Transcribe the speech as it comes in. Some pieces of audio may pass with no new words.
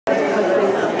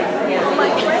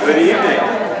Good evening.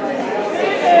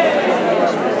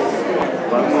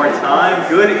 One more time,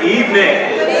 good evening.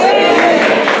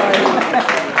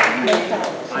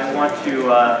 I want to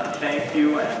thank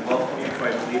you and welcome you to,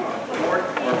 I believe, our 4th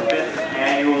or 5th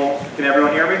annual, can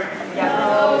everyone hear me?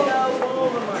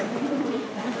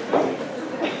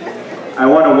 I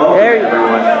want to welcome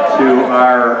everyone to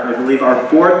our, I believe, our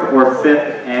 4th or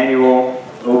 5th annual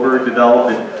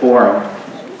Overdevelopment Forum.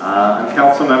 I'm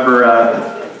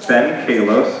Councilmember Ben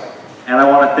Kallos, and I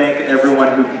want to thank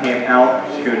everyone who came out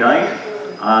tonight.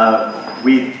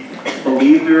 We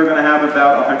believed we were going to have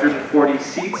about 140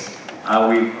 seats.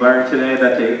 We learned today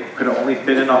that they could only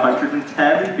fit in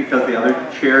 110 because the other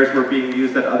chairs were being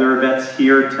used at other events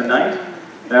here tonight.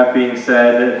 That being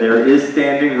said, there is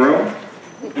standing room.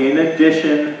 In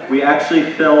addition, we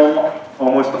actually film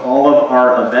almost all of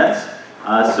our events.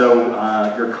 So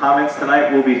your comments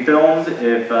tonight will be filmed.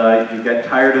 If you get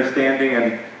tired of standing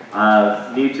and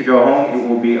need to go home, it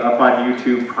will be up on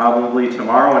YouTube probably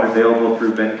tomorrow and available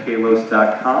through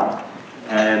benkallos.com.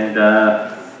 And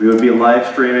we would be live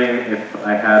streaming if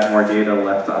I had more data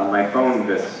left on my phone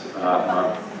this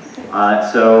month.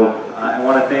 So I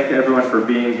want to thank everyone for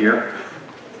being here.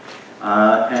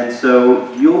 And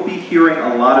so you'll be hearing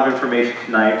a lot of information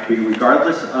tonight.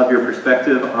 Regardless of your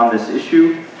perspective on this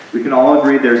issue, we can all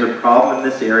agree there's a problem in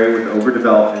this area with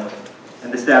overdevelopment,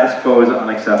 and the status quo is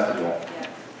unacceptable.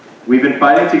 We've been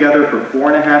fighting together for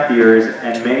 4.5 years,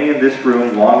 and many in this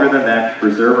room longer than that, to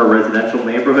preserve our residential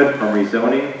neighborhood from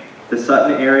rezoning the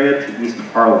Sutton area to East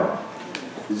Harlem.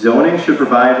 Zoning should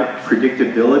provide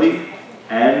predictability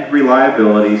and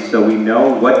reliability so we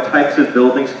know what types of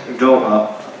buildings can go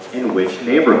up in which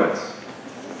neighborhoods.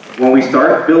 When we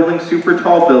start building super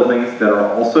tall buildings that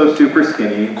are also super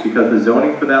skinny, because the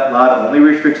zoning for that lot only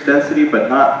restricts density but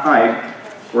not height,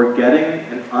 we're getting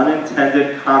an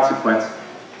unintended consequence,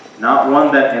 not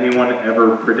one that anyone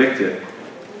ever predicted.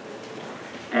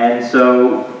 And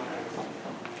so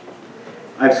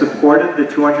I've supported the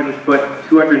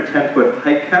 210-foot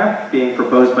height cap being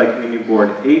proposed by Community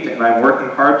Board 8, and I'm working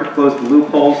hard to close the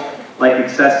loopholes like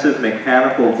excessive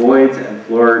mechanical voids and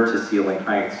floor-to-ceiling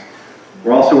heights.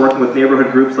 We're also working with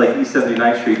neighborhood groups like East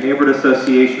 79th Street Neighborhood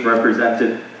Association,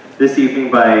 represented this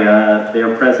evening by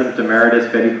their President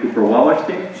Emeritus, Betty Cooper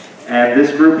Wallerstein. And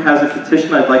this group has a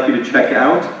petition I'd like you to check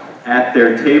out at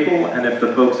their table, and if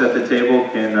the folks at the table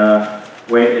can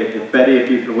wave, if Betty, if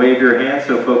you can wave your hand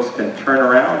so folks can turn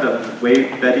around and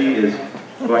wave. Betty is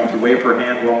going to wave her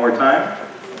hand one more time.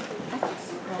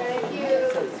 Thank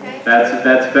you.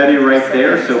 That's Betty right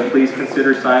there, so please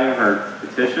consider signing her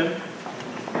petition.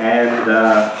 And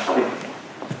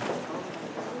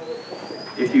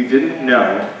if you didn't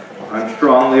know, I'm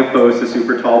strongly opposed to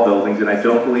super tall buildings, and I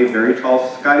don't believe very tall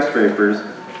skyscrapers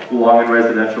belong in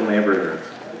residential neighborhoods.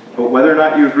 But whether or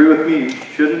not you agree with me, you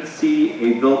shouldn't see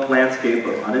a built landscape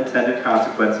of unintended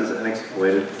consequences and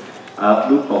exploited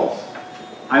loopholes.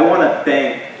 I want to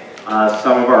thank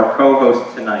some of our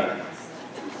co-hosts tonight.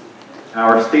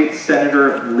 Our State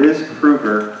Senator Liz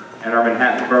Kruger and our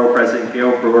Manhattan Borough President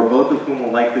Gail Brewer, both of whom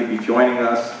will likely be joining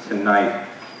us tonight.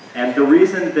 And the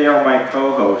reason they are my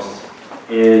co-hosts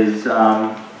is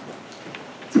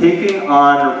taking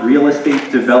on real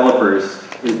estate developers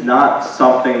is not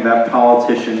something that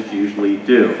politicians usually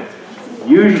do.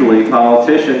 Usually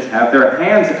politicians have their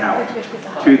hands out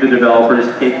to the developers,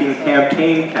 taking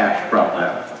campaign cash from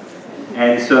them.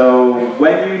 And so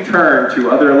when you turn to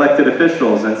other elected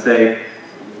officials and say,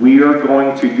 we are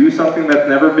going to do something that's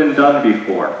never been done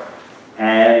before,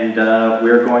 and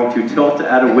we're going to tilt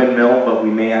at a windmill, but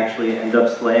we may actually end up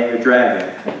slaying a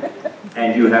dragon,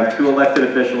 and you have 2 elected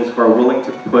officials who are willing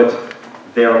to put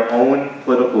their own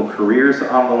political careers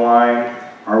on the line,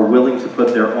 are willing to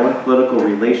put their own political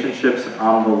relationships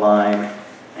on the line,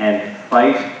 and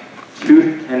fight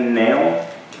tooth and nail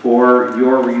for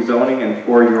your rezoning and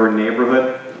for your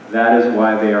neighborhood. That is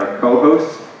why they are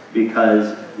co-hosts,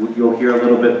 because you'll hear a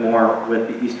little bit more with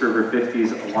the East River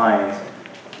 50s Alliance,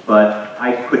 but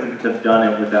I couldn't have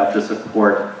done it without the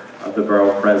support of the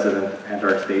borough president and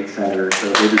our state senator, so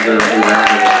they deserve a round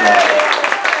of applause.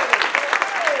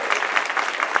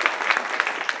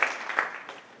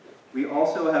 We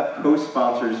also have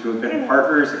co-sponsors who have been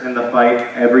partners in the fight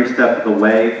every step of the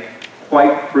way.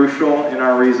 Quite crucial in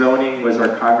our rezoning was our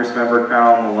Congressmember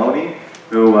Carol Maloney,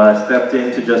 who stepped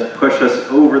in to just push us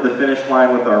over the finish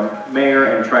line with our mayor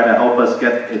and try to help us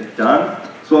get it done,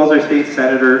 as well as our state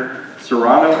senator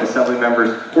Serrano, Assembly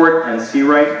Members Port and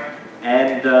Seawright,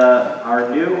 and our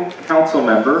new council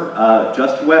member,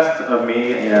 just west of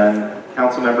me, and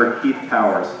Councilmember Keith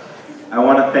Powers. I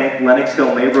want to thank Lenox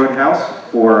Hill Neighborhood House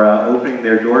for opening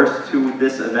their doors to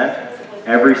this event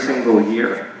every single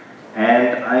year.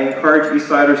 And I encourage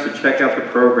Eastsiders to check out the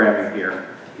programming here.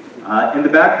 In the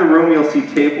back of the room, you'll see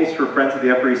tables for Friends of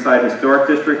the Upper East Side Historic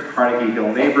District, Carnegie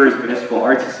Hill Neighbors, Municipal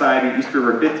Art Society, East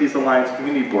River 50s Alliance,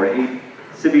 Community Board 8,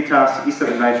 Civitas, East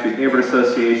 79th Street Neighborhood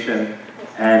Association,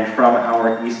 and from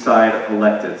our East Side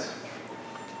electeds.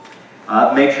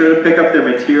 Make sure to pick up their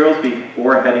materials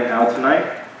before heading out tonight.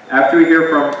 After we hear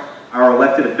from our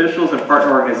elected officials and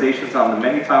partner organizations on the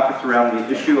many topics around the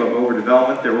issue of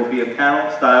overdevelopment, there will be a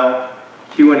panel-style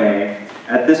Q&A.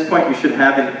 At this point, you should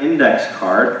have an index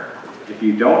card. If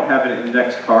you don't have an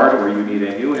index card or you need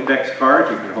a new index card,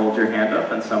 you can hold your hand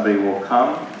up and somebody will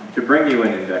come to bring you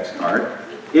an index card.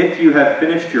 If you have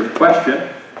finished your question,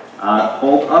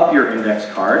 hold up your index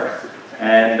card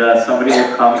and somebody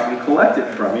will come and collect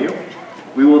it from you.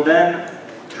 We will then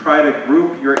try to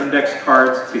group your index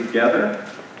cards together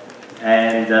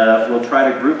and we'll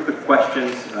try to group the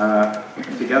questions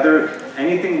together.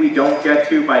 Anything we don't get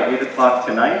to by 8 o'clock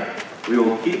tonight, we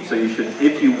will keep, so you should,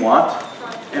 if you want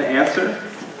an answer,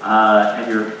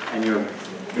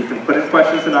 you can put in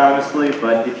questions anonymously,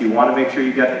 but if you want to make sure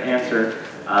you get an answer,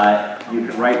 you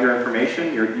can write your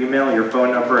information, your email, your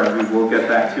phone number, and we will get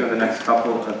back to you in the next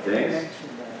couple of days.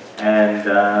 And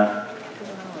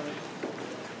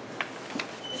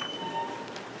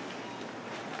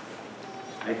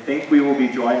I think we will be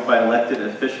joined by elected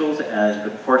officials in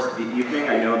the course of the evening.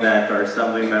 I know that our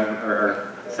assembly member, or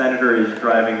our senator is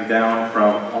driving down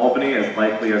from Albany, as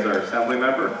likely as our assembly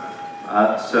member.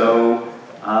 I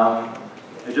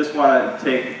just want to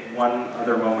take one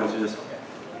other moment to just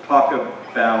talk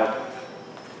about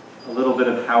a little bit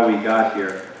of how we got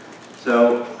here.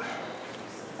 So,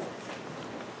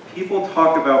 people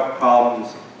talk about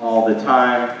problems all the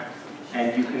time,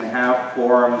 and you can have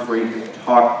forums where you can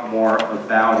talk more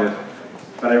about it.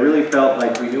 But I really felt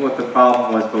like we knew what the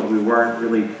problem was, but we weren't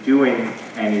really doing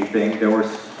anything. There were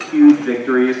huge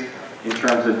victories in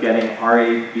terms of getting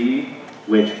R8B,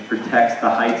 which protects the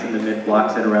heights in the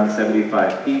mid-blocks at around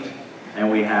 75 feet. And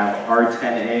we have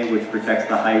R10A, which protects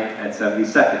the height at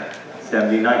 72nd,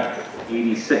 79th,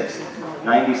 86,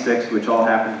 96, which all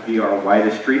happen to be our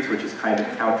widest streets, which is kind of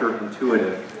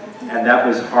counterintuitive. And that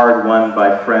was hard won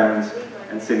by Friends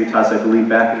and Civitas, I believe,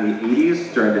 back in the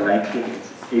 80s during the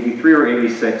 1983 or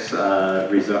 86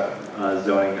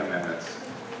 zoning amendments.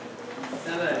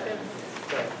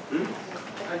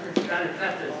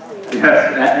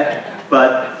 Yes,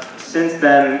 but since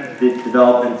then, the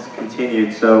development's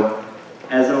continued. So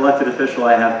as an elected official,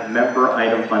 I have member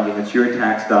item funding. It's your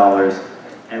tax dollars.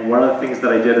 And one of the things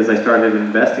that I did is I started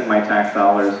investing my tax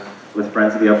dollars with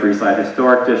Friends of the Upper East Side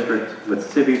Historic District, with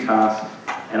Civitas,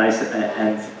 and I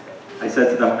said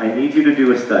to them, I need you to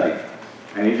do a study.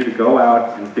 I need you to go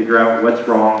out and figure out what's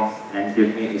wrong and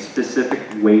give me a specific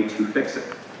way to fix it.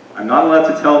 I'm not allowed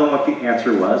to tell them what the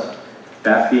answer was.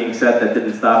 That being said, that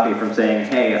didn't stop me from saying,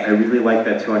 hey, I really like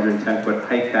that 210-foot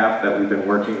height cap that we've been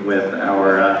working with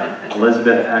our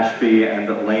Elizabeth Ashby and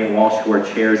Elaine Walsh, who are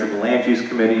chairs of the Land Use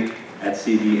Committee at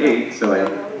CB8.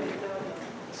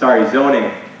 Sorry,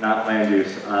 zoning, not land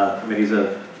use, committees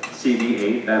of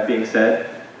CB8. That being said,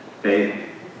 the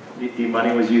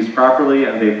money was used properly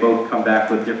and they both come back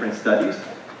with different studies.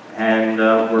 And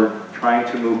we're trying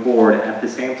to move forward. At the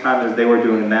same time as they were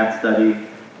doing that study,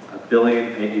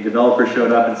 a developer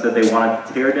showed up and said they wanted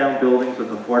to tear down buildings with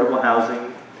affordable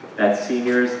housing that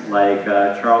seniors like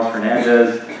Charles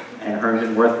Hernandez and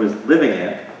Herndon Worth was living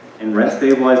in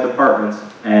rent-stabilized apartments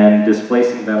and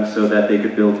displacing them so that they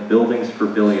could build buildings for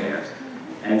billionaires.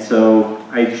 And so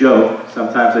I joke,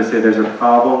 sometimes I say there's a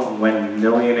problem when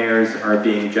millionaires are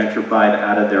being gentrified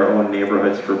out of their own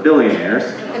neighborhoods for billionaires.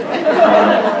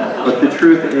 But the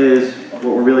truth is,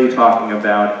 what we're really talking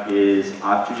about is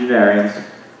octogenarians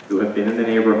who have been in the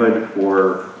neighborhood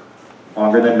for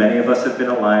longer than many of us have been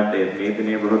alive. They have made the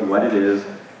neighborhood what it is.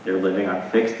 They're living on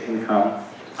fixed income.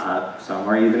 Some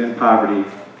are even in poverty.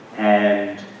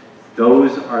 And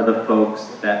those are the folks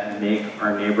that make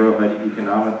our neighborhood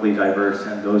economically diverse,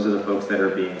 and those are the folks that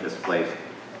are being displaced.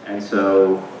 And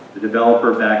so the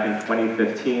developer back in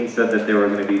 2015 said that they were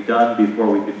going to be done before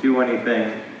we could do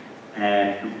anything,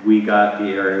 and we got the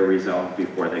area rezoned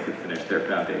before they could finish their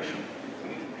foundation.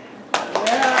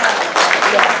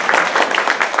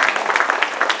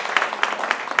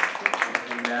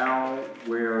 And now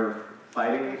we're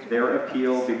fighting their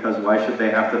appeal because why should they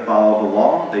have to follow the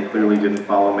law? They clearly didn't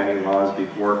follow many laws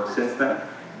since then.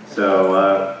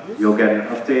 So you'll get an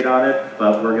update on it,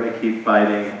 but we're going to keep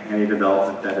fighting any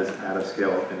development that is out of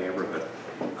scale with the neighborhood.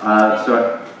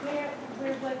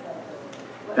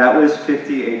 That was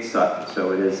 58 Sutton,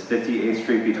 so it is 58th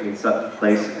Street between Sutton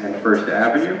Place and First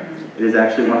Avenue. It is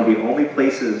actually one of the only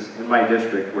places in my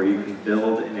district where you can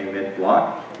build in a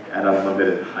mid-block at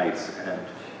unlimited heights. And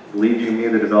believe you me,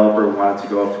 the developer wanted to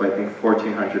go up to, I think,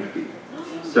 1,400 feet.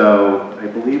 So I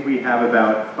believe we have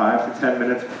about 5 to 10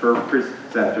 minutes per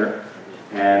presenter.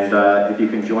 And if you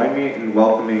can join me in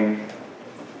welcoming.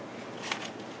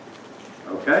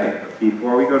 Okay,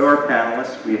 before we go to our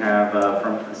panelists, we have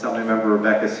from Assemblymember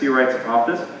Rebecca Seawright's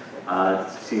office.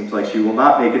 It seems like she will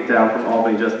not make it down from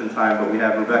Albany just in time, but we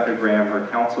have Rebecca Graham, her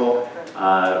counsel,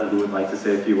 who would like to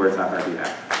say a few words on her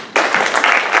behalf.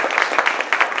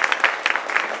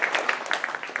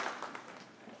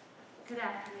 Good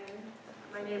afternoon.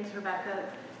 My name is Rebecca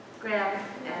Graham,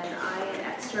 and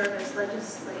I serve as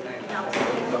legislative counsel.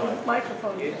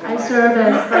 I serve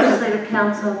as legislative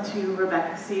counsel to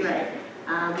Rebecca Seawright.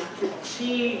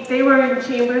 They were in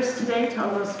chambers today till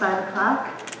almost 5 o'clock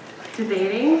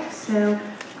debating, so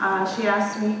she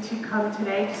asked me to come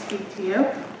today to speak to you.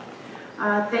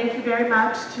 Thank you very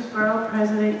much to Borough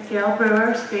President Gail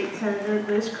Brewer, State Senator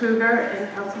Liz Kruger, and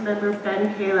Councilmember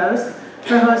Ben Kallos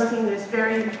for hosting this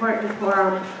very important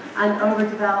forum on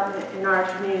overdevelopment in our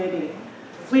community.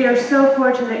 We are so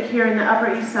fortunate here in the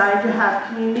Upper East Side to have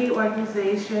community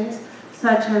organizations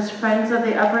such as Friends of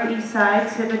the Upper East Side,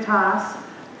 Civitas,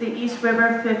 the East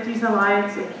River 50s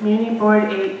Alliance, and Community Board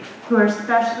 8, who are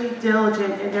especially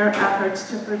diligent in their efforts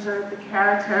to preserve the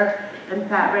character and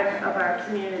fabric of our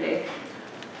community.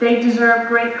 They deserve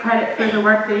great credit for the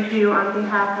work they do on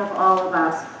behalf of all of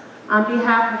us. On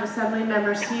behalf of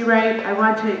Assemblymember Seawright, I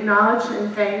want to acknowledge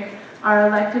and thank our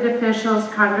elected officials,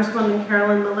 Congresswoman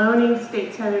Carolyn Maloney,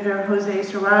 State Senator Jose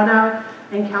Serrano,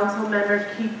 and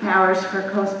Councilmember Keith Powers for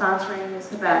co-sponsoring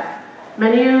this event.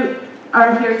 Many of you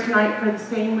are here tonight for the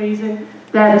same reason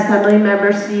that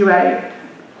Assemblymember Seawright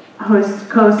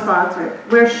co-sponsored.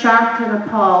 We're shocked and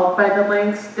appalled by the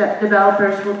lengths that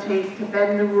developers will take to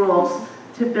bend the rules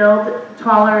to build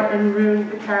taller and ruin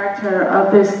the character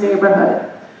of this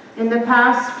neighborhood. In the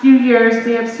past few years,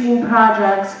 we have seen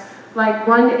projects like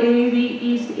 180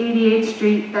 East 88th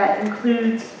Street that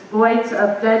includes voids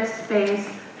of dead space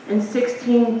and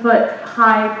 16-foot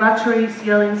high luxury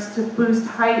ceilings to boost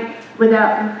height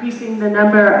without increasing the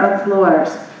number of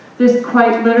floors. This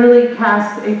quite literally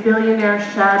casts a billionaire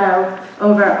shadow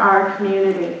over our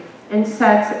community and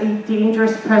sets a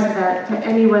dangerous precedent to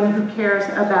anyone who cares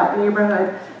about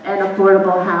neighborhood and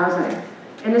affordable housing.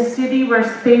 In a city where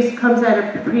space comes at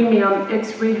a premium,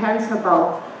 it's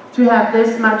reprehensible to have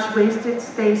this much wasted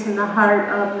space in the heart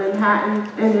of Manhattan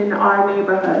and in our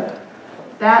neighborhood.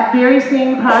 That very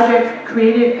same project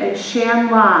created a sham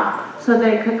lot so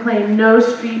they could claim no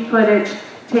street footage,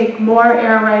 take more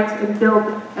air rights, and build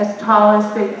as tall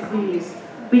as they please.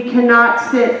 We cannot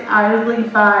sit idly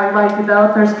by while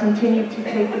developers continue to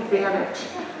take advantage.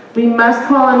 We must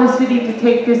call on the city to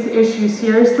take this issue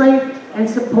seriously and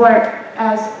support,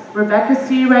 as Rebecca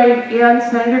Seawright and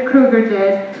Senator Kruger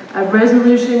did, a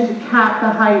resolution to cap the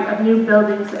height of new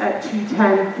buildings at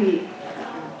 210 feet.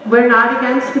 We're not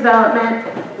against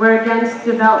development, we're against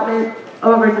development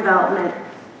over development.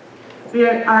 We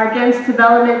are against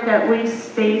development that wastes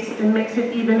space and makes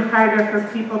it even harder for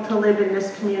people to live in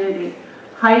this community.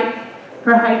 Height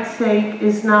for height's sake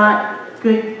is not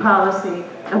good policy,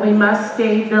 and we must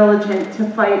stay vigilant to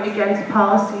fight against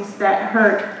policies that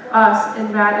hurt us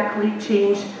and radically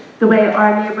change the way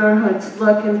our neighborhoods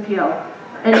look and feel.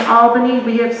 In Albany,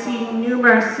 we have seen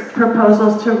numerous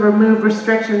proposals to remove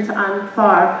restrictions on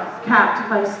FAR capped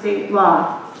by state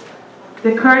law.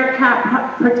 The current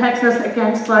cap protects us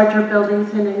against larger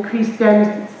buildings and increased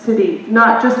density,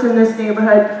 not just in this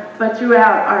neighborhood, but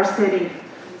throughout our city.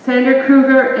 Senator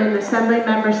Kruger and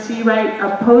Assemblymember Seawright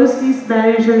opposed these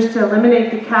measures to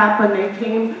eliminate the cap when they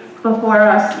came before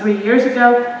us 3 years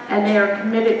ago, and they are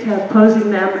committed to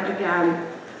opposing them again.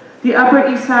 The Upper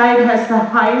East Side has the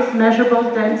highest measurable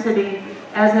density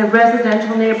as a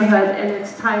residential neighborhood, and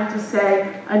it's time to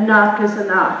say enough is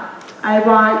enough.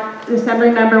 The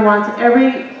Assemblymember wants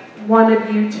every one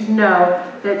of you to know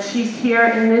that she's here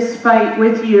in this fight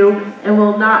with you and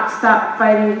will not stop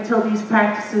fighting until these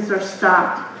practices are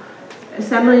stopped.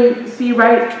 Assembly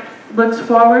Seawright looks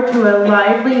forward to a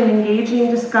lively and engaging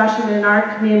discussion in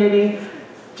our community,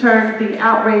 turn the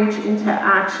outrage into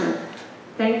action.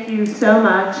 Thank you so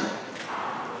much.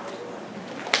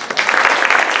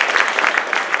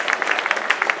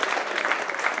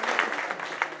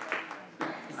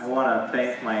 I want to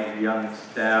thank my young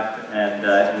staff and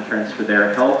interns for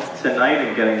their help tonight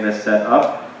in getting this set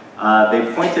up.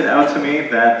 They pointed out to me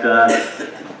that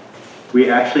we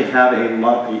actually have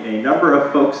a number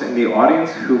of folks in the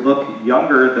audience who look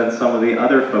younger than some of the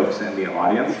other folks in the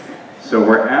audience. So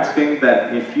we're asking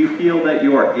that if you feel that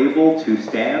you are able to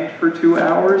stand for 2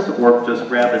 hours or just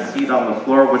grab a seat on the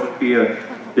floor, wouldn't be a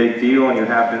big deal, and you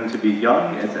happen to be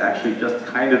young, it's actually just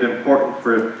kind of important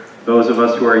for those of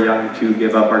us who are young to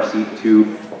give up our seat to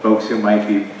folks who might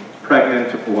be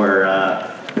pregnant or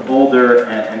older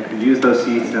and could use those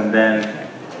seats. And then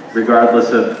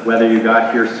regardless of whether you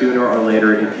got here sooner or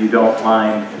later, if you don't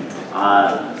mind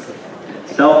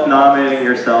self-nominating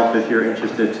yourself if you're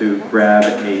interested to grab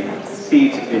a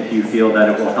seat, if you feel that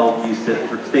it will help you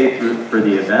stay through for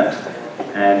the event,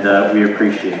 and we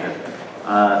appreciate it.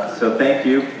 So thank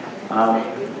you.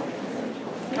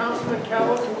 Councilman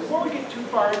Kallos, before we get too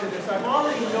far into this, I'm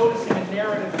already noticing a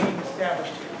narrative being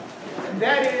established here. And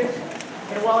that is,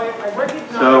 and while I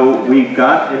recognize... So we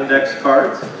got index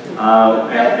cards,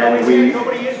 and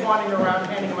nobody is wandering around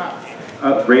handing them out.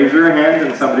 Raise your hand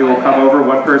and somebody will come over.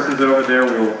 One person's over there.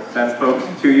 We'll send folks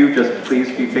to you. Just please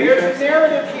be patient. There's a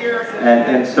narrative here.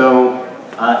 And so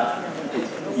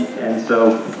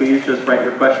please just write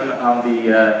your question on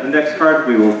the index card.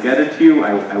 We will get it to you.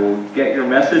 I will get your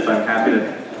message. I'm happy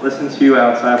to listen to you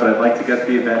outside, but I'd like to get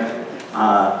the event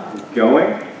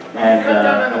going. And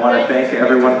I want to thank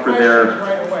everyone for their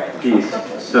piece.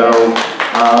 So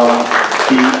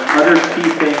the other key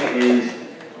thing is,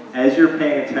 as you're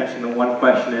paying attention, the one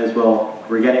question is, well,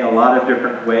 we're getting a lot of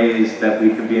different ways that we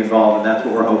can be involved, and that's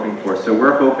what we're hoping for. So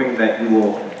we're hoping that you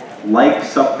will like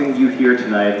something you hear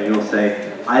tonight, and you'll say,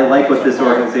 I like what this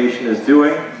organization is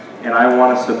doing, and I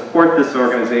want to support this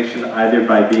organization either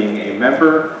by being a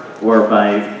member or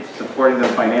by supporting them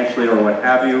financially or what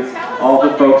have you. All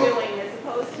the folks doing as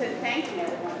opposed to thanking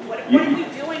everyone. What are we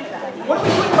doing about it? What are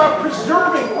we doing about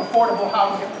preserving affordable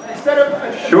housing instead of...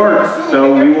 Sure.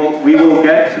 So we will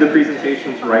get to the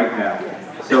presentations right now.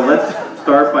 So let's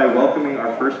start by welcoming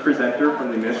our first presenter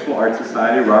from the Municipal Art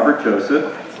Society, Robert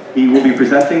Joseph. He will be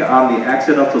presenting on the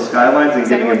accidental skylines and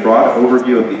giving a broad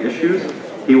overview of the issues.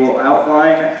 He will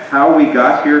outline how we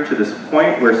got here to this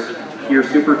point where here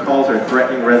super talls are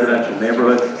threatening residential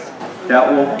neighborhoods.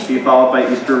 That will be followed by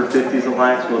East River 50s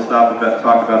Alliance. We'll talk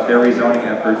about their rezoning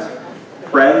efforts.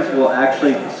 Friends will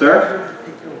actually, sir?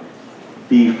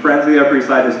 The Friends of the Upper East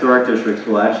Side Historic Districts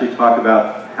will actually talk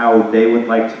about how they would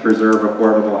like to preserve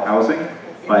affordable housing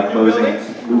by closing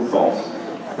loopholes.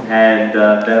 And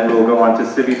then we'll go on to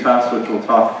Civitas, which will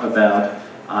talk about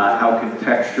how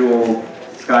contextual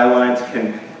skylines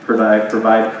can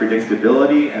provide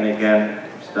predictability and again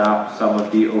stop some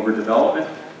of the overdevelopment,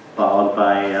 followed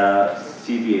by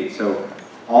CB8. So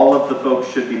all of the folks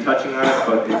should be touching on it,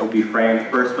 but it will be framed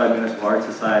first by Municipal Art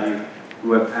Society,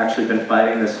 who have actually been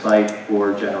fighting this fight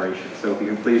for generations. So if you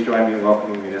can please join me in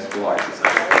welcoming Municipal Art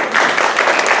Society.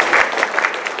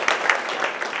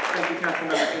 Thank you,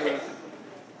 Councilmember Kallos.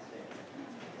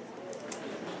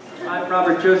 I'm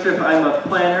Robert Joseph. I'm a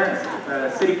planner,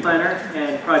 city planner,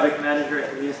 and project manager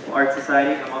at the Municipal Art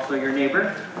Society. I'm also your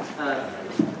neighbor.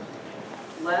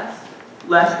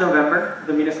 Last November,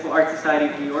 the Municipal Art Society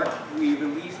of New York, we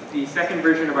released the second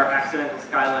version of our accidental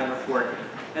skyline report.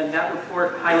 And that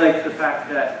report highlights the fact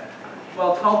that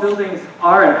while tall buildings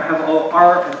are and will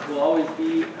always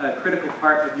be a critical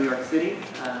part of New York City,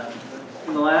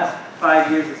 in the last 5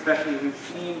 years especially, we've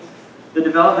seen the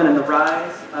development and the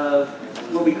rise of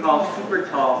what we call super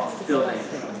tall buildings.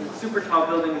 Super tall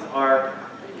buildings are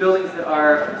buildings that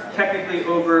are technically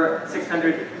over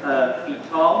 600 feet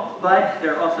tall, but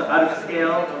they're also out of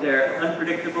scale, they're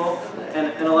unpredictable,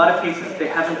 and in a lot of cases they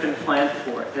haven't been planned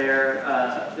for. They're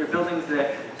buildings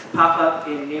that pop up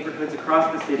in neighborhoods across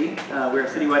the city. We're a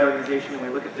citywide organization and we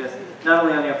look at this not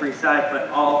only on the Upper East Side, but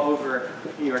all over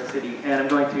New York City. And I'm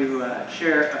going to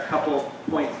share a couple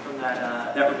points from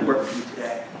that report with you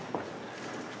today.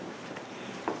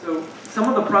 So some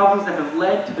of the problems that have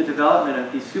led to the development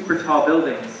of these super tall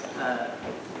buildings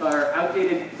are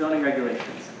outdated zoning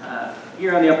regulations.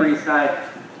 Here on the Upper East Side,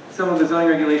 some of the zoning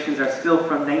regulations are still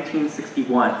from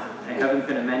 1961. They haven't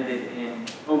been amended in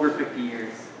over 50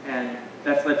 years, and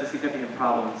that's led to significant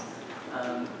problems.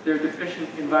 There are deficient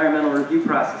environmental review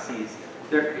processes.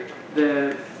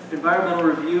 The environmental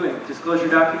review and disclosure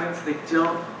documents, they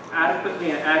don't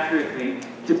adequately and accurately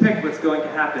depict what's going to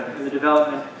happen in the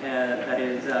development that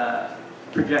is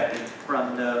projected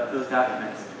from those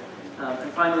documents.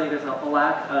 And finally, there's a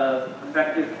lack of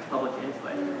effective public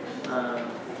input.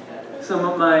 Some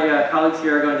of my colleagues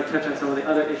here are going to touch on some of the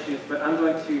other issues, but I'm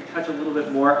going to touch a little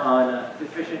bit more on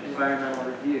deficient environmental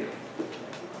review.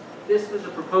 This was a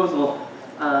proposal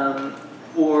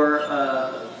for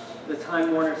the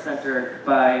Time Warner Center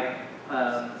by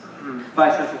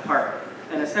Central Park.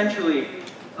 And essentially,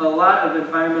 a lot of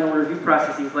environmental review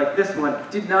processes like this one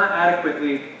did not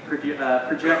adequately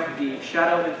project the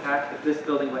shadow impact that this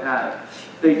building would have.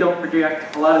 They don't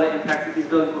project a lot of the impacts that these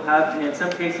buildings will have, and in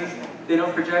some cases, they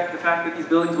don't project the fact that these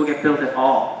buildings will get built at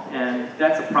all. And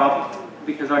that's a problem,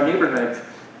 because our neighborhoods,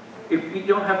 if we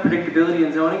don't have predictability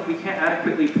in zoning, we can't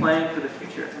adequately plan for the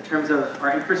future in terms of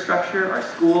our infrastructure, our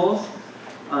schools,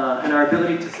 and our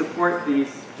ability to support these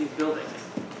buildings.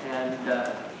 And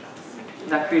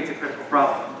that creates a critical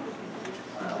problem.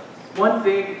 One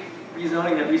big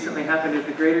rezoning that recently happened is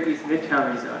the Greater East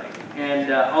Midtown rezoning.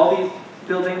 And all these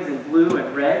buildings in blue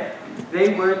and red,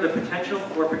 they were the potential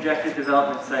for projected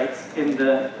development sites in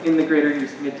the Greater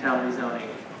East Midtown rezoning.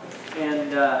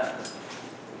 And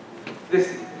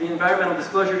the environmental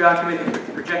disclosure document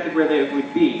projected where they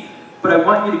would be. But I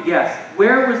want you to guess,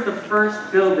 where was the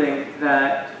first building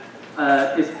that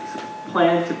is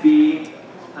planned to be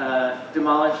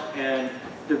demolished and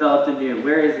developed anew?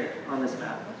 Where is it on this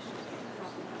map?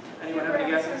 Anyone have any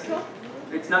guesses?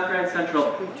 It's not Grand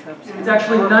Central. It's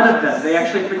actually none of them. They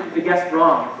actually guessed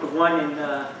wrong.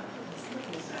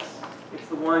 It's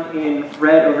the one in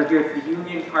red over here. It's the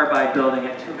Union Carbide building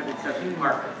at 270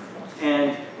 Park.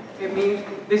 And it means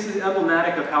this is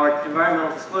emblematic of how our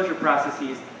environmental disclosure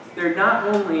processes, they're not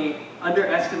only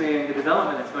underestimating the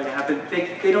development that's going to happen,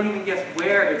 they don't even guess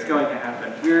where it's going to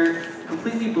happen. We're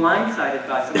completely blindsided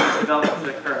by some of the developments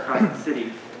that occur across the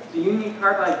city. The Union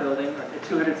Carbide building at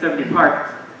 270 Park,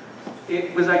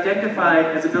 it was identified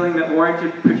as a building that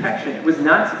warranted protection. It was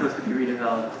not supposed to be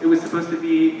redeveloped. It was supposed to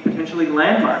be potentially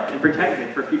landmarked and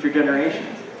protected for future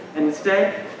generations. And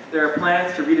instead, there are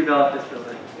plans to redevelop this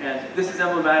building. And this is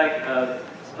emblematic of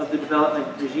the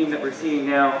development regime that we're seeing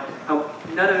now. How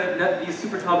none of these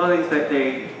super tall buildings, that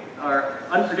they are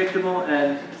unpredictable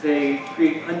and they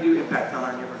create undue impacts on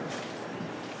our neighborhoods.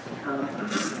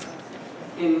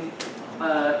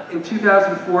 In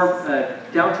 2004,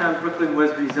 downtown Brooklyn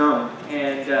was rezoned,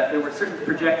 and there were certain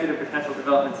projected and potential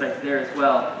development sites there as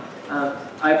well.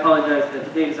 I apologize that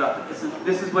the date is off, but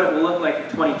this is what it will look like in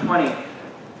 2020.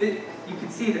 You can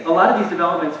see that a lot of these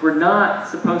developments were not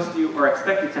supposed to or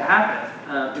expected to happen.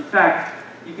 In fact,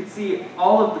 you can see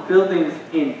all of the buildings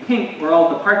in pink, or all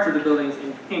the parts of the buildings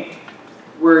in pink,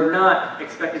 were not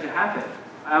expected to happen.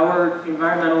 Our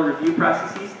environmental review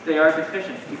processes, they are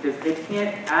deficient because they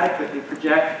can't adequately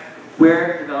project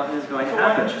where development is going to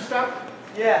happen. Why don't you stop?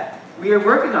 Yeah. We are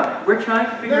working on it. We're trying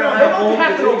to figure out how how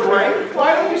to hold the city right.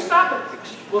 Why don't you stop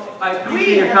it? Well, I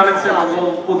appreciate your comments, sir,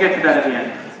 but we'll get to that at the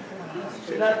end.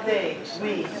 Not they,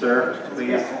 we. Sir,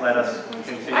 please let us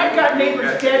continue. I've got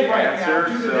neighbors dead right now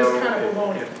due to So this kind of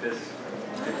baloney.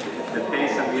 if the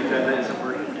pace and the agenda isn't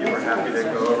working for you, we're happy to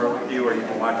go over it with you, or you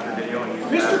can watch the video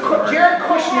and use Jared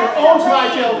Kushner owns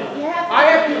my building. I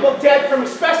have people dead from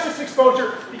asbestos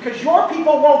exposure because your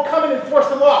people won't come and enforce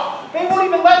the law. They won't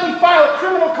even let me file a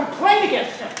criminal complaint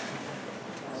against him.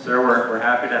 Sir, we're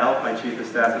happy to help. My chief of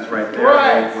staff is right there.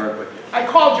 Right. We'll work with you. I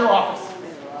called your office.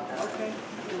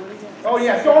 Oh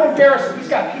yeah, don't embarrass him. He's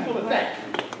got people to thank.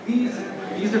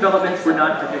 These developments were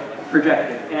not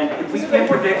projected, and if we can't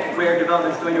predict where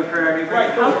development is going to occur in our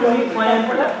neighborhood, how can we plan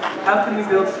for that? How can we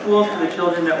build schools for the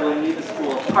children that will need the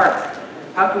school? Parks?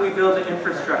 How can we build an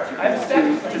infrastructure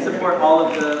to support all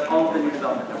of the new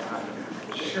development that's happening?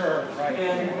 Sure. Right.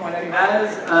 And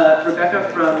as Rebecca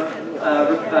from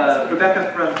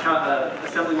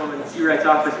Assemblywoman Seawright's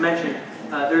office mentioned,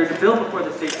 there is a bill before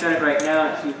the state senate right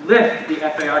now to lift the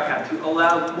FAR cap, to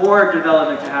allow more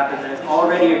development to happen than is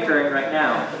already occurring right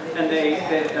now. And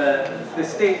the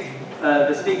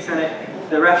state senate,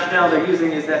 the rationale they're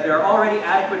using is that there are already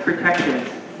adequate protections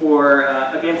for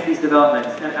against these developments.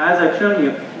 And as I've shown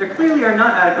you, there clearly are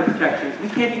not adequate protections. We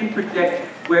can't even predict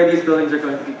where these buildings are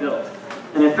going to be built.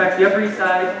 And in fact, the Upper East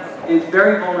Side is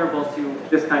very vulnerable to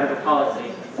this kind of a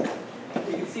policy.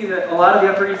 You can see that a lot of the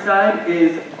Upper East Side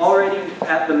is already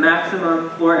at the maximum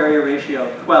floor area ratio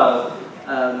of 12,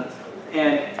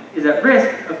 and is at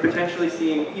risk of potentially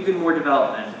seeing even more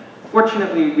development.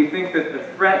 Fortunately, we think that the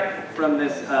threat from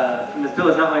this bill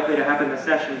is not likely to happen this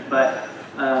session, but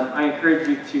I encourage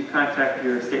you to contact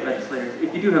your state legislators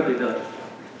if you do have the ability.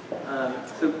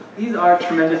 So these are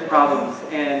tremendous problems,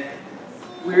 and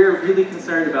we're really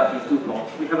concerned about these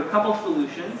loopholes. We have a couple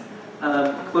solutions.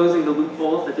 Closing the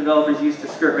loopholes that developers use to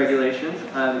skirt regulations.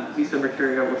 Lisa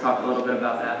Mercurio will talk a little bit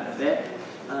about that in a bit.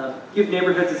 Give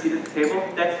neighborhoods a seat at the table.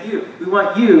 That's you. We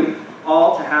want you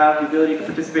all to have the ability to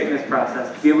participate in this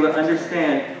process, to be able to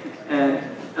understand and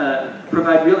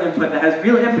provide real input that has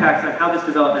real impacts on how this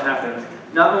development happens,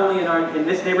 not only in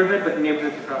this neighborhood, but in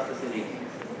neighborhoods across the city.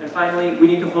 And finally, we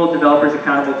need to hold developers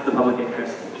accountable to the public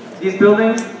interest. These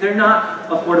buildings, they're not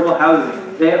affordable housing.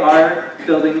 They are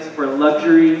buildings for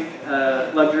luxury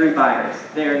buyers.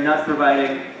 They are not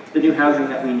providing the new housing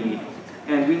that we need.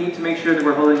 And we need to make sure that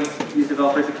we're holding these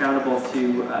developers accountable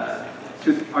to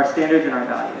our standards and our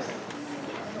values.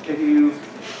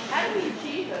 How do we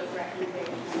achieve those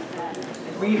recommendations?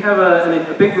 We have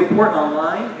a big report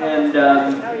online, and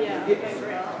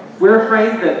we're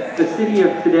afraid that the city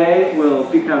of today will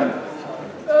become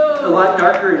a lot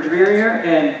darker and drearier,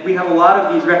 and we have a lot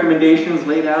of these recommendations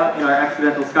laid out in our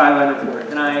accidental skyline report,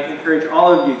 and I encourage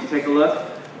all of you to take a look.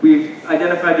 We've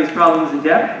identified these problems in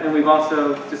depth, and we've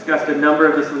also discussed a number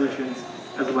of the solutions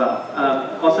as well.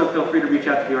 Also, feel free to reach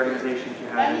out to the organization if you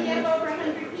have And any. we have over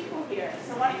 100 people here,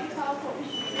 so why don't you tell us what we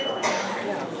should be doing?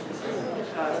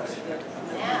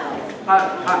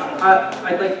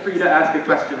 I'd like for you to ask a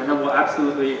question, and then we'll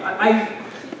absolutely...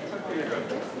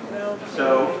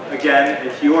 So, again,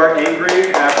 if you are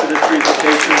angry after this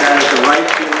presentation, that is the right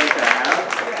feeling to have.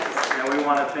 And we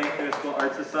want to thank Municipal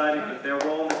Art Society, because their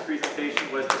role in this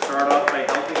presentation was to start off by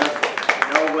helping us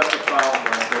know what the problem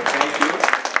was. So thank you.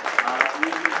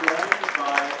 We've been joined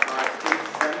by our state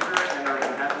senator and our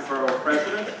Manhattan Borough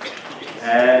president.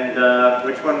 And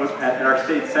which one was, and our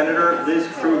state senator, Liz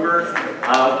Kruger,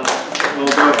 will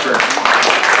go first.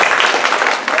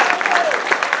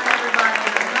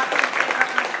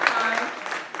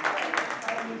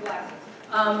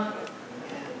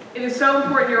 It is so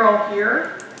important you're all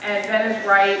here, and Ben is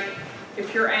right.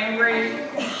 If you're angry,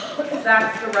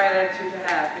 that's the right attitude to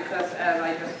have, because as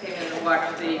I just came in to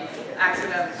watch the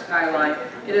accidental skyline,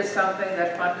 it is something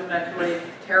that fundamentally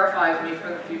terrifies me for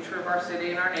the future of our city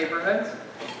and our neighborhoods.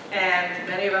 And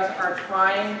many of us are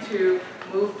trying to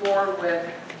move forward with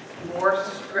more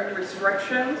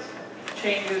restrictions,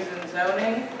 changes in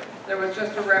zoning. There was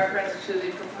just a reference to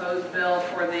the proposed bill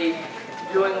for the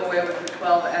doing away with the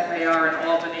 12 FAR in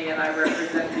Albany, and I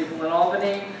represent people in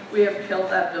Albany. We have killed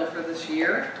that bill for this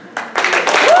year. Some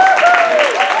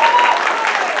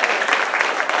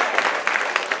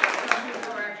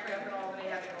people are actually up in Albany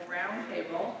having a round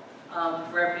table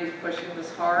where everybody's pushing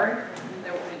this hard.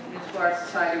 The Municipal Art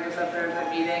Society was up there at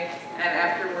that meeting, and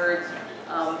afterwards,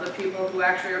 the people who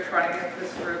actually are trying to get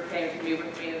this through came to meet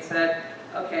with me and said,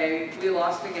 okay, we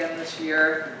lost again this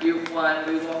year, you've won,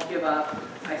 we won't give up.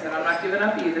 I said, I'm not giving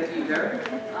up either.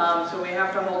 So we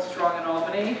have to hold strong in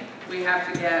Albany. We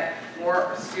have to get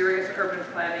more serious urban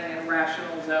planning and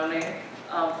rational zoning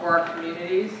for our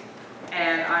communities.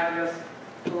 And I'm just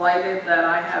delighted that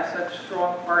I have such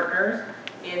strong partners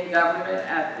in government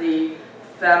at the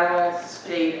federal,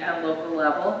 state, and local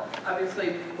level.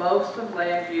 Obviously, most of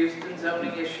land use and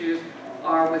zoning issues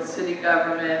are with city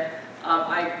government.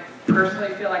 I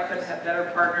personally feel I couldn't have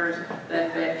better partners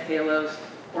than Ben Kallos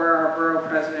or our borough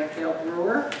president, Gail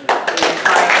Brewer. They're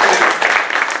trying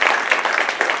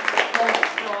to hold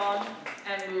strong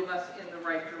and move us in the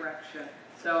right direction.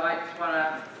 So I just want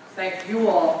to thank you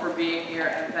all for being here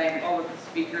and thank all of the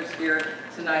speakers here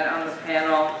tonight on the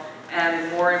panel. And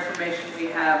the more information we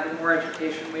have, the more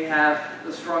education we have,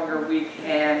 the stronger we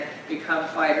can become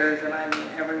fighters, and I mean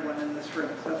everyone in this room.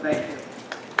 So thank you.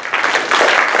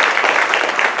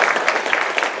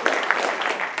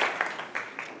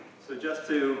 So just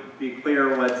to be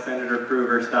clear what Senator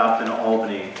Kruger stopped in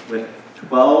Albany, with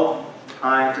 12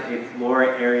 times a floor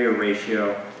area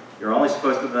ratio, you're only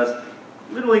supposed to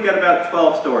literally get about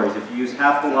 12 stories. If you use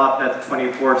half the lot, that's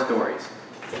 24 stories.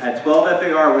 At 12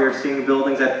 FAR, we are seeing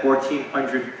buildings at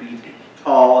 1,400 feet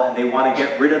tall, and they want to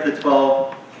get rid of the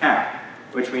 12 cap,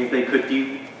 which means they could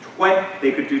do 20,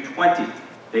 they could do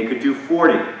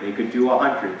 40, they could do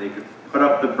 100, they could put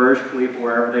up the Burj Khalifa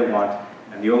wherever they want.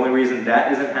 And the only reason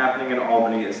that isn't happening in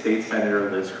Albany is State Senator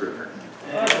Liz Kruger.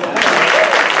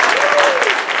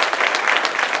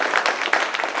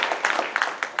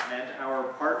 And our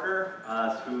partner,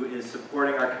 who is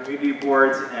supporting our community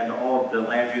boards and all of the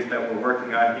land use that we're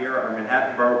working on here, our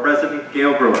Manhattan Borough President,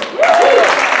 Gail Brewer.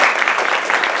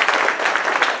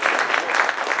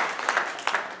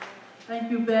 Thank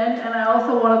you, Ben. And I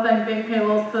also want to thank Ben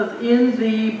Kallos, because in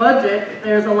the budget,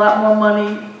 there's a lot more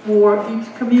money for each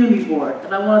community board.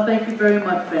 And I want to thank you very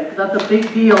much, Ben, because that's a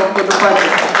big deal for the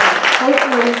budget.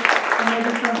 Hopefully,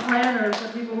 maybe some planners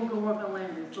and people who can work on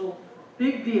land use. So,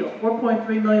 big deal, $4.3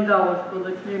 million for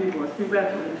the community board.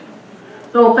 Congratulations.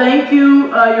 So thank you,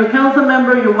 your council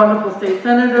member, your wonderful state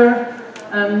senator.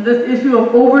 And this issue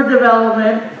of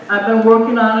overdevelopment, I've been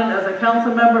working on it as a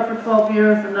council member for 12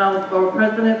 years and now as borough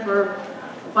president for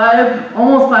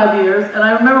almost 5 years, and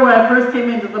I remember when I first came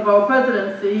into the borough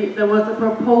presidency, there was a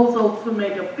proposal to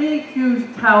make a big,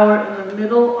 huge tower in the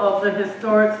middle of the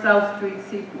historic South Street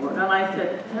Seaport, and I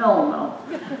said, hell no.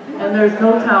 And there's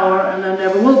no tower, and there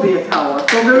never will be a tower.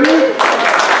 So there is,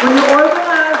 when you're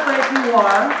organized like you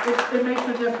are, it makes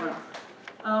a difference.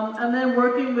 And then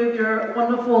working with your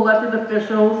wonderful elected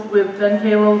officials, with Ben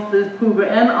Kallos, Liz Kruger,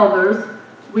 and others,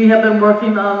 we have been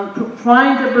working on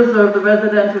trying to preserve the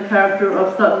residential character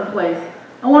of Sutton Place.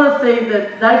 I want to say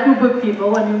that that group of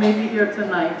people, and you may be here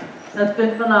tonight, has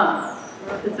been phenomenal.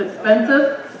 It's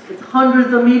expensive, it's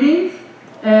hundreds of meetings,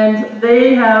 and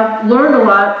they have learned a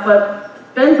lot, but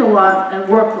spent a lot and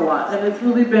worked a lot. And it's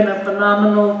really been a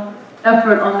phenomenal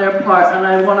effort on their part, and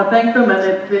I want to thank them. And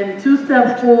it's been 2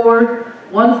 steps forward,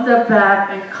 1 step back,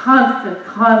 and constant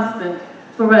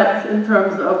threats in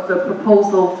terms of the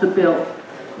proposal to build.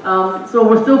 So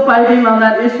we're still fighting on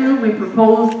that issue. We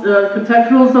proposed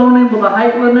contextual zoning with a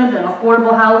height limit and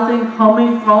affordable housing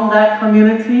coming from that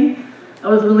community. I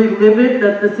was really livid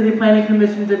that the City Planning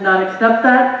Commission did not accept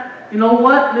that. You know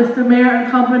what, Mr. Mayor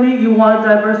and company, you want to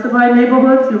diversify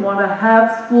neighborhoods, you want to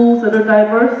have schools that are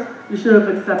diverse, you should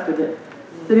have accepted it.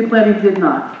 City Planning did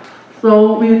not.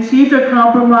 So we achieved a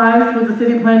compromise with the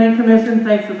City Planning Commission,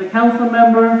 thanks to the council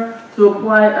member, to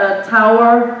apply a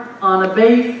tower on a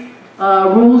base,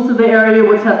 rules to the area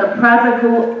which had the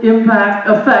practical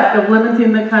effect of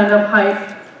limiting the kind of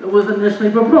height that was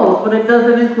initially proposed. But it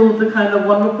doesn't include the kind of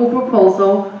wonderful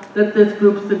proposal that this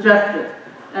group suggested.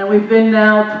 And we've been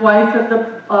now twice at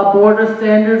the Board of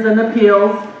Standards and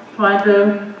Appeals,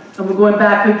 and we're going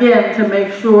back again to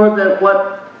make sure that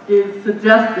what is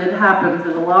suggested happens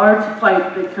in a large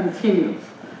fight that continues.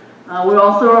 We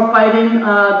also are fighting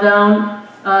down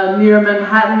near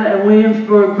Manhattan and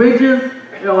Williamsburg bridges.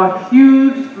 There are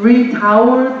huge 3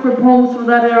 towers proposed for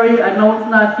that area. I know it's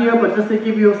not here, but just to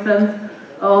give you a sense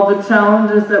of the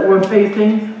challenges that we're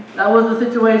facing. That was a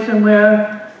situation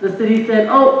where the city said,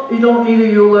 oh, you don't need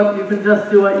a ULIP, you can just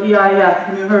do an EIS.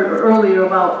 And you heard earlier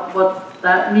about what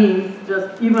that means,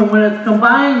 just even when it's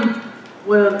combined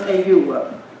with a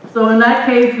ULIP. So in that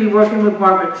case, we're working with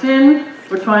Margaret Chin.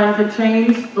 We're trying to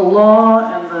change the law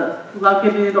and without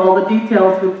getting into all the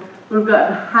details, we've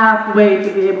gotten halfway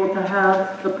to be able to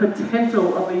have the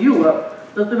potential of a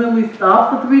ULIP. Doesn't mean we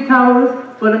stop the 3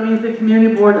 towers, but it means the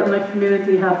community board and the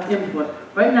community have input.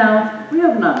 Right now, we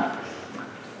have none.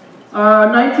 Our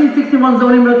 1961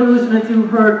 zoning resolution, as you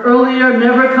heard earlier,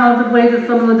 never contemplated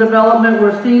some of the development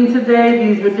we're seeing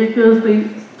today, these ridiculously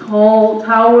tall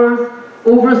towers,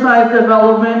 oversized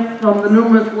development from the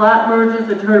numerous lot mergers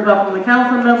that you heard about from the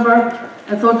council member.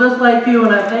 And so just like you,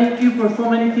 and I thank you for so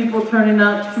many people turning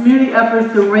out, community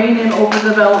efforts to rein in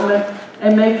overdevelopment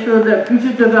and make sure that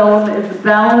future development is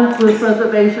balanced with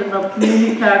preservation of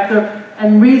community character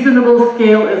and reasonable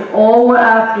scale is all we're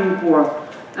asking for.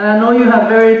 And I know you have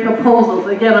various proposals.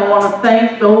 Again, I want to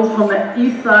thank those from the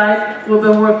east side who have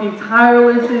been working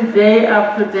tirelessly day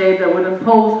after day that would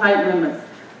impose height limits.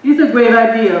 These are great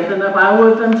ideas, and if I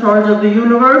was in charge of the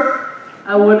universe,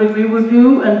 I would agree with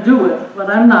you and do it, but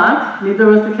I'm not.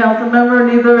 Neither is the council member,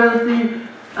 neither is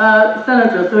the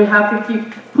senator, so we have to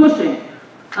keep pushing.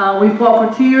 We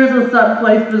fought for 2 years in Sutton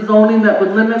Place for zoning that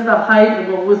would limit the height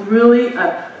of what was really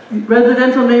a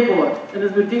residential neighborhood. It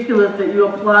is ridiculous that you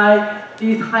apply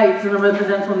these heights in a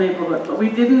residential neighborhood, but we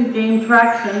didn't gain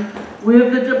traction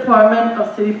with the Department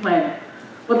of City Planning.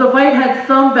 But the fight had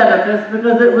some benefits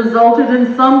because it resulted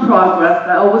in some progress.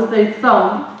 I always say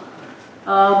some.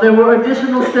 There were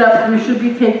additional steps we should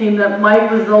be taking that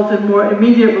might result in more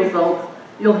immediate results.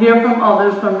 You'll hear from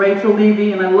others, from Rachel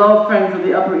Levy, and I love Friends of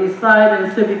the Upper East Side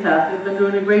and Civitas. They've been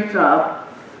doing a great job.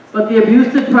 But the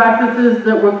abusive practices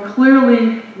that were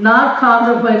clearly not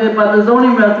contemplated by the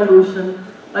zoning resolution,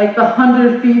 like the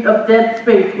 100 feet of dead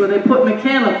space where they put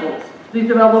mechanicals. These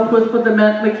developers put the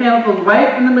mechanicals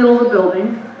right in the middle of the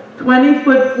building,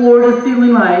 20-foot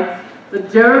floor-to-ceiling heights, the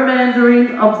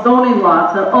gerrymandering of zoning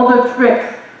lots and other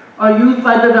tricks are used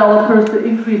by developers to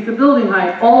increase the building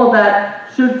height. All of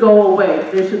that should go away.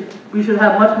 We should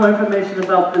have much more information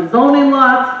about the zoning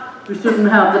lots. We shouldn't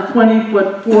have the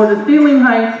 20-foot floor-to-ceiling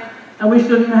heights, and we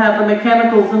shouldn't have the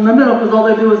mechanicals in the middle because all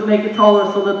they do is make it taller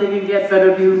so that they can get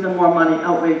better views and more money.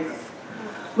 Outrageous.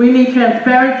 We need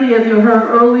transparency, as you heard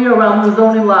earlier, around the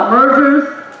zoning lot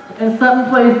mergers. In Sutton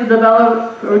Place, the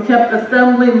developer kept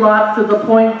assembling lots to the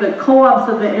point that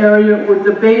co-ops in the area were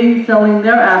debating selling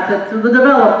their assets to the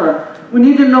developer. We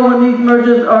need to know when these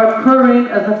mergers are occurring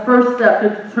as a first step to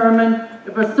determine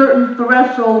if a certain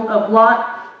threshold of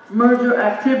lot merger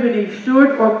activity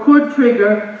should or could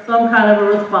trigger some kind of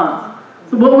a response.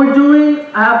 So what we're doing,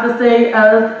 I have to say,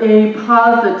 as a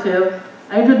positive,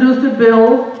 I introduced a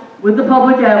bill with the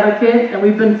public advocate, and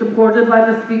we've been supported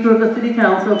by the Speaker of the City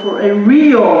Council for a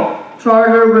real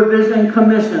charter revision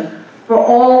commission for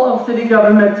all of city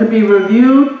government to be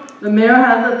reviewed. The mayor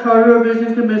has a charter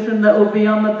revision commission that will be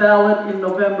on the ballot in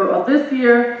November of this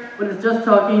year, but it's just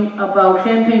talking about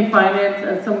campaign finance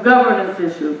and some governance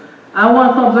issues. I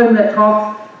want something that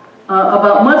talks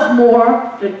about much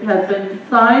more. It has been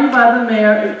signed by the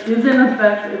mayor. It is in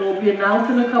effect. It will be announced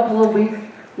in a couple of weeks.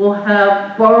 We'll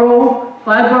have 5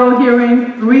 borough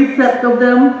hearings, 3 sets of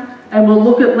them, and we'll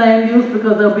look at land use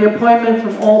because there'll be appointments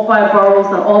from all 5 boroughs,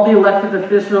 and all the elected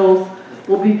officials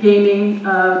will be gaining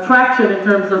traction in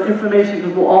terms of information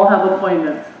because we'll all have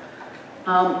appointments.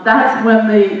 That's when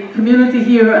the community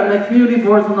here and the community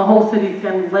boards in the whole city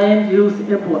can land use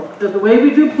input. Because the way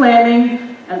we do planning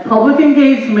and public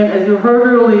engagement, as you heard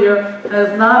earlier,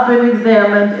 has not been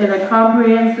examined in a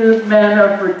comprehensive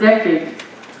manner for decades.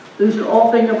 So you should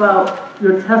all think about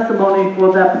your testimony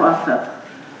for that process.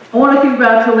 I want to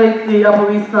congratulate the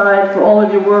Upper East Side for all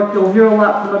of your work. You'll hear a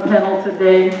lot from the panel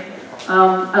today.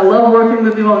 I love working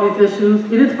with you on these issues.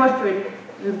 It is frustrating.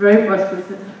 It is very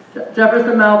frustrating.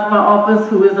 Jefferson Mao from my office,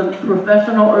 who is a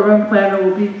professional urban planner,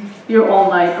 will be here all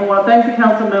night. I want to thank the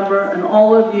council member and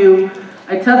all of you.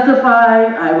 I testify,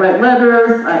 I write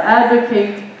letters, I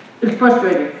advocate. It's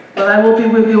frustrating, but I will be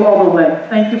with you all the way.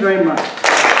 Thank you very much.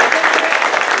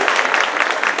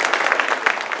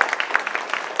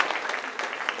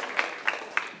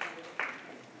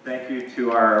 Thank you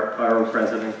to our Borough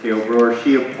President, Gail Brewer.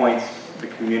 She appoints the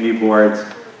community boards.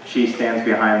 She stands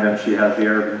behind them. She has the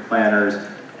urban planners.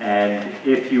 And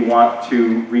if you want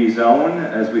to rezone,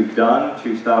 as we've done,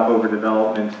 to stop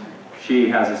overdevelopment, she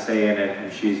has a say in it,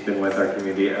 and she's been with our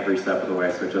community every step of the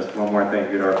way. So just one more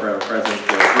thank you to our Borough President,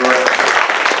 Gail Brewer.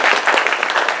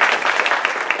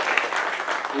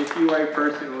 If you are a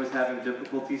person who is having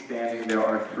difficulty standing, there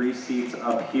are 3 seats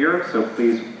up here, so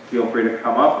please feel free to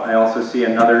come up. I also see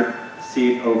another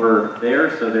seat over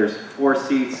there, so there's 4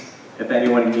 seats if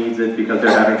anyone needs it because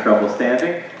they're having trouble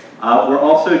standing. We're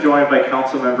also joined by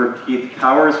Councilmember Keith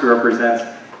Cowers, who represents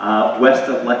west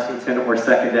of Lexington or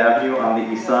 2nd Avenue on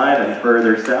the east side and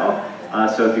further south.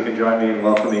 So if you can join me in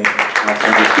welcoming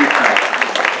Councilmember Keith Cowers.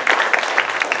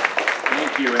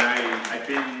 Thank you, and I've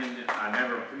been a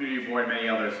member of community board, many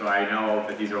others, so I know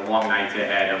that these are long nights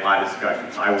ahead and a lot of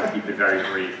discussion, so I will keep it very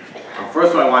brief.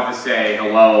 First of all, I want to say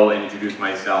hello and introduce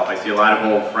myself. I see a lot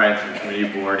of old friends from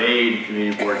Community Board 8,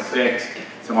 Community Board 6,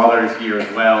 some others here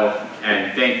as well,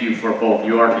 and thank you for both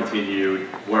your continued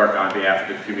work on behalf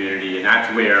of the community, and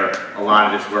that's where a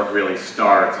lot of this work really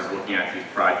starts, is looking at these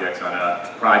projects on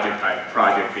a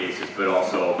project basis, but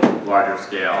also larger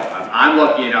scale. I'm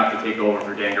lucky enough to take over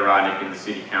for Dan Garodnick in the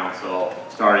City Council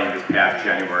starting this past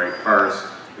January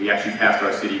 1st. We actually passed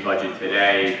our city budget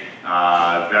today.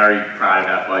 Very proud of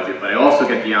that budget, but I also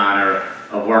get the honor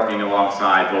of working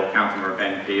alongside both Councilmember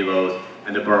Ben Kallos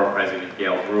and the Borough President,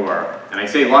 Gail Brewer. And I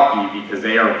say lucky because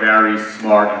they are very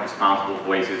smart and responsible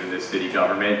voices in this city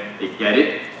government. They get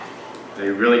it. They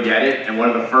really get it. And one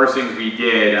of the first things we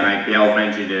did, and Gail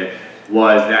mentioned it,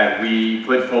 was that we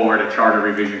put forward a charter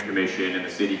revision commission in the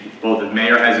city. Both the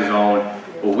mayor has his own,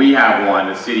 but we have one,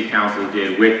 the city council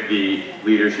did, with the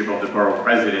leadership of the borough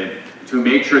president, to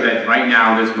make sure that right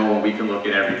now, in this moment, we can look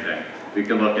at everything. We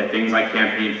can look at things like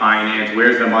campaign finance,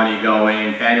 where's the money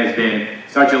going? Ben has been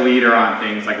such a leader on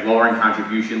things like lowering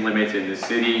contribution limits in the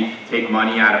city, take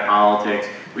money out of politics.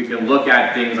 We can look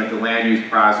at things like the land use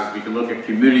process. We can look at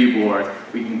community boards.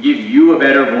 We can give you a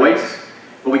better voice,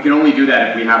 but we can only do that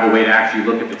if we have a way to actually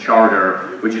look at the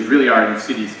charter, which is really our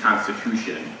city's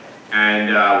constitution.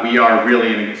 And we are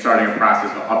really starting a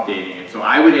process of updating it. So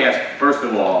I would ask, first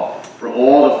of all, for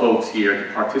all the folks here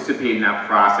to participate in that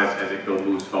process as it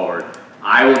moves forward.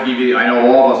 I will give you, I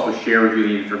know all of us will share with you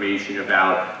the information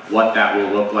about what that will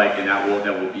look like and that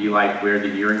will be like, where the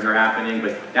hearings are happening,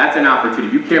 but that's an opportunity.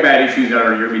 If you care about issues that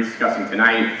you're going to be discussing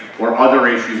tonight or other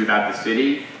issues about the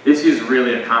city, this is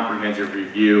really a comprehensive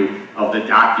review of the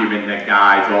document that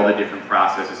guides all the different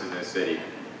processes in this city.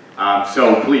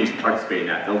 So please participate in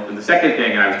that. And the second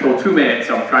thing, and I was told 2 minutes,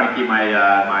 so I'm trying to keep my,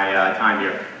 time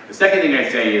here. The second thing I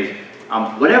say is,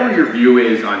 whatever your view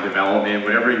is on development,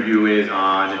 whatever your view is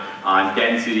on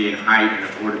density and height and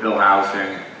affordable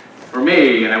housing, for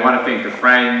me, and I want to thank the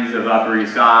friends of Upper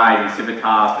East Side and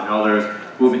Civitas and others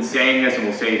who have been saying this and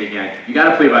will say it again, you got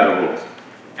to play by the rules.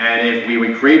 And if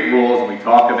we create rules and we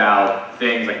talk about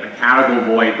things like mechanical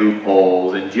void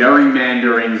loopholes and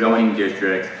gerrymandering zoning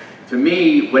districts, to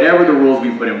me, whatever the rules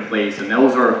we put in place, and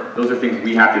those are things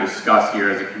we have to discuss here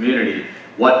as a community,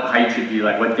 what height should be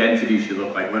like, what density should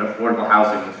look like, what affordable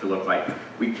housing should look like.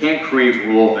 We can't create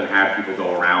rules and have people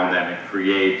go around them and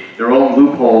create their own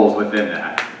loopholes within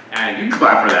that. And you can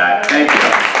clap for that. Thank you.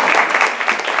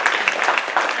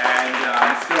 And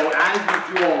so as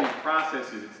we do all these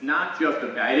processes, it's not just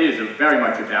about, it is very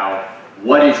much about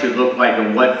what it should look like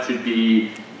and what should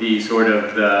be the sort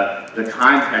of the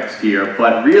context here,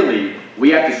 but really we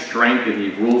have to strengthen the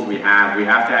rules we have. We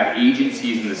have to have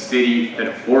agencies in the city that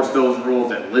enforce those rules,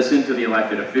 that listen to the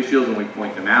elected officials when we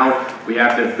point them out. We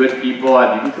have to have good people.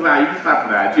 You can come out, you can clap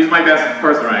for that. She's my best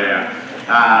person right now.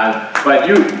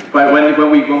 But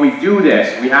when we do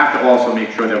this, we have to also make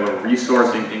sure that we're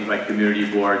resourcing things like community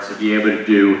boards to be able to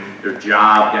do their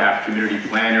job, to have community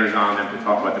planners on them to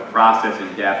talk about the process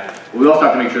in depth. But we also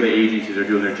have to make sure the agencies are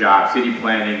doing their job. City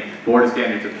planning, Board of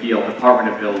Standards Appeal,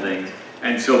 Department of Buildings.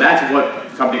 And so that's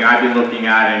something I've been looking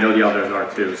at, and I know the others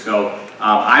are too. So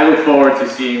I look forward to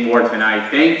seeing more tonight.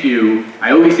 Thank you.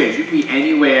 I always say, you can be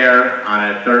anywhere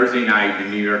on a Thursday night in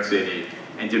New York City.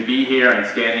 And to be here and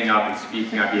standing up and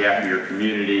speaking on behalf of your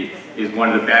community is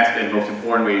one of the best and most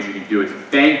important ways you can do it. So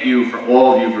thank you for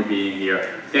all of you for being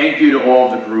here. Thank you to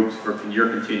all of the groups for your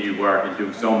continued work and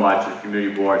doing so much as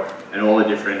community board and all the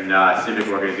different civic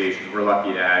organizations we're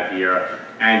lucky to have here.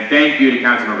 And thank you to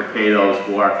Councilmember Kallos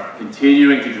for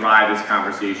continuing to drive this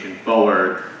conversation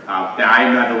forward.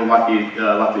 I'm not lucky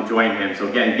to join him. So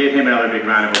again, give him another big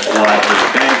round of applause.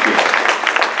 Thank you.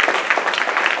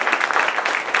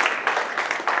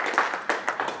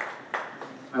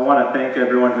 I want to thank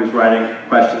everyone who's writing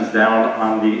questions down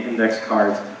on the index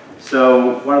cards.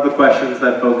 So one of the questions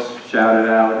that folks shouted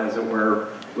out, as it were,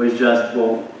 was just,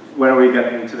 well, when are we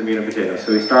getting to the meat and potatoes?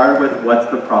 So we started with what's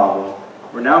the problem.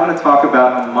 We're now going to talk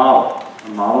about a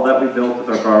model that we built with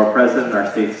our borough president and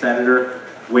our state senator,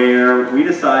 where we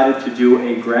decided to do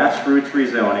a grassroots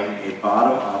rezoning, a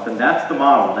bottom-up, and that's the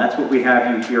model, and that's what we have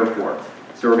you here for.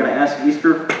 So we're going to ask East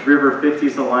River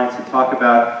 50s Alliance to talk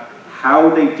about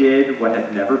how they did what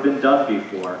had never been done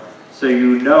before, so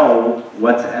you know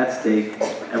what's at stake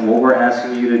and what we're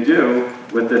asking you to do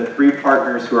with the three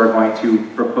partners who are going to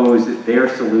propose their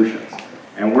solutions.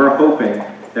 And we're hoping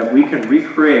that we can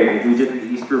recreate what we did in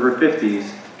the East River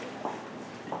 50s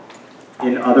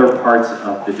in other parts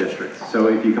of the district. So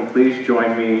if you can please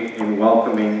join me in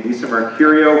welcoming Lisa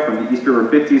Mercurio from the East River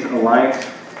 50s Alliance.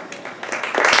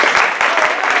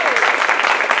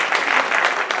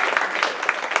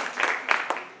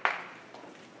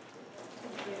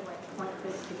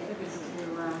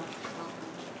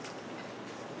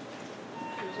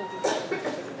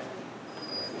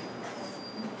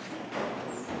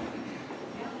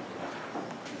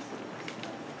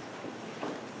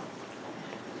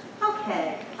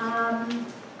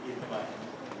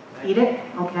 Eat it?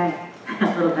 Okay, a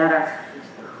little better.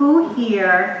 Who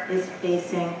here is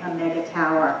facing a mega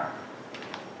tower?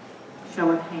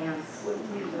 Show of hands.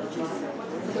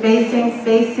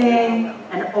 Facing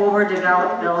an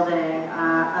overdeveloped building,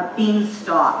 a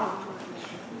beanstalk.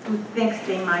 Who thinks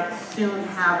they might soon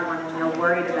have one and they're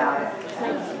worried about it?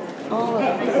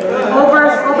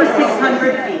 Over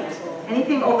 600 feet.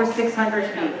 Anything over 600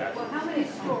 feet. How many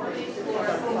stories?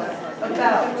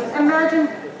 About, imagine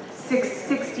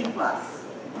 60 plus.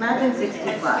 Imagine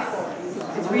 60 plus.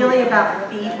 It's really about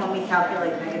feet when we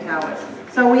calculate mega towers.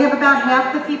 So we have about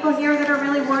half the people here that are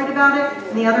really worried about it,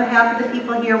 and the other half of the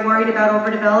people here worried about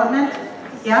overdevelopment?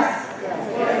 Yes?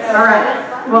 All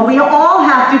right. Well, we all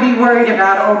have to be worried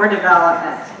about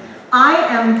overdevelopment. I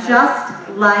am just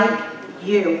like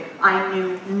you. I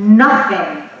knew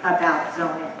nothing about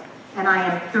zoning. And I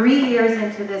am 3 years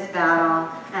into this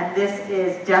battle, and this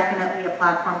is definitely a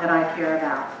platform that I care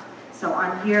about. So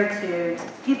I'm here to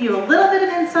give you a little bit of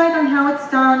insight on how it's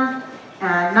done,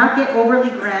 and not get overly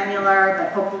granular,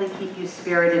 but hopefully keep you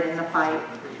spirited in the fight.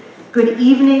 Good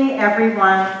evening,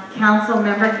 everyone. Council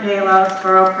Member Kallos,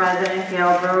 Borough President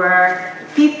Gail Brewer,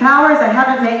 Keith Powers, I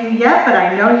haven't met you yet, but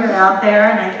I know you're out there,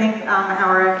 and I think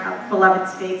our beloved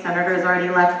state senator has already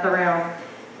left the room.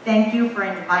 Thank you for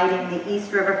inviting the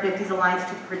East River 50s Alliance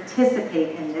to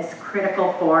participate in this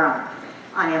critical forum.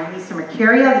 I am Lisa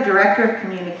Mercurio, the Director of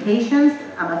Communications.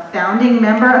 I'm a founding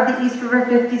member of the East River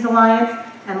 50s Alliance,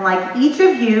 and like each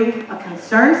of you, a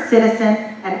concerned citizen,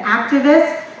 an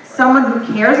activist, someone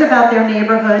who cares about their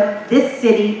neighborhood, this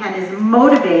city, and is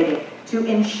motivated to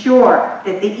ensure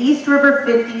that the East River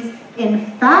 50s, in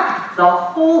fact, the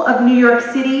whole of New York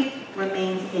City,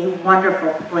 remains a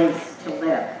wonderful place to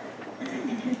live.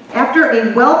 After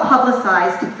a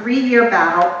well-publicized 3-year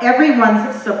battle,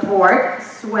 everyone's support,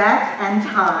 sweat, and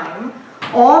time,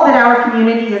 all that our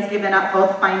community has given up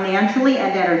both financially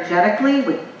and energetically,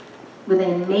 with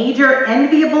a major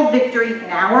enviable victory in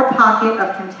our pocket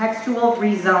of contextual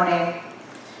rezoning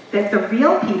that the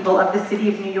real people of the city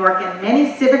of New York and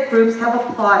many civic groups have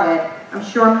applauded, I'm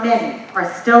sure many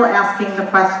are still asking the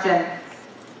question,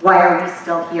 why are we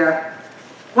still here?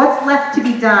 What's left to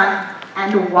be done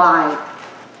and why?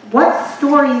 What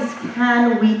stories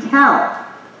can we tell?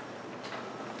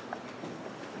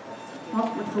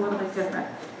 Well, it's a little bit different.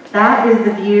 That is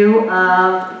the view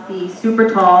of the super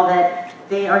tall that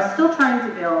they are still trying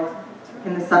to build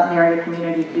in the Sutton area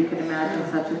community, if you could imagine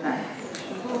such a thing.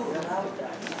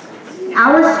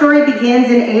 Our story begins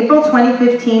in April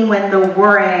 2015 when the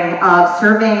whirring of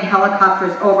surveying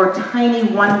helicopters over tiny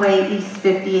one-way East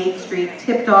 58th Street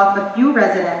tipped off a few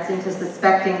residents into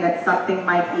suspecting that something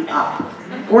might be up,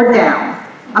 or down,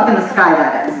 up in the sky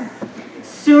that is.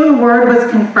 Soon word was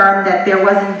confirmed that there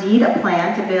was indeed a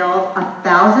plan to build a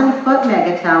 1,000-foot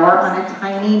megatower on a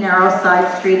tiny narrow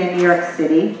side street in New York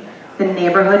City, the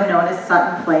neighborhood known as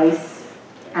Sutton Place.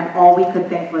 And all we could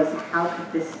think was, how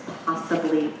could this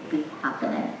possibly be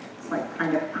happening? It's like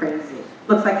kind of crazy.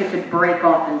 Looks like it could break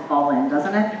off and fall in,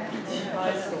 doesn't it?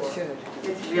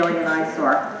 It's really an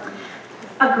eyesore.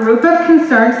 A group of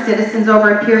concerned citizens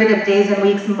over a period of days and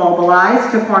weeks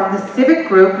mobilized to form the civic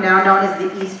group now known as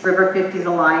the East River 50s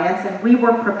Alliance, and we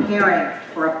were preparing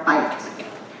for a fight.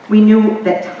 We knew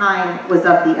that time was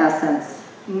of the essence.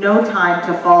 No time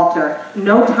to falter.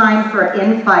 No time for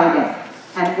infighting.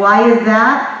 And why is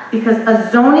that? Because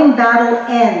a zoning battle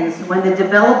ends when the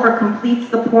developer completes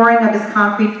the pouring of his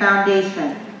concrete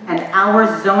foundation, and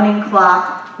our zoning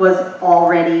clock was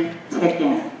already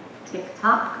ticking.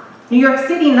 Tick-tock. New York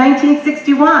City,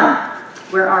 1961,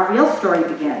 where our real story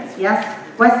begins. Yes,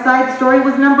 West Side Story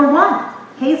was #1.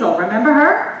 Hazel, remember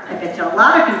her? I bet you a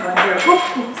lot of people in here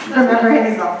remember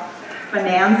Hazel.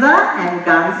 Bonanza and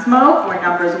Gunsmoke were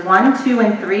numbers 1, 2,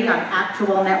 and 3 on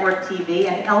actual network TV,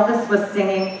 and Elvis was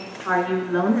singing, "Are You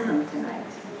Lonesome Tonight?"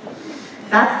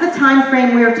 That's the time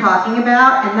frame we're talking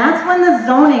about, and that's when the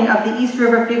zoning of the East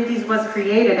River 50s was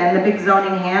created and the big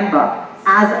zoning handbook,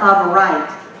 as of right.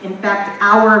 In fact,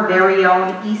 our very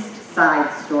own East Side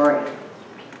Story.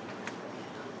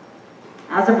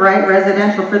 As of right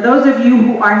residential. For those of you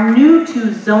who are new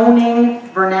to zoning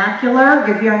vernacular,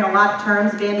 you're hearing a lot of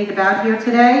terms bandied about here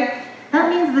today. That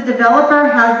means the developer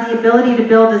has the ability to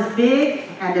build as big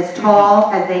and as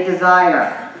tall as they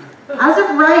desire. As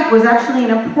of right was actually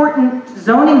an important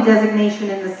zoning designation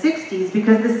in the 60s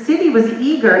because the city was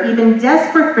eager, even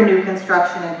desperate for new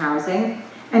construction and housing.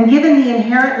 And given the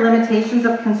inherent limitations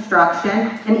of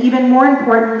construction, and even more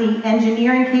importantly,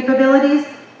 engineering capabilities,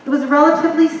 it was a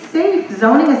relatively safe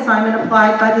zoning assignment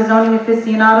applied by the zoning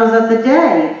aficionados of the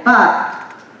day. But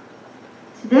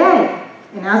today,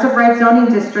 in as-of-right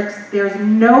zoning districts, there's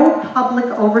no public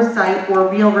oversight or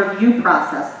real review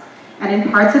process. And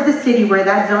in parts of the city where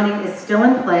that zoning is still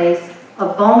in place, a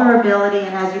vulnerability,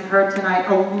 and as you've heard tonight,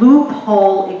 a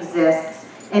loophole exists.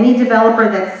 Any developer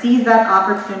that sees that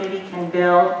opportunity can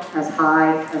build as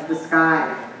high as the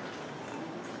sky.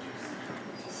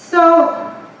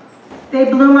 So, they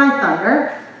blew my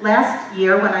thunder. Last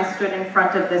year, when I stood in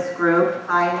front of this group,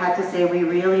 I had to say, we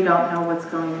really don't know what's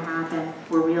going to happen.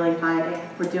 We're really fighting.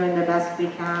 We're doing the best we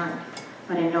can.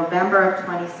 But in November of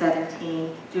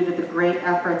 2017, due to the great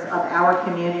efforts of our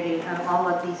community and all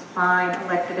of these fine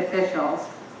elected officials,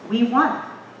 we won.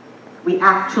 We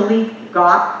actually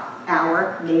got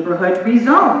our neighborhood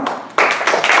rezoned.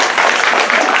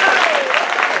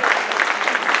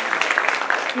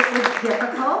 It was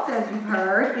difficult, as you've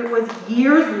heard. It was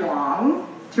years long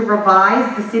to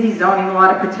revise the city zoning law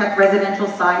to protect residential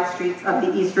side streets of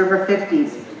the East River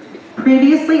 50s.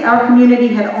 Previously, our community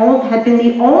had been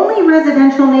the only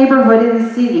residential neighborhood in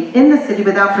the city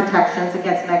without protections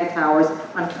against megatowers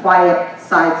on quiet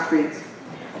side streets.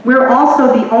 We're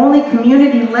also the only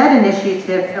community-led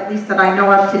initiative, at least that I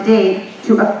know of to date,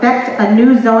 to effect a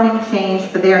new zoning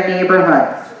change for their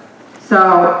neighborhood.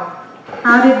 So,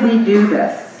 how did we do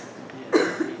this?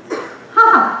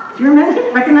 Do you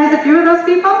recognize a few of those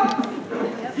people?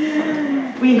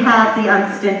 We had the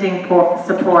unstinting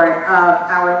support of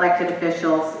our elected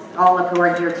officials, all of who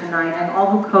are here tonight, and all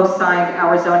who co-signed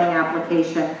our zoning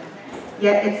application.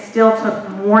 Yet it still took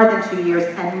more than 2 years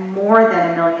and more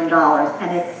than $1 million,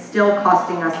 and it's still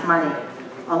costing us money,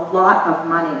 a lot of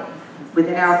money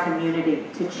within our community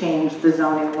to change the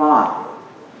zoning law.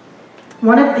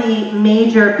 One of the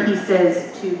major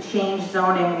pieces to change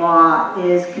zoning law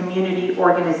is community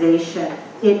organization.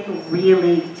 It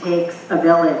really takes a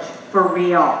village, for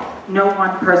real. No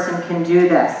one person can do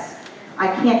this. I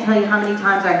can't tell you how many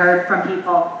times I heard from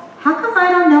people, how come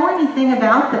I don't know anything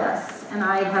about this? and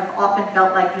I have often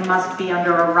felt like you must be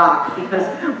under a rock because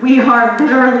we are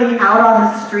literally out on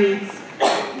the streets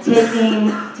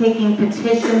taking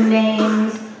petition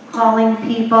names, calling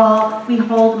people. We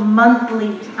hold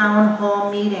monthly town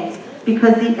hall meetings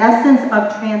because the essence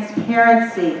of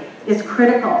transparency is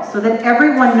critical so that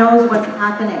everyone knows what's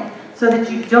happening, so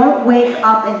that you don't wake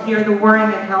up and hear the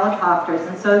whirring of helicopters,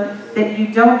 and so that you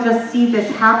don't just see this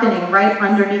happening right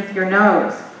underneath your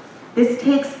nose. This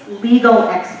takes legal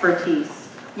expertise.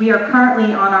 We are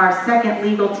currently on our second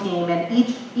legal team, and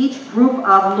each group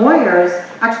of lawyers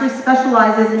actually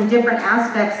specializes in different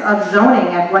aspects of zoning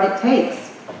and what it takes.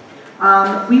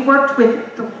 We worked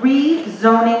with 3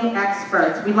 zoning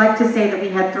experts. We like to say that we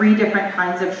had 3 different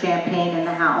kinds of champagne in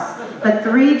the house, but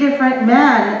 3 different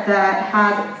men that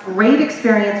had great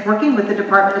experience working with the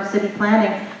Department of City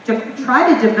Planning to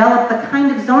try to develop the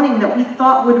kind of zoning that we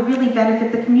thought would really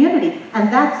benefit the community.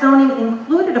 And that zoning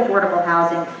included affordable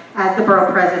housing, as the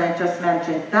borough president just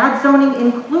mentioned. That zoning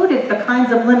included the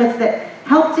kinds of limits that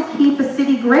help to keep a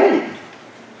city great.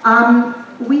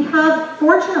 We have,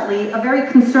 fortunately, a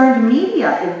very concerned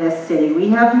media in this city. We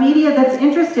have media that's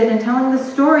interested in telling the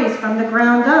stories from the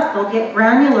ground up. They'll get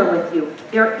granular with you.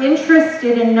 They're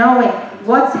interested in knowing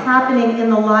what's happening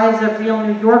in the lives of real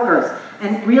New Yorkers.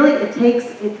 And really, it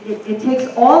takes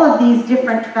all of these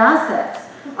different facets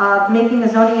of making a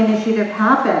zoning initiative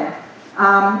happen.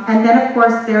 And then, of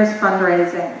course, there's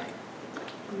fundraising.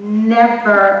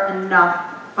 Never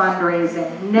enough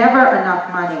fundraising, never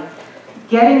enough money.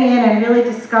 Getting in and really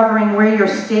discovering where your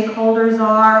stakeholders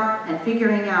are and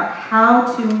figuring out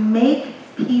how to make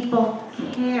people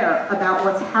care about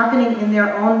what's happening in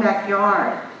their own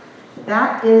backyard.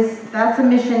 That's a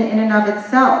mission in and of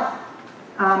itself.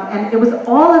 And it was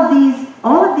all of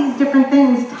these different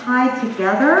things tied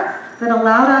together that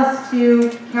allowed us to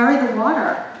carry the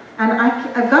water. And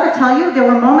I've got to tell you, there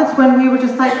were moments when we were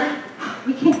just like,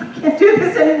 we can't do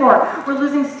this anymore. We're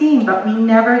losing steam, but we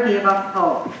never gave up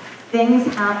hope. Things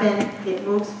happen, it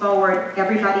moves forward,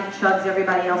 everybody chugs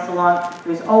everybody else along.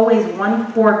 There's always one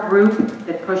core group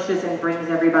that pushes and brings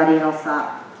everybody else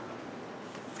up.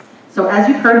 So as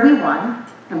you've heard, we won,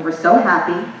 and we're so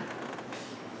happy.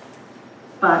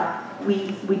 But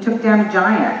we took down a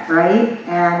giant, right?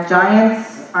 And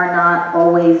giants are not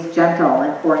always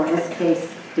gentle, or in this case,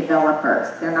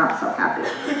 developers. They're not so happy.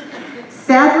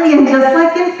 Sadly, and just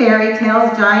like in fairy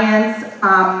tales, giants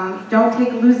don't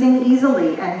take losing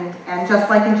easily, and just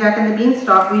like in Jack and the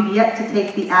Beanstalk, we've yet to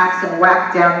take the axe and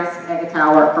whack down this mega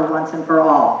tower for once and for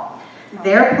all.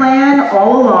 Their plan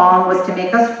all along was to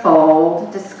make us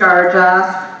fold, discourage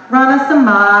us, run us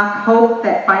amok, hope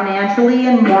that financially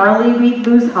and morally we'd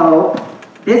lose hope.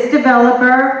 This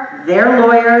developer, their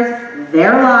lawyers,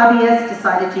 their lobbyists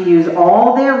decided to use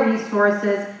all their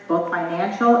resources, both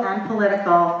financial and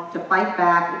political, to fight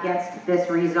back against this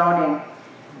rezoning.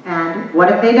 And what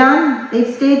have they done?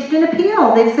 They've staged an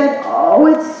appeal. They've said, oh,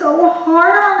 it's so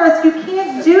hard on us. You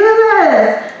can't do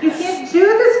this. You can't do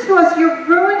this to us. You're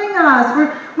ruining us.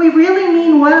 We really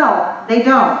mean well. They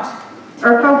don't.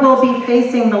 IRFA will be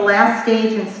facing the last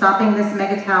stage in stopping this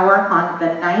mega tower on the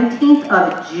 19th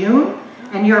of June.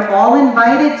 And you're all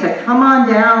invited to come on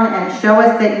down and show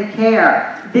us that you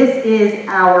care. This is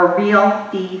our real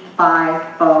fee, fi,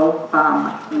 fo,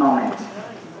 bum moment.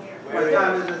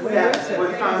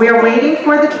 We're waiting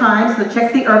for the time, so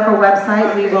check the IRFA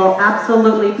website. We will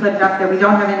absolutely put it up there. We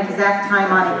don't have an exact time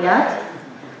on it yet.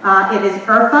 It is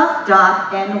irfa.nyc.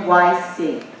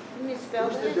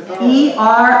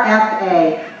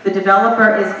 ERFA. The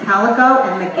developer is Calico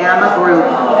and the Gamma Group.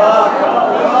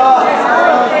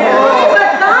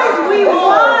 But guys, we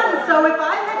won! So if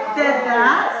I had said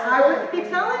that, I wouldn't be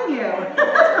telling you.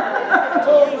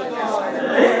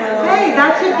 Hey,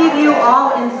 that should give you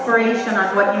all inspiration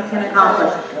on what you can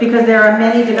accomplish, because there are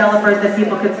many developers that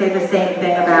people could say the same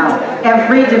thing about.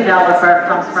 Every developer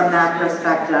comes from that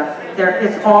perspective.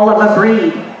 It's all of a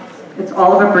breed. It's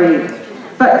all of a breed.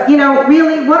 But, you know,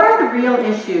 really, what are the real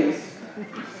issues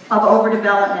of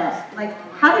overdevelopment? Like,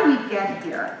 how did we get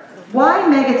here? Why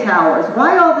mega towers?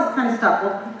 Why all this kind of stuff?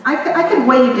 Well, I could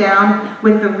weigh you down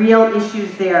with the real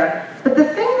issues there. But the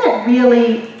thing that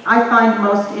really I find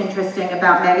most interesting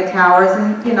about mega towers,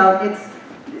 and you know, it's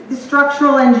the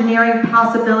structural engineering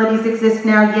possibilities exist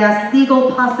now, yes.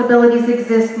 Legal possibilities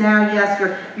exist now, yes.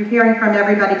 You're hearing from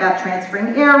everybody about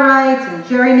transferring air rights and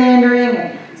gerrymandering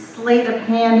and sleight of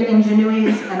hand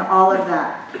ingenuities and all of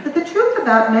that. But the truth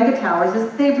about mega towers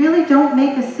is they really don't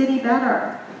make a city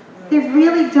better. They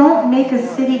really don't make a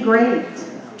city great.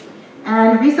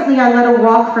 And recently I led a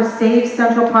walk for Save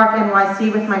Central Park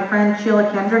NYC with my friend Sheila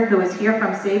Kendrick, who is here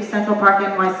from Save Central Park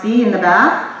NYC in the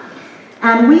back.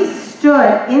 And we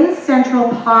stood in Central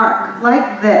Park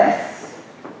like this,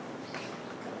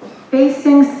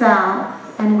 facing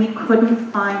south, and we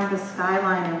couldn't find the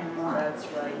skyline anymore. That's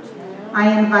right.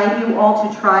 I invite you all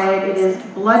to try it. It is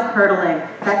blood-curdling.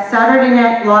 That Saturday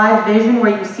Night Live vision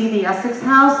where you see the Essex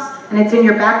House and it's in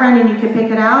your background and you can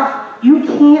pick it out, you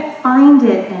can't find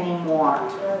it anymore.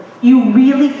 You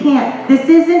really can't. This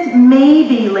isn't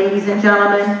maybe, ladies and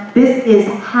gentlemen. This is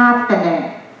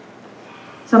happening.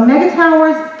 So mega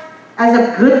towers, as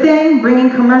a good thing, bringing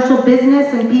commercial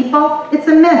business and people, it's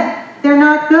a myth. They're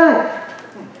not good.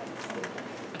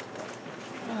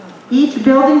 Each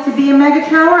building to be a mega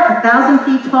tower, 1,000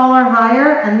 feet tall or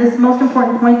higher, and this most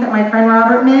important point that my friend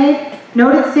Robert made,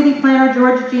 noted city planner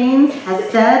George Janes has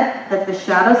said that the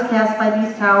shadows cast by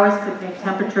these towers could make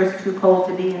temperatures too cold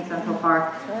to be in Central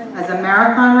Park. As a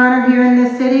marathon runner here in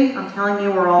this city, I'm telling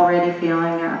you, we're already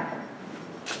feeling it.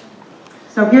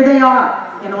 So here they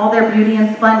are in all their beauty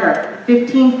and splendor.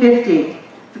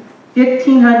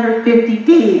 1,550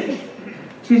 feet,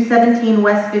 217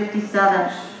 West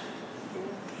 57.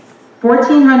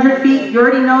 1,400 feet, you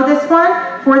already know this one,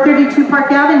 432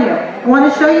 Park Avenue. I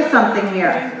want to show you something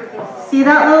here. See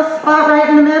that little spot right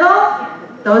in the middle?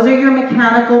 Those are your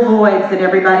mechanical voids that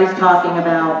everybody's talking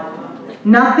about.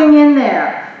 Nothing in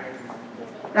there.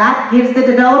 That gives the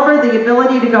developer the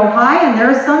ability to go high, and there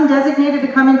are some designated to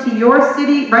come into your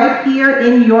city right here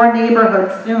in your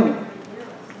neighborhood soon.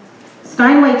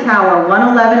 Steinway Tower,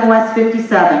 111 West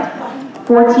 57,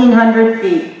 1,400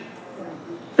 feet.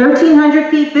 1,300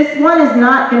 feet, this one is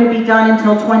not going to be done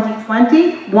until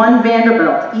 2020. 1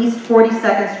 Vanderbilt, East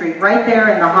 42nd Street, right there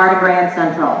in the heart of Grand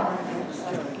Central.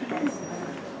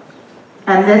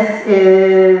 And this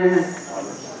is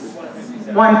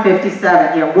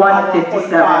 157, yeah,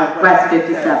 157, West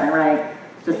 57, right?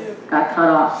 Just got cut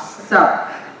off. So,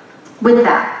 with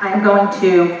that, I'm going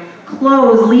to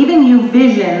close, leaving you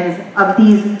visions of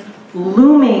these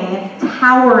looming,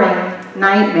 towering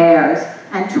nightmares,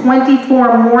 and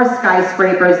 24 more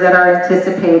skyscrapers that are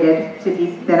anticipated to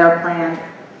be, that are planned.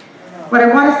 What I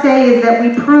want to say is that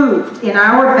we proved in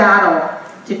our battle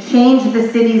to change the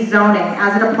city's zoning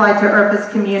as it applied to Urfa's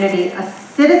community. A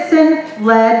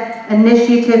citizen-led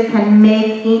initiative can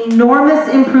make enormous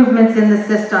improvements in the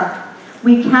system.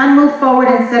 We can move forward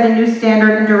and set a new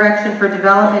standard and direction for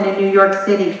development in New York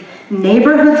City.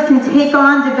 Neighborhoods can take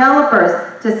on developers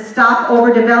to stop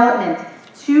overdevelopment.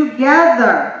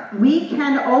 Together, we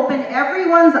can open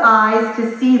everyone's eyes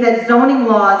to see that zoning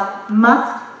laws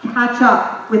must catch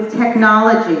up with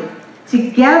technology.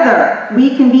 Together,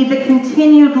 we can be the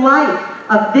continued life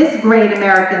of this great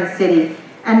American city.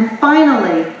 And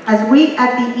finally, as we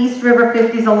at the East River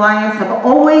 50s Alliance have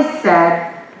always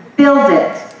said, build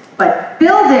it, but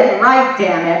build it right,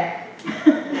 damn it.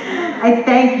 I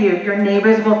thank you, your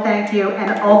neighbors will thank you,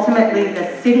 and ultimately the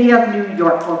city of New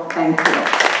York will thank you.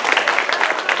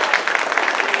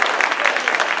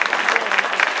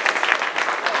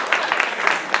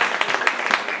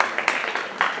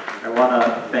 I want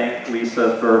to thank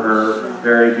Lisa for her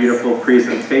very beautiful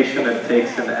presentation. It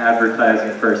takes an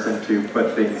advertising person to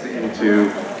put things into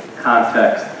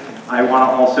context. I want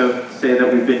to also say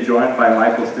that we've been joined by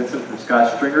Michael Stinson from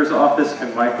Scott Stringer's office.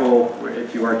 And Michael,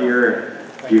 if you are here,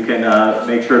 you can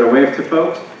make sure to wave to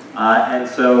folks. And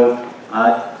so,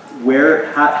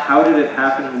 how did it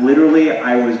happen? Literally,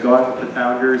 I was going with the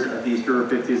founders of the East River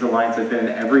 50s Alliance. I've been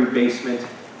in every basement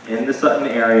in the Sutton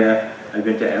area. I've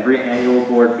been to every annual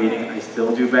board meeting. I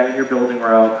still do Ben in your building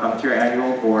where I'll come to your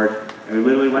annual board. And we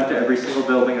literally went to every single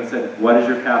building and said, what is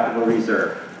your capital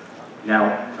reserve?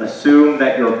 Now, assume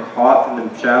that you're caught in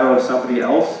the shadow of somebody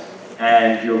else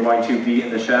and you're going to be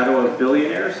in the shadow of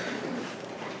billionaires.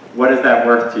 What is that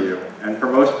worth to you? And for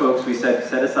most folks, we said,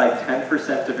 set aside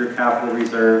 10% of your capital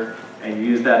reserve and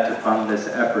use that to fund this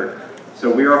effort. So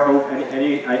we are hoping,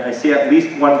 I see at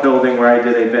least one building where I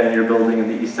did a Ben in your building in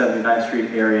the East 79th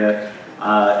Street area.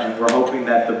 And we're hoping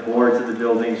that the boards of the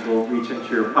buildings will reach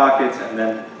into your pockets, and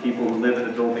then people who live in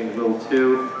the building will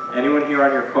too. Anyone here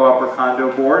on your co-op or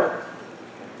condo board?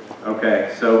 Okay,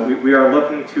 so we are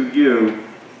looking to you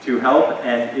to help,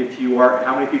 and if you are,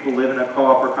 how many people live in a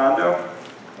co-op or condo?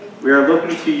 We are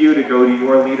looking to you to go to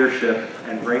your leadership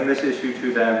and bring this issue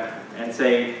to them and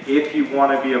say, if you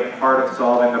want to be a part of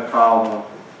solving the problem,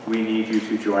 we need you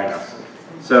to join us.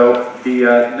 So the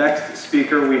next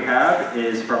speaker we have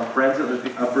is from Friends of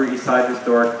the Upper East Side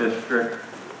Historic District.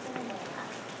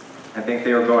 I think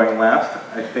they were going last.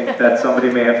 I think that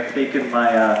somebody may have taken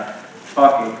my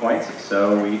talking points,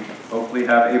 so we hopefully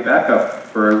have a backup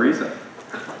for a reason.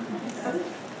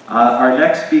 Our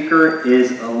next speaker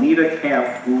is Alita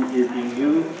Camp, who is the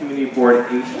new Community Board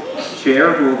 8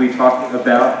 Chair, who will be talking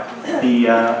about the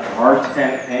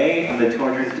R10A and the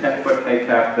 210-foot height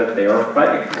cap that they are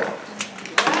fighting for.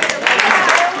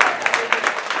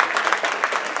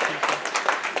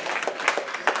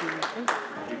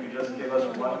 If you can just give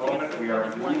us one moment, we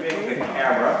are moving the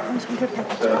camera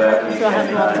so that we can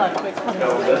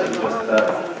show this and just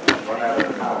run out of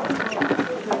the power.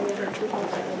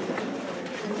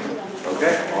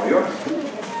 Okay, all yours.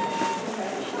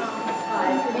 Hi,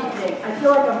 good evening. I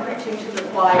feel like I'm preaching to the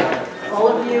choir. All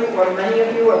of you, or many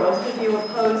of you, or most of you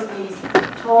oppose these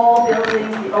tall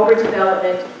buildings, the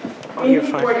overdevelopment.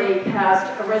 Ward 8 passed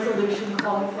a resolution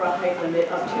calling for a height limit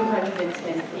of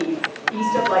 210 feet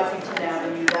east of Lexington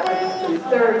Avenue. That would include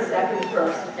 3rd, 2nd,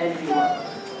 1st, and York.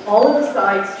 All of the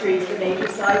side streets, the major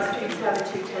side streets, have a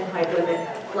 210 height limit.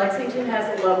 Lexington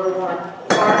has a lower one.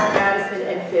 Park, Madison,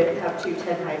 and 5th have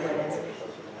 210 height limits.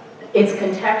 It's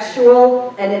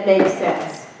contextual and it makes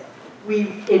sense.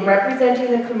 We, in representing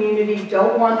the community,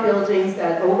 don't want buildings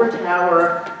that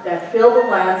overtower, that fill the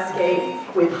landscape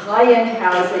with high-end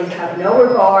housing, have no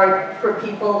regard for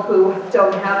people who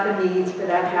don't have the means for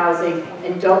that housing,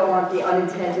 and don't want the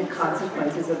unintended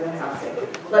consequences of the housing.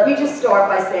 Let me just start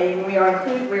by saying we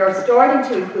are starting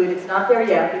to include, it's not there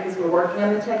yet because we're working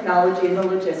on the technology and the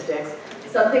logistics,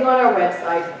 something on our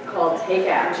website called Take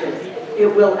Action. It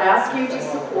will ask you to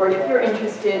support, if you're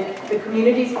interested, the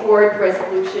community's board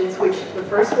resolutions, which the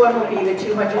first one will be the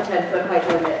 210-foot height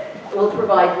limit. It will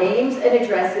provide names and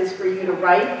addresses for you to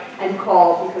write and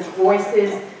call because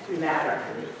voices matter.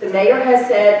 The mayor has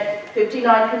said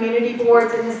 59 community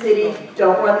boards in the city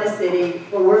don't run the city,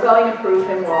 but we're going to prove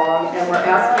him wrong, and we're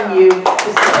asking you to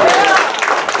support it.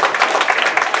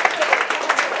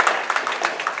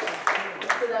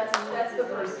 That's the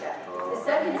first step. The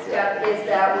second step is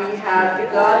that we have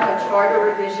begun a charter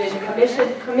revision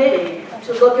committee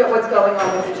to look at what's going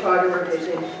on with the charter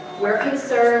revision. We're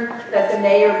concerned that the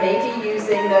mayor may be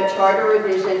using the charter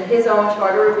revision, his own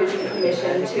charter revision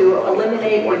commission, to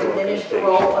eliminate or diminish the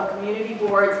role of community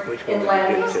boards in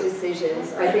land use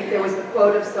decisions. I think there was a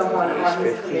quote of someone on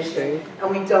this commission,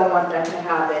 and we don't want that to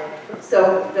happen.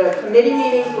 So the committee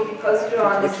meetings will be posted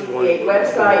on the CPA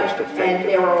website, and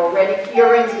there are already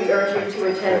hearings. We urge you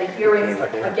to attend the hearings.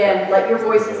 Again, let your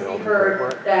voices be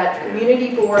heard that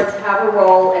community boards have a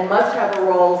role and must have a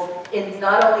role in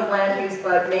not only land use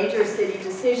but major city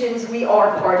decisions. We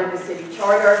are part of the city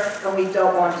charter, and we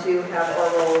don't want to have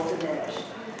our role diminished.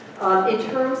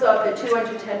 In terms of the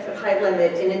 210-foot height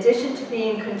limit, in addition to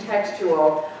being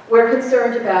contextual, we're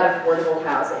concerned about affordable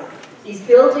housing. These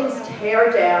buildings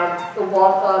tear down the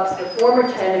walk-ups, the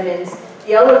former tenements,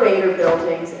 the elevator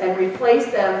buildings, and replace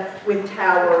them with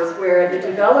towers where the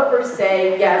developers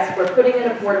say, yes, we're putting in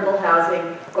affordable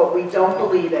housing, but we don't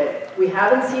believe it. We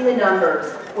haven't seen the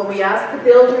numbers. When we ask the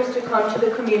builders to come to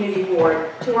the community board,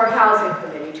 to our housing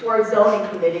committee, to our zoning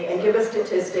committee, and give us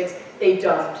statistics, they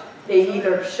don't. They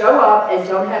either show up and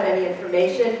don't have any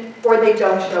information, or they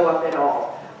don't show up at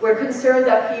all. We're concerned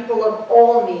that people of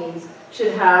all means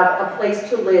should have a place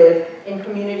to live in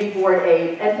Community Board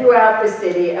 8 and throughout the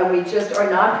city, and we just are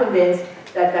not convinced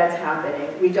that that's happening.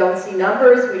 We don't see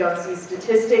numbers, we don't see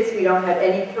statistics, we don't have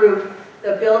any proof.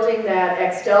 The building that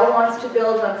Extel wants to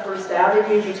build on First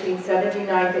Avenue between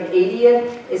 79th and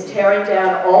 80th is tearing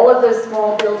down all of the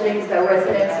small buildings that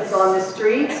residences on the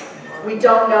streets. We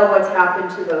don't know what's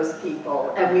happened to those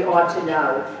people, and we ought to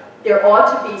know. There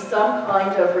ought to be some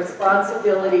kind of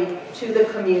responsibility to the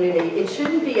community. It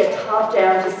shouldn't be a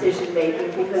top-down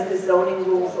decision-making because the zoning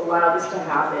rules allow this to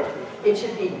happen. It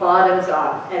should be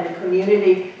bottoms-up, and the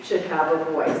community should have a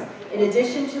voice. In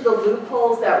addition to the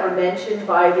loopholes that were mentioned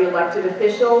by the elected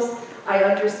officials, I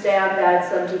understand that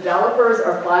some developers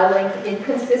are filing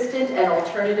inconsistent and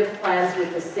alternative plans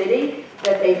with the city,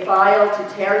 that they filed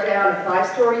to tear down a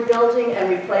 5-story building and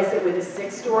replace it with a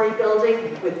 6-story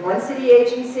building with one city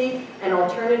agency, and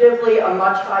alternatively a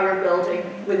much higher building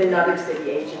with another city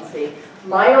agency.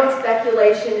 My own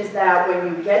speculation is that when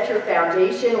you get your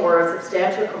foundation or a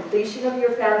substantial completion of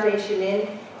your foundation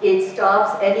in, it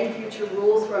stops any future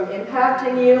rules from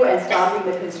impacting you and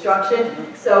stopping the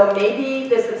construction. So maybe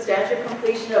the substantial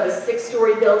completion of a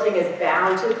 6-story building is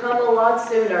bound to come a lot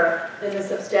sooner than the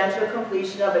substantial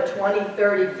completion of a 20,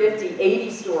 30, 50,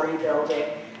 80-story building.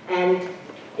 And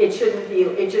it shouldn't be,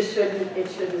 it just shouldn't, it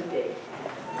shouldn't be.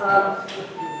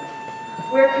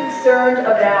 We're concerned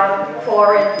about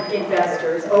foreign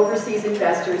investors, overseas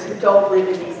investors who don't live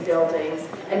in these buildings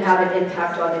and have an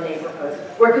impact on the neighborhood.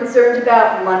 We're concerned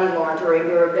about money laundering.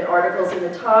 There have been articles in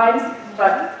the Times,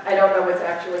 but I don't know what's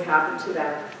actually happened to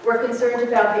them. We're concerned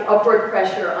about the upward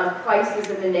pressure on prices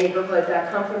in the neighborhood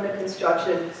that come from the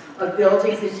construction of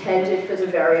buildings intended for the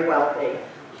very wealthy.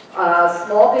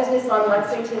 Small business on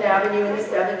Lexington Avenue in the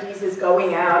 70s is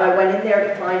going out. I went in there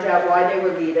to find out why they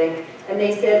were leaving, and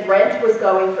they said rent was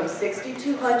going from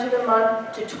 $6,200 a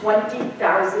month to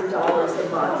 $20,000 a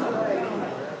month.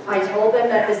 I told them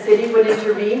that the city would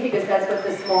intervene because that's what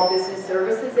the Small Business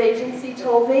Services Agency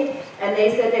told me, and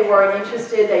they said they weren't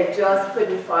interested, they just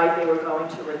couldn't fight, they were going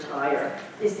to retire.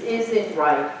 This isn't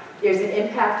right. There's an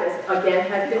impact, as again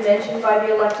has been mentioned by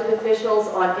the elected officials,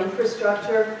 on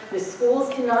infrastructure. The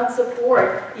schools cannot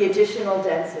support the additional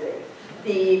density.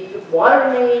 The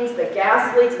water mains, the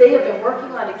gas leaks, they have been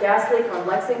working on a gas leak on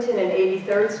Lexington and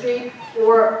 83rd Street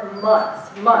for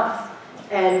months.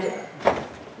 And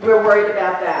we're worried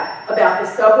about that. About the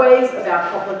subways,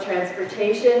 about public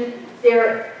transportation.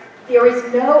 There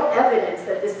is no evidence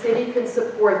that the city can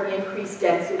support the increased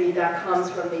density that comes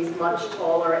from these much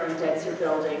taller and denser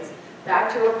buildings.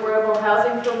 Back to affordable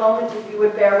housing for a moment, if you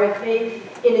would bear with me.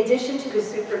 In addition to the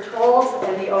super talls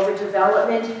and the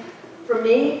overdevelopment, for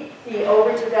me, the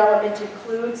overdevelopment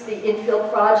includes the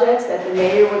infill projects that the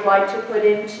mayor would like to put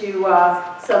into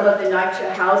some of the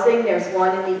NYCHA housing. There's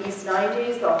one in the East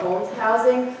 90s, the Homes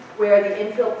housing, where the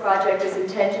infill project is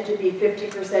intended to be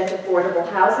 50% affordable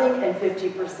housing and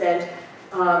 50%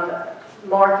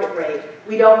 market rate.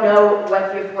 We don't know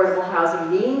what the affordable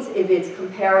housing means, if it's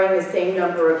comparing the same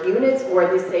number of units or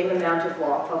the same amount of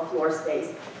floor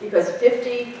space. Because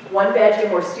 50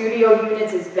 one-bedroom or studio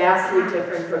units is vastly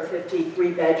different from 50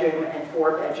 three-bedroom and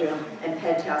four-bedroom and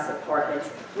penthouse apartments.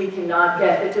 We cannot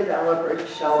get the developer to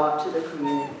show up to the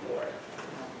community board.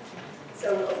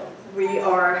 So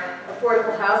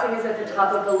affordable housing is at the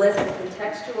top of the list. The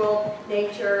contextual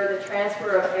nature, the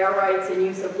transfer of air rights and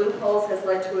use of loopholes has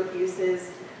led to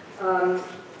abuses.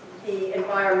 The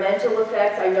environmental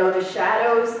effects, I know the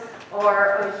shadows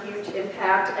are a huge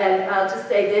impact, and I'll just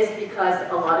say this because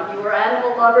a lot of you are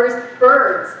animal lovers.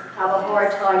 Birds have a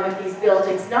hard time with these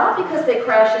buildings, not because they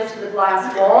crash into the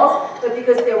glass walls, but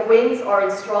because their wings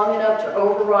aren't strong enough to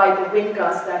override the wind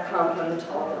gusts that come from the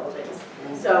tall buildings.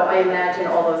 So I imagine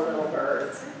all those little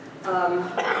birds.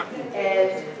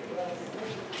 And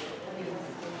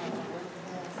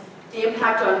the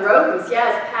impact on rodents,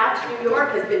 yes, Patch, New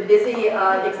York has been busy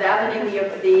examining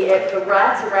the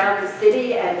rats around the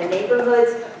city and the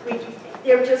neighborhoods.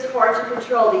 They're just hard to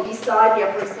control. The east side, the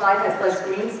upper side has less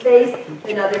green space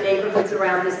than other neighborhoods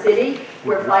around the city.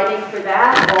 We're fighting for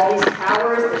that. All these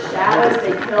towers, the shadows,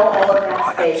 they kill all of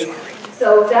that space.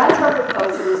 So that's our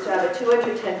proposal, is to have a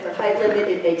 210-foot height limit.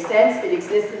 It makes sense. It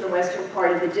exists in the western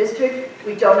part of the district.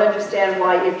 We don't understand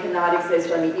why it cannot exist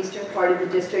on the eastern part of the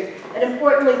district. And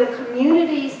importantly, the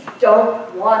communities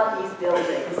don't want these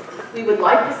buildings. We would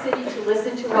like the city to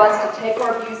listen to us, to take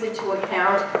our views into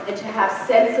account, and to have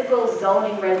sensible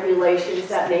zoning regulations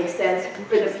that make sense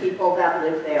for the people that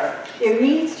live there. There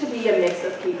needs to be a mix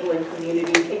of people and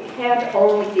communities. It can't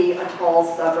only be a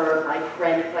tall suburb like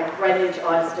Greenwich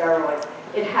on steroids.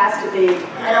 It has to be,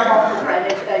 and I'm all for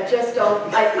Greenwich.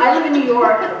 I live in New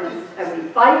York, and we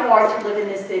fight hard to live in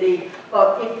this city,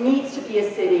 but it needs to be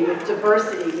a city with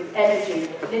diversity, with energy.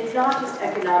 And it's not just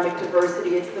economic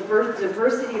diversity, it's the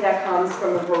diversity that comes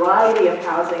from a variety of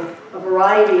housing, a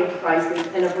variety of prices,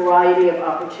 and a variety of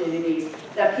opportunities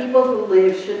that people who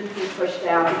live shouldn't be pushed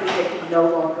out because they can no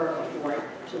longer afford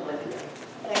to live here.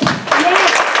 Thank you.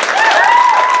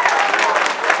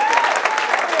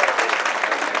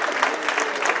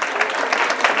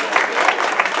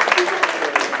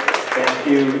 Thank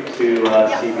you to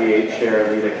CBA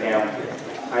Chair Lita Camp.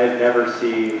 I had never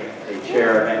seen a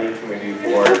chair of any community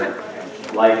board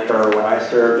like her when I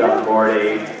served on board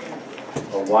a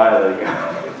while ago.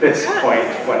 At this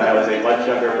point, when I was a much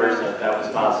younger person, if that was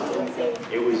possible,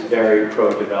 it was very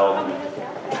pro-development.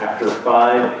 After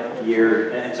 5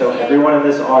 years, and so everyone in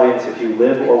this audience, if you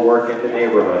live or work in the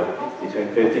neighborhood between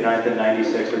 59th and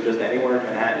 96, or just anywhere in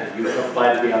Manhattan, you can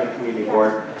apply to be on the community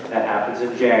board. That happens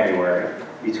in January.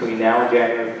 Between now and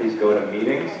January, please go to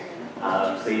meetings.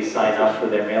 Please sign up for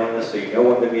their mailing list so you know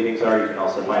when the meetings are. You can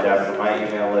also find out from my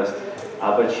email list.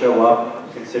 But show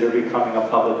up, consider becoming a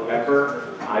public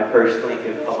member. I personally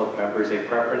give public members a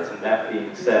preference, and that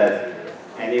being said,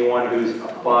 anyone who's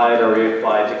applied or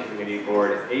reapplied to community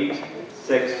board 8,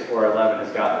 6, or 11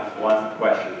 has gotten one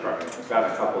question from me. I've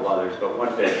got a couple others, but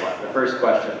one big one. The first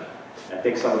question, I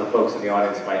think some of the folks in the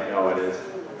audience might know it, is,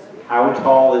 how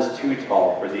tall is too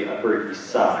tall for the Upper East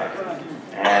Side?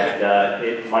 And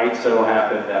it might so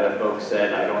happen that if folks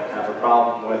said, I don't have a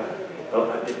problem with,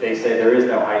 if they say there is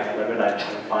no height limit, I'm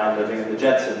fine living in the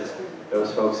Jetsons,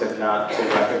 those folks have not been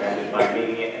recommended by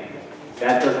me. And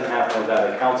that doesn't happen without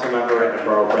a council member and a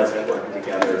borough president working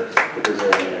together to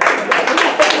preserve the neighborhood.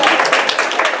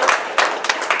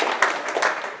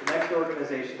 The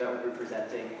organization that we'll be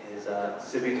presenting is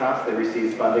Civitas. They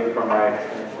received funding from my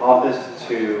office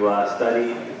to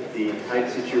study the height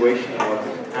situation and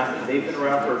what's happened. They've been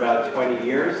around for about 20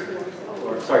 years,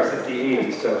 or sorry, since the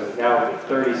 80s, so now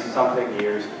 30-something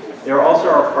years. They're also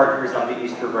our partners on the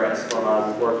East River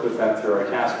Esplanade. We worked with them through our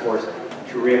task force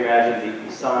to reimagine the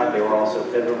east side. They were also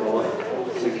pivotal in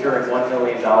securing $1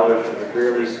 million from the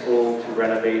Greeley School to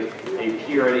renovate a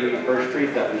pier at 81st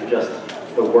Street that was just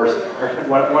the worst part,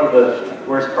 one of the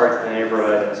worst parts of the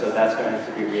neighborhood, and so that's going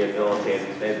to be rehabilitated.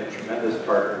 They've been a tremendous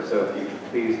partner, so if you could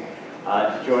please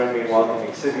join me in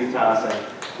welcoming Civitas,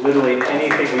 and literally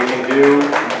anything we can do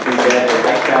to get a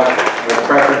discount. The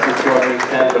preference is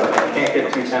 210, but if I can't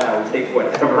get 210, I will take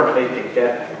whatever I can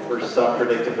get for some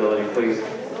predictability. Please,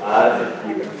 if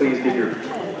you can please give your...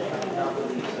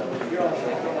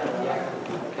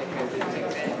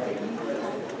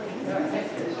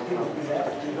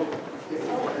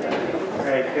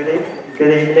 All right,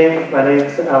 good evening. My name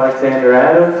is Alexander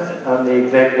Adams. I'm the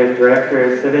Executive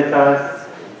Director of Civitas.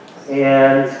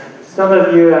 And some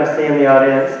of you I see in the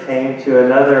audience came to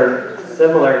another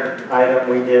similar item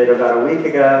we did about a week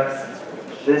ago.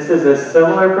 This is a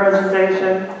similar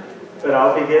presentation, but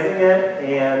I'll be giving it,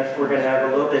 and we're going to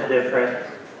have a little bit different.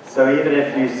 So even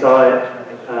if you saw it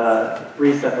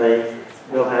recently,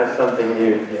 you'll have something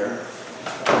new here.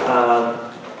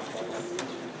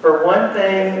 For one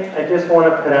thing, I just want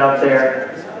to put out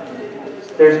there,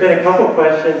 there's been a couple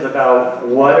questions about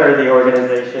what are the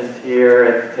organizations here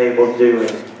at the table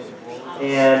doing.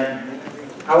 And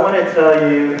I want to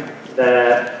tell you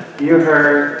that you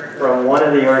heard from one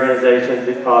of the organizations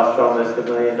it cost almost $1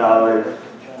 million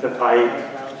to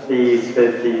fight the East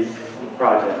 50s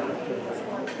project.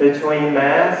 Between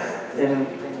Mass and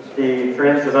the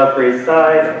Friends of Upper East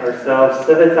Side, ourselves,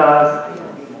 Civitas,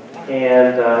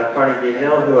 and Carnegie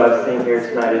Hill, who I've seen here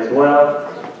tonight as well,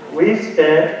 we've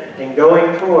spent, and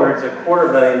going towards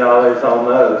 $250,000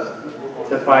 almost,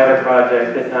 to fight a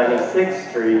project at 96th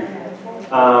Street,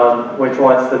 which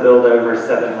wants to build over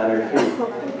 700 feet.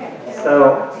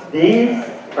 So these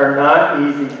are not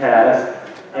easy tasks,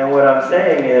 and what I'm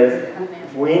saying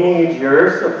is we need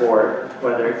your support,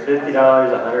 whether it's $50,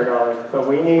 $100, but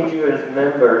we need you as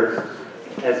members,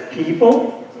 as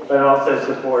people, but also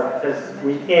support, because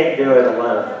we can't do it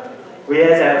alone. We had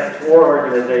to have 4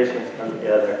 organizations come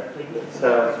together.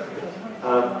 So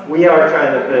we are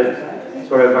trying to put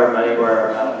sort of our money where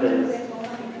our mouth is.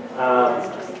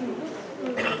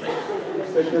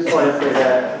 So just want to say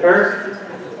that. First,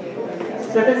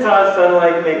 Civitas,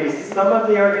 unlike maybe some of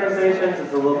the organizations,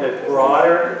 is a little bit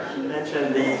broader. You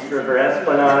mentioned the East River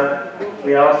Esplanade.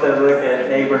 We also look at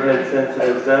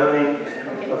neighborhood-sensitive zoning,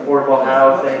 affordable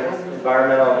housing,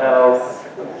 environmental health.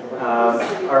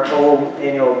 Our whole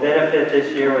annual benefit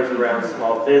this year was around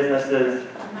small businesses.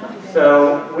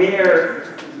 So we are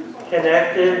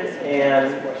connected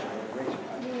and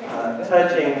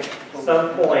touching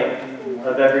some point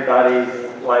of everybody's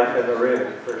life in the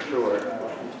room, for sure.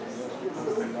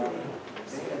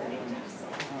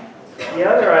 The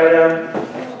other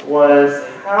item was,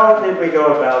 how did we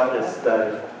go about this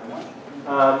study?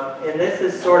 And this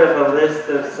is sort of a list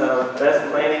of some best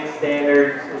planning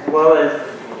standards, as well as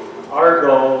our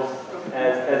goals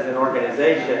as an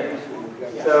organization.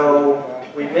 So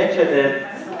we mentioned that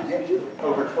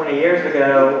over 20 years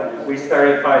ago, we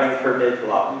started fighting for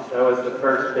mid-blocks. That was the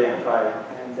first big fight,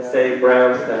 to save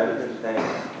brownstones and things.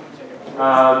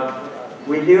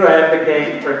 We do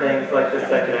advocate for things like the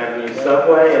 2nd Avenue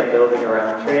subway and building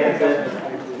around transit.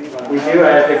 We do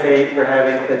advocate for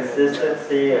having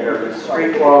consistency in urban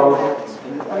street walls.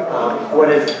 What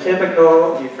is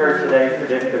typical, you've heard today,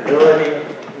 predictability.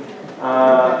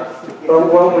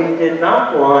 But what we did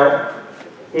not want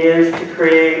is to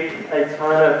create a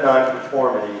ton of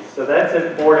nonconformities. So that's an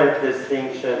important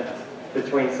distinction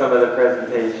between some of the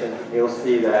presentations. You'll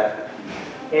see that.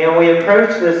 And we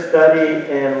approach this study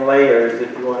in layers,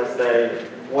 if you want to say,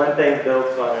 one thing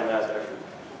builds on another.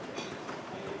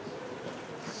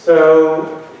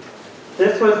 So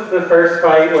this was the first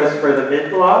fight, was for the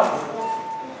mid-block.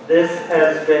 This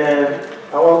has been,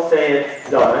 I won't say it's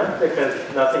done, because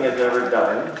nothing is ever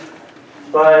done.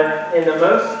 But in the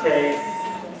most case,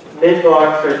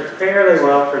 mid-blocks are fairly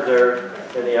well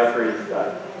preserved in the Upper East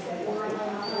Side.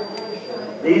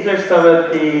 These are some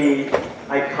of the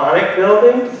iconic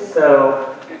buildings,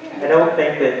 so I don't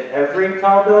think that every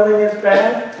tall building is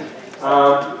bad,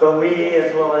 but we,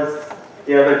 as well as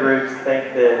the other groups,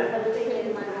 think that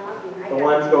the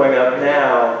ones going up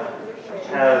now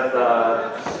have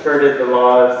skirted the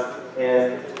laws,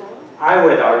 and I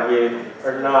would argue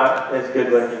are not as good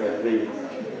looking as these.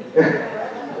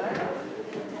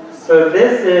 So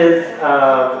this is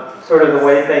sort of the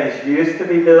way things used to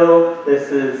be built.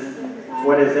 This is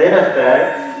what is in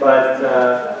effect, but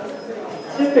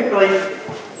typically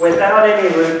without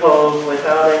any loopholes,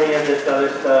 without any of this other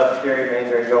stuff,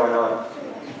 gerrymandering going on,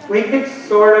 we could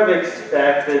sort of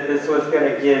expect that this was going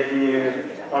to give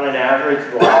you, on an average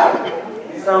block,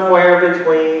 somewhere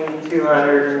between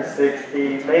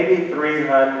 260, maybe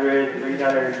 300,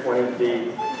 320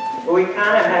 feet. But we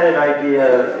kind of had an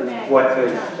idea of what to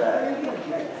expect.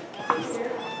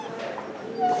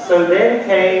 So then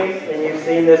came, and you've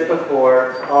seen this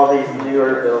before, all these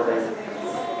newer buildings.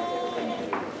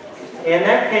 And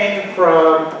that came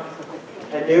from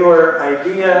a newer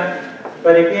idea,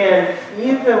 but again,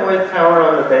 even with power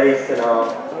on the base and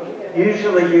all,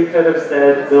 usually you could have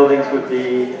said buildings would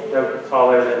be no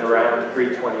taller than around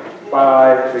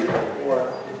 325,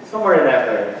 324, somewhere in that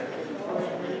range.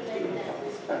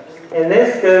 And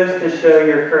this goes to show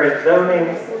your current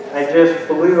zoning. I just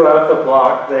blew up the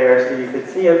block there so you could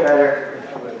see it better.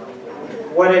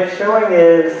 What it's showing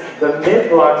is the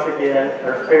mid-blocks again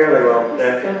are fairly well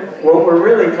protected. What we're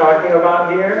really talking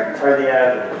about here are the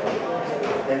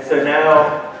avenues. And so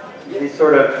now we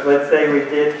sort of, let's say we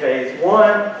did phase 1,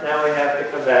 now we have to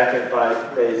come back and find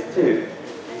phase 2.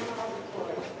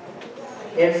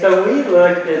 And so we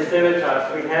looked at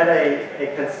Civitas, we had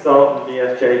a consultant,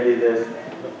 BFJ, do this.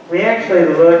 We actually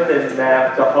looked and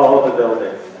mapped all the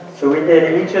buildings. So we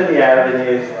did each of the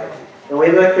avenues, and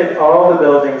we looked at all the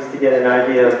buildings to get an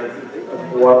idea of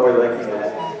what we're looking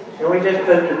at. And we just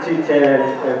put the 210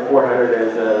 and 400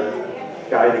 as a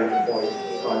guiding point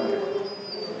on here.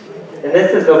 And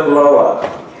this is a blow up.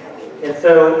 And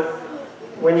so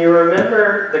when you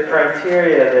remember the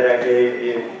criteria that I gave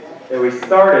you, that we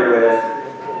started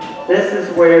with, this is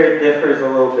where it differs a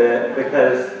little bit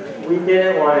because we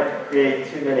didn't want to create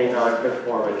too many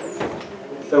non-conformities.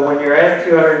 So when you're at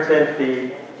 210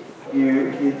 feet,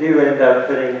 you do end up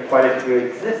putting quite a few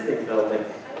existing buildings,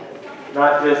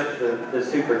 not just the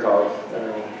super talls. I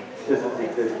mean, this is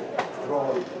existing.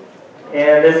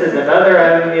 And this is another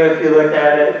avenue if you look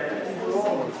at it.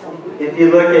 If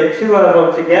you look at two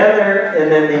of them together,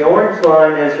 and then the orange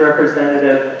line is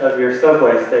representative of your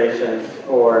subway stations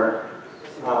for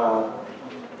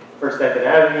Second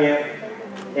Avenue.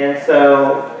 And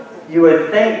so you would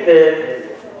think that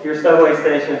your subway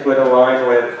stations would align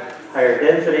with higher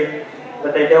density,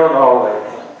 but they don't always.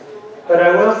 But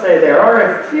I will say there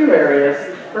are a few areas.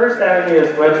 First Avenue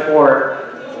is much more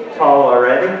tall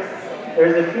already.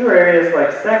 There's a few areas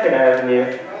like Second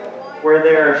Avenue where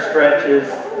there are stretches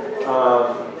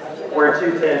where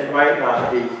 210 might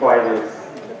not be quite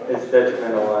as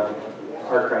detrimental on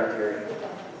our criteria.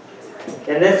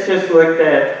 And this just looked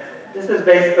at, this is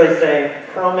basically saying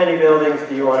how many buildings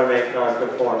do you want to make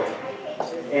non-conforming?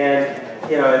 And,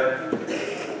 you know,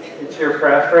 it's your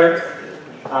preference.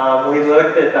 We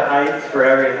looked at the heights for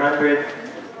every 100.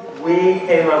 We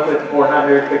came up with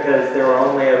 400 because there were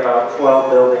only about 12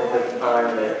 buildings at the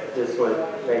time that this would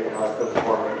make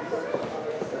non-conforming.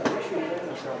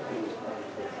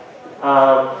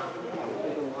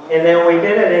 And then we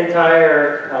did an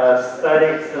entire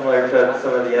study similar to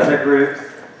some of the other groups.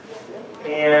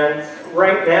 And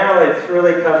right now it's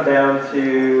really come down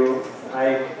to,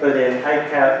 I put in height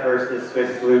cap versus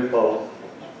fixed loopholes.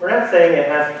 We're not saying it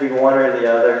has to be one or the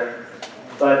other,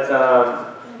 but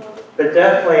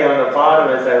definitely on the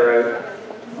bottom, as I wrote,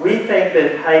 we think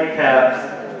that height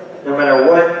caps, no matter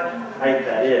what height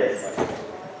that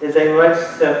is a much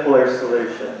simpler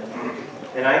solution.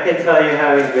 And I can tell you,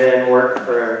 having been worked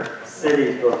for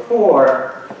cities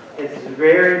before, it's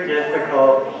very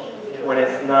difficult when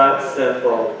it's not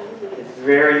simple. It's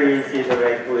very easy to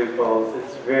make loopholes.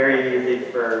 It's very easy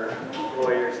for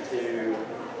lawyers to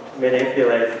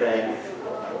manipulate things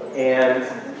and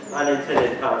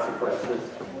unintended consequences.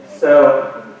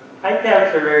 So height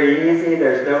caps are very easy.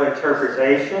 There's no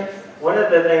interpretation. One of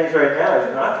the things right now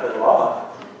is not the law.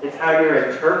 It's how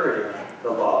you're interpreting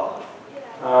the law.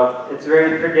 It's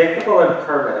very predictable and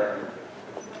permanent.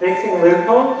 Fixing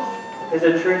loopholes is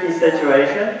a tricky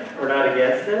situation. We're not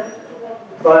against it.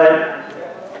 But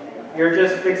you're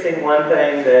just fixing one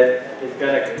thing that is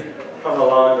going to come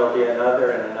along. There'll be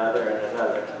another and another and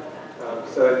another.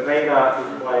 So it may not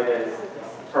be quite as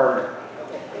permanent.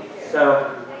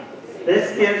 So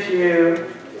this gives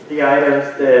you the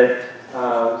items that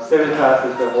Civitas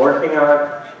has been working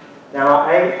on. Now,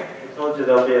 I told you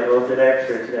there'll be a little bit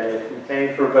extra today if you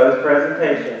came for both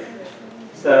presentations.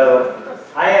 So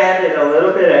I added a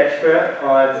little bit extra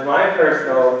on my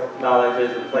personal knowledge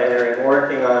as a planner and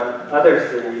working on other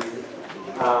cities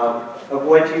of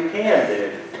what you can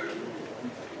do.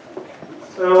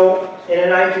 So in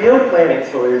an ideal planning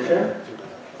solution,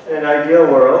 in an ideal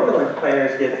world, when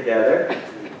planners get together,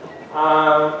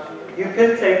 you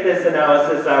could take this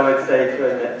analysis, I would say,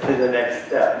 to the next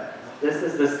step. This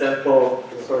is the simple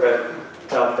sort of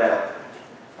dump down.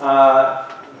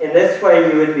 In this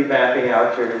way, you would be mapping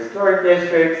out your historic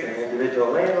districts and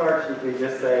individual landmarks. You'd be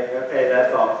just saying, okay,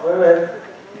 that's off limits.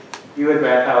 You would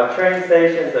map out train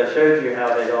stations. I showed you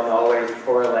how they don't always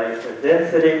correlate with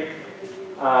density.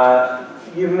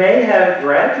 You may have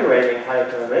graduating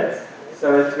height limits,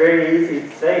 so it's very easy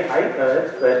to say height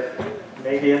limits, but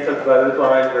maybe it's a bowed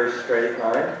line versus straight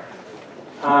line.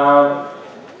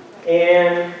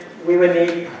 And we would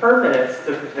need permanence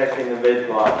to protecting the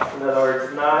mid-blocks. In other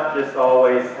words, not just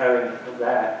always having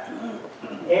that.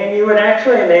 And you would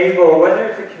actually enable, whether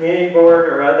it's a community board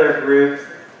or other groups,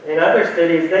 in other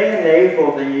cities, they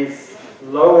enable these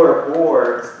lower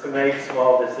boards to make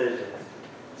small decisions.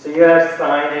 So you have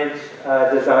signage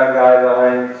design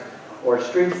guidelines or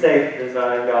street safe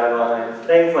design guidelines,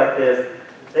 things like this.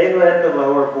 They let the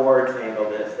lower boards handle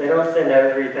this. They don't send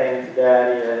everything to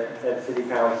daddy at city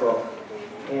council.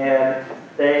 And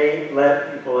they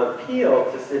let people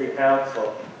appeal to city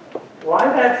council. Why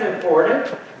that's important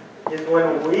is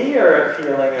when we are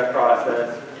appealing a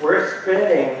process, we're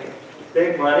spending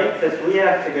big money because we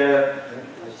have to go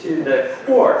to the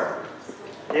court.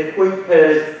 If we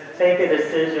could take a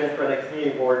decision for the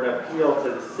community board and appeal to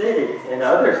the city in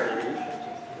other cities,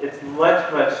 it's much,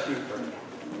 much cheaper.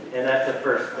 And that's the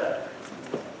first step.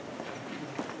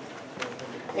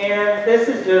 And this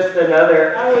is just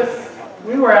another,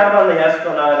 we were out on the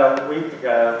Esplanade a week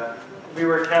ago. We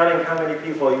were counting how many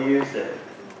people used it.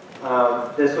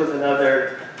 This was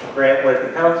another grant with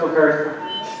the council person.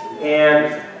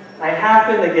 And I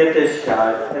happened to get this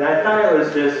shot, and I thought it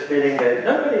was just fitting that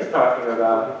nobody's talking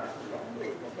about.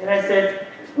 And I said,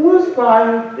 who's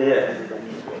buying this?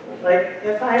 Like,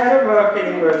 if I had a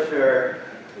marketing brochure,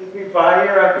 you buy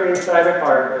your Upper East Side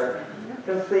apartment,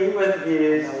 complete with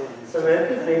views, some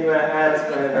emphysema,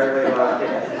 asthma, and early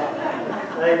lock-in.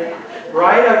 Like,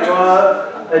 right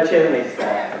above a chimney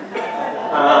stack.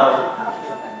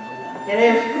 And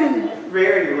it's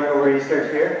very little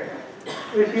research here.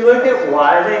 If you look at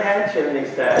why they had chimney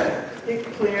stacks, it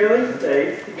clearly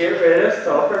states to get rid of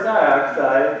sulfur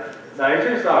dioxide,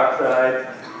 nitrous oxide,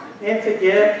 and to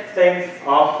get things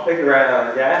off the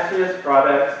ground. Gaseous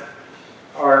products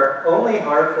are only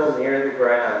harmful near the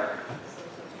ground.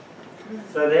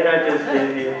 So then I just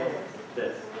give you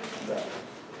this. So,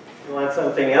 you want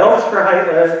something else for height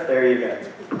limit? There you go.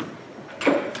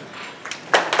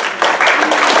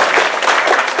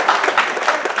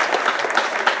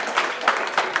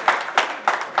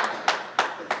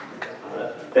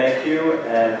 Thank you,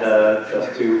 and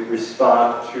just to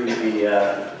respond to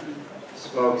the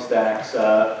smokestacks,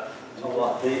 the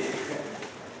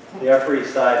Upper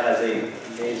East Side has an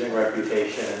amazing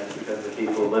reputation, and it's because of the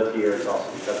people who live here. It's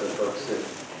also because of folks in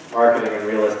marketing and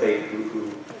real estate who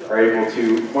are able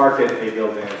to market a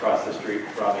building across the street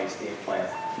from a steam plant.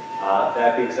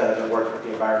 That being said, I've been working with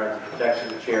the Environmental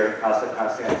Protection Chair, Casa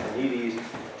Constantinides,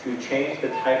 to change the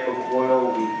type of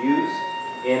oil we use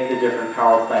in the different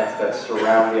power plants that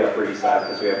surround the Upper East Side,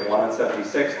 because we have one on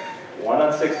 76, one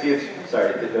on 60th,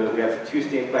 sorry, we have two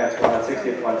steam plants, one on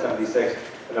 60th, one on 76,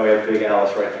 and then we have Big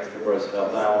Alice right next to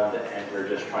Roosevelt Island, and we're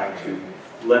just trying to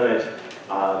limit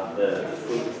the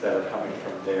pollutants that are coming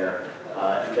from there.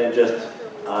 And then just,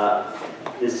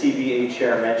 the CBA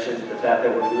chair mentioned the fact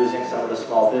that we're losing some of the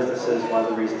small businesses. One of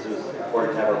the reasons it was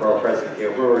important to have our borough president,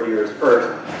 Gail Brewer, here is first,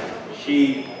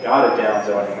 she got a down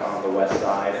zoning on the west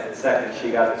side, and second,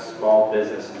 she got the small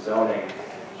business zoning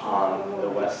on the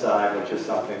west side, which is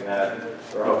something that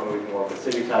we're hoping we can work with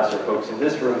City Council folks in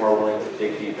this room who are willing to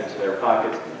dig deep into their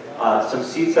pockets. Some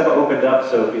seats have opened up,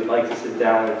 so if you'd like to sit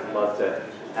down, we'd love to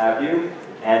have you.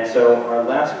 And so our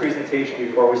last presentation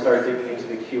before we start digging into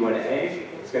the Q&A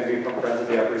is going to be from Friends of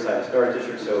the Upper East Side Historic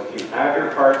District. So if you have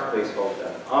your cards, please hold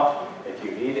them up. If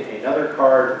you need another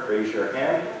card, raise your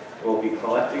hand. We'll be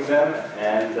collecting them,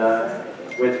 and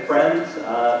with Friends,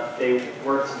 they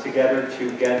worked together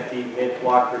to get the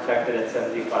mid-block protected at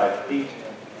 75 feet.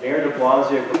 Mayor de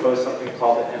Blasio proposed something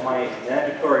called the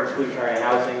Mandatory Inclusionary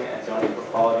Housing and Zoning for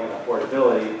Quality and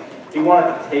Affordability. He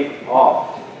wanted to take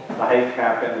off the height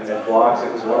cap in the mid-blocks.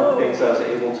 It was one of the things I was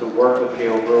able to work with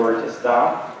Gail Brewer to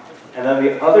stop. And then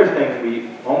the other thing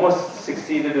we almost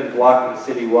succeeded in blocking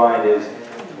citywide is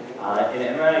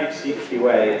in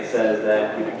MIHCQA, it says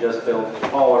that you can just build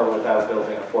taller without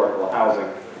building affordable housing.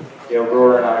 Gail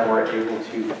Brewer and I were able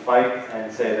to fight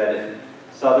and say that in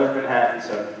southern Manhattan,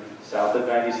 so south of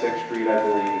 96th Street, I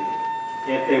believe,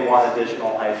 if they want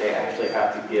additional height, they actually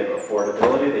have to give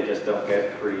affordability, they just don't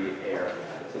get free air.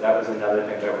 So that was another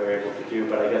thing that we were able to do,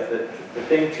 but I guess the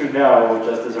thing to know,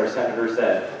 just as our senator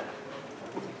said,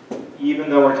 even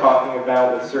though we're talking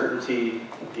about with certainty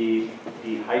the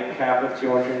height cap of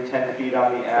 210 feet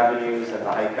on the avenues and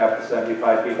the height cap of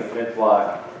 75 feet in the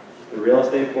mid-block, the Real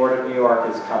Estate Board of New York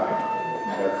is coming.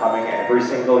 They're coming every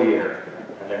single year,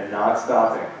 and they're not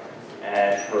stopping.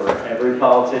 And for every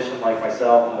politician like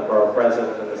myself and the borough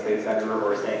president and the state senator who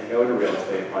are saying no to real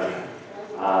estate money,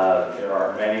 there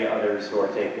are many others who are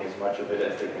taking as much of it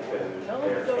as they can fit in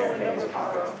their campaign's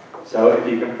pockets. So if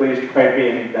you can please join me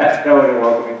in that note and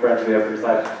welcoming friends of the Upper East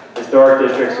Side historic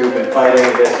districts who've been fighting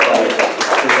this fight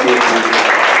since the 80s.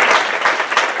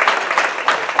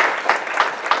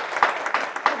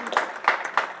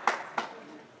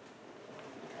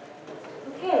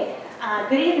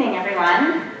 Good evening,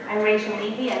 everyone. I'm Rachel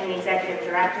Levy. I'm the Executive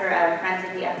Director of Friends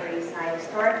of the Upper East Side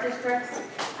Historic Districts.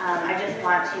 I just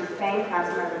want to thank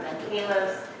Councilmember Ben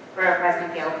Kallos, Borough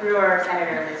President Gail Brewer,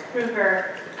 Senator Liz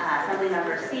Kruger,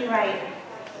 Assemblymember Seawright,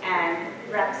 and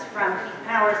reps from Keith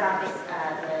Power's office,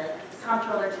 the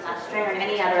Comptroller Scott Stringer, and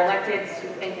any other electeds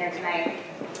who've been here tonight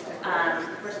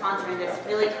for sponsoring this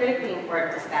really critically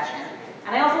important discussion.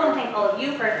 And I also want to thank all of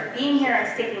you for being here and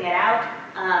sticking it out.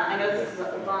 I know this is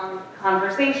a long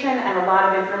conversation and a lot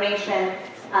of information,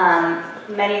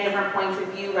 many different points of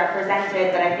view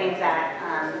represented, but I think that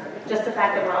just the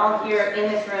fact that we're all here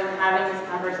in this room having this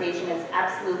conversation is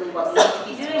absolutely what we need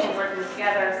to be doing and working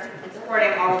together and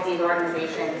supporting all of these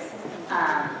organizations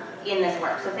in this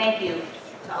work. So thank you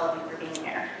to all of you for being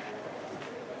here.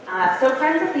 So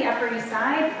Friends of the Upper East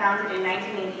Side, founded in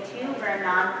 1982, we're a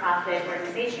nonprofit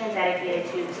organization dedicated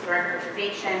to historic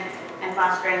preservation and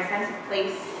fostering a sense of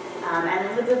place and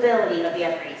livability of the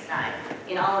Upper East Side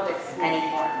in all of its many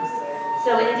forms.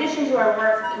 So in addition to our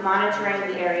work monitoring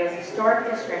the area's historic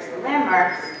districts and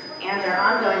landmarks and our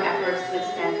ongoing efforts to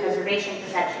expand preservation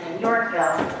protection in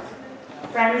Yorkville,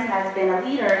 Friends has been a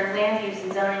leader in land use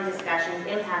and zoning discussions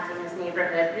impacting this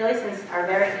neighborhood really since our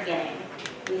very beginning.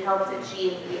 We helped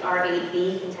achieve the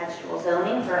R8B contextual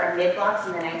zoning for our mid-blocks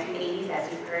in the 1980s, as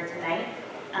you've heard tonight.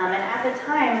 And at the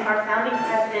time, our founding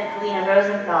president, Helena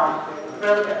Rosenthal,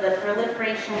 wrote of the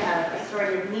proliferation of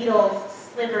assorted needles,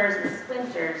 slivers, and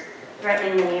splinters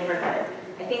threatening the neighborhood.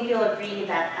 I think you'll agree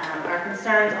that our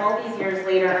concerns all these years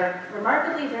later are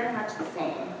remarkably very much the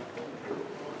same.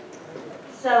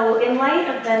 So in light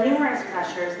of the numerous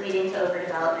pressures leading to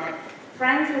overdevelopment,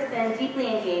 Friends has been deeply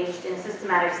engaged in a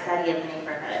systematic study of the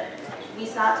neighborhood. We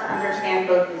sought to understand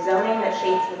both the zoning that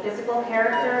shapes the physical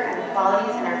character and the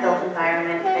qualities in our built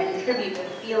environment that contribute to the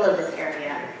feel of this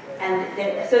area, and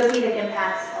the associated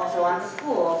impacts also on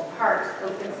schools, parks,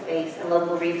 open space, and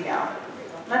local retail.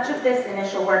 Much of this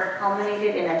initial work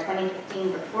culminated in a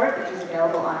 2015 report, which is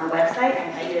available on our website. I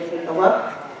invite you to take a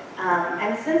look.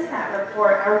 And since that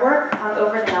report, our work on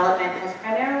overdevelopment has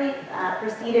primarily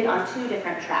proceeded on two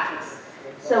different tracks.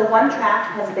 So one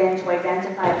track has been to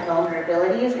identify the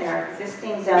vulnerabilities in our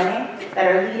existing zoning that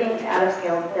are leading to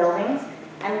out-of-scale buildings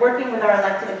and working with our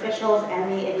elected officials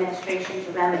and the administration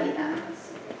to remedy them.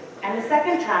 And the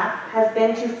second track has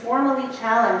been to formally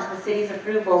challenge the city's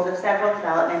approvals of several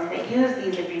developments that use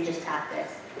these egregious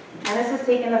tactics. And this has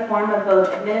taken the form of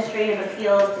both administrative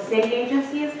appeals to city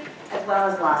agencies as well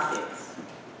as lawsuits.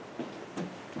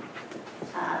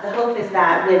 The hope is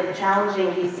that with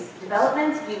challenging these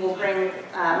developments, we will bring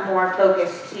more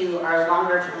focus to our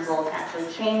longer-term goal to actually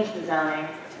change the zoning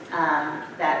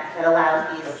that allows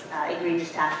these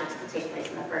egregious tactics to take place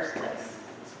in the first place.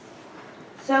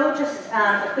 So just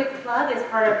a quick plug, as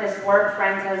part of this work,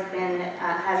 Friends has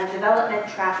a development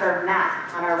tracker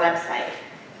map on our website.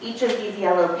 Each of these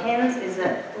yellow pins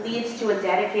leads to a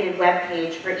dedicated web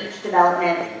page for each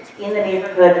development in the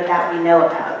neighborhood that we know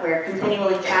about. We're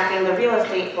continually tracking the real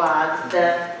estate blogs,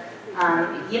 the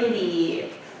YIMBY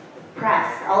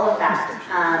press, all of that,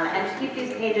 and to keep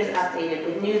these pages updated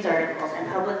with news articles and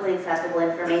publicly accessible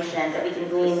information that we can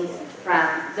glean from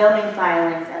zoning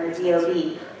filings and the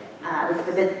DOB,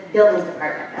 the building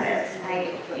department, that is.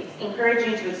 I encourage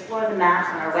you to explore the maps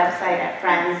on our website at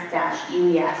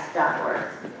friends-ues.org.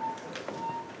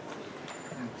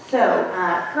 So,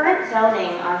 current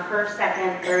zoning on 1st,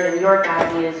 2nd, 3rd, and York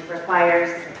Avenues requires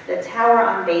the tower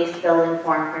on base building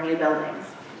form for new buildings.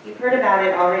 You've heard about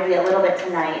it already a little bit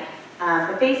tonight,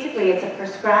 but basically it's a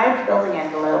prescribed building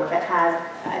envelope that has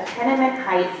a tenement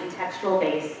height and textual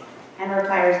base and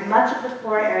requires much of the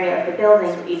floor area of the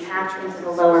building to be patched into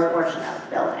the lower portion of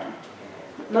the building.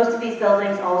 Most of these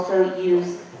buildings also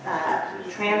use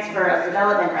transfer of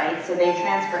development rights, so they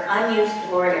transfer unused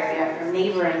floor area from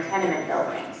neighboring tenement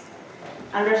buildings.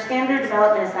 Under standard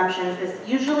development assumptions, this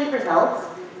usually results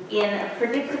in a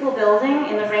predictable building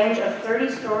in the range of 30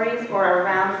 stories or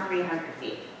around 300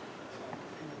 feet.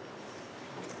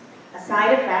 A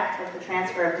side effect of the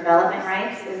transfer of development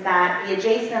rights is that the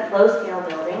adjacent low-scale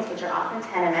buildings, which are often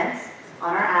tenements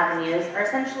on our avenues, are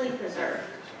essentially preserved.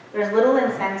 There's little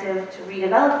incentive to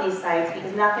redevelop these sites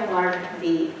because nothing larger can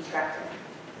be constructed.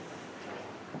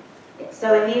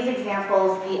 So in these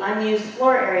examples, the unused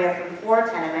floor area from 4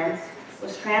 tenements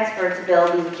was transferred to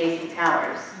build these adjacent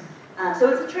towers. So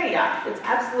it's a trade-off. It's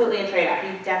absolutely a trade-off.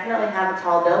 You definitely have a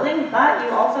tall building, but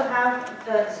you also have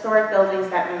the historic buildings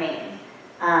that remain,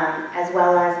 as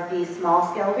well as the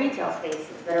small-scale retail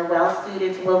spaces that are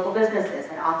well-suited to local businesses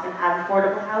and often have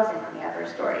affordable housing on the upper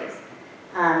stories.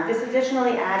 This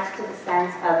additionally adds to the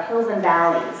sense of hills and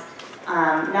valleys,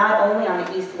 not only on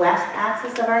the east-west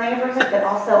axis of our neighborhood, but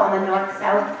also on the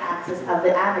north-south axis of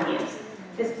the avenues.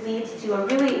 This leads to a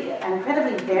really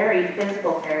incredibly varied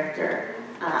physical character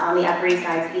on the Upper East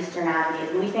Side's eastern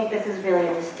avenues. And we think this is really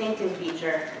a distinctive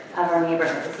feature of our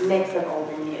neighborhood, this mix of old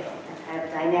and new, and kind of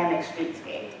a dynamic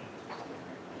streetscape.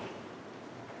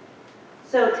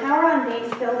 So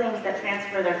tower-on-base buildings that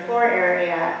transfer their floor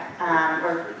area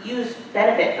or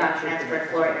benefit from transferred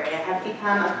floor area have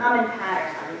become a common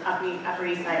pattern on Upper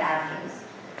East Side avenues.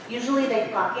 Usually they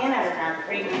clock in at around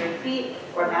 300 feet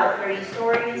or about 30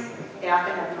 stories. They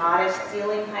often have modest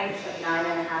ceiling heights of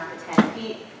 9.5 to 10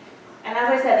 feet. And as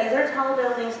I said, these are tall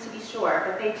buildings to be sure,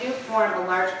 but they do form a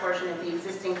large portion of the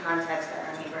existing context of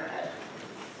our neighborhood.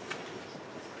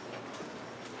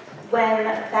 When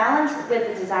balanced with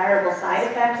the desirable side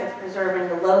effect of preserving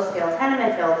the low-scale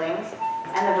tenement buildings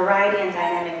and the variety and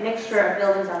dynamic mixture of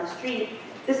buildings on the street,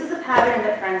 this is a pattern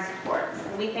that Friends supports.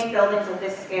 And we think buildings of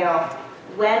this scale,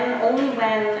 only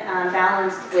when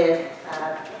balanced with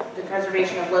the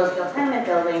preservation of low-scale tenement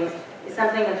buildings, is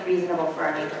something that's reasonable for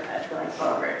our neighborhood going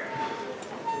forward.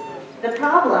 The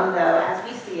problem, though, as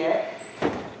we see it,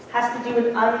 has to do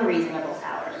with unreasonable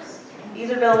towers. These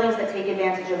are buildings that take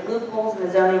advantage of loopholes in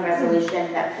the zoning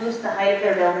resolution that boost the height of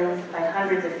their buildings by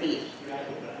hundreds of feet.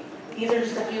 These are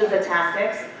just a few of the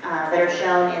tactics that are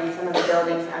shown in some of the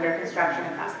buildings under construction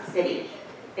across the city.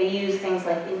 They use things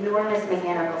like enormous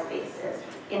mechanical spaces,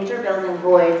 interbuilding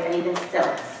voids, and even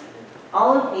stilts.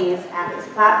 All of these act as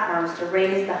platforms to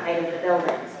raise the height of the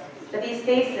buildings, but these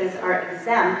spaces are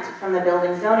exempt from the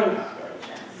building zoning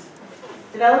calculations.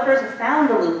 Developers have found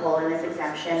the loophole in this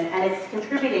exemption, and it's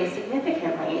contributing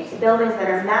significantly to buildings that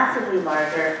are massively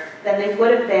larger than they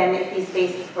would have been if these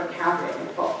spaces were counted in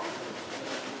full.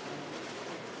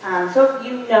 So if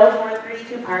you know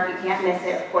 432 Park, you can't miss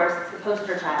it, of course, it's the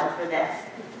poster child for this.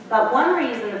 But one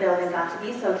reason the building got to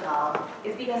be so tall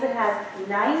is because it has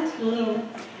 19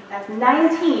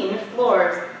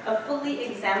 floors of fully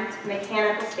exempt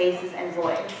mechanical spaces and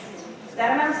voids.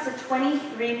 That amounts to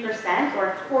 23%, or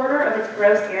a quarter of its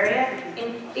gross area,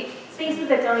 in spaces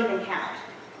that don't even count.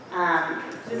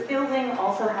 This building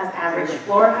also has average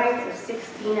floor heights of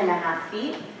 16.5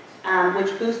 feet,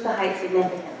 which boost the height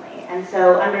significantly. And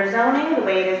so under zoning, the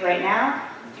way it is right now,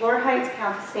 floor heights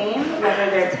count the same whether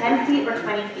they're 10 feet or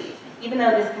 20 feet, even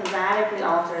though this can radically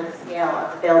alter the scale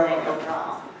of the building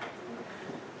overall.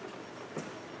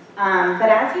 But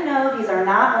as you know, these are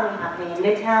not only happening in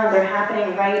Midtown, they're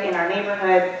happening right in our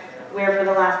neighborhood, where for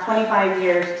the last 25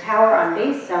 years,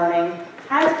 tower-on-base zoning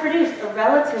has produced a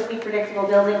relatively predictable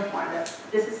building form.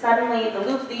 This is suddenly,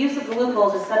 the use of the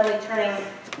loopholes is suddenly turning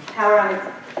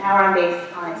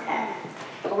tower-on-base on its head.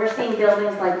 But we're seeing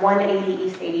buildings like 180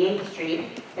 East 88th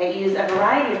Street that use a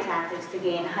variety of tactics to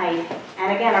gain height,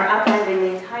 and again are upending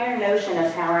the entire notion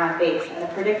of tower-on-base and the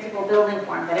predictable building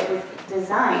form that it was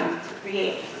designed to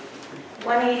create.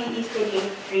 180 East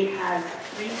 88th Street has a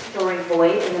 3-story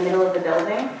void in the middle of the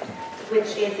building,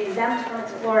 which is exempt from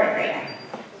its floor area.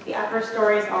 The upper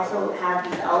stories also have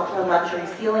these ultra-luxury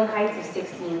ceiling heights of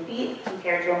 16 feet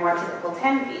compared to a more typical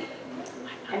 10 feet.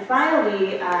 And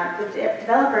finally, the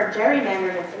developer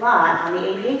gerrymandered its lot on the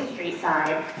 88th Street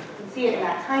side. You can see it in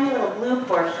that tiny little blue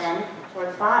portion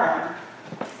towards the bottom,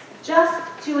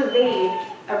 just to evade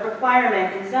a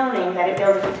requirement in zoning that it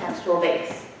build a contextual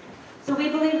base. So we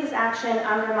believe this action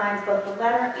undermines both the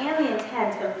letter and the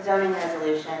intent of the zoning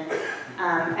resolution.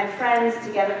 And Friends,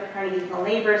 together with Carnegie Hill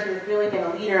Neighbors, who have really been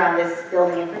a leader on this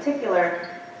building in particular,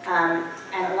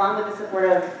 and along with the support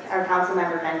of our council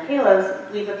member Ben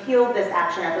Kallos, we've appealed this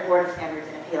action at the Board of Standards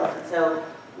and Appeals, and so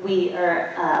we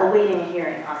are awaiting a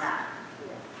hearing on that.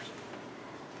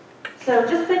 So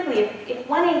just quickly, if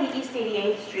 180 East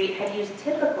 88th Street had used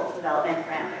typical development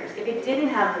parameters, if it didn't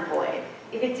have the void,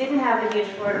 if it didn't have the huge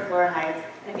floor-to-floor heights,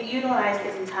 And if it utilized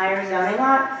this entire zoning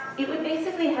lot, it would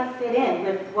basically have fit in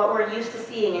with what we're used to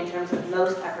seeing in terms of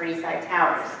most Upper East Side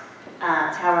towers,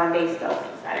 tower-on-base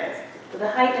buildings, that is, with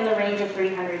a height in the range of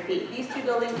 300 feet. These two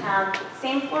buildings have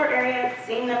same floor area,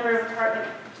 same number of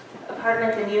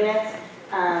apartments and units.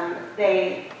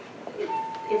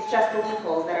 It's just the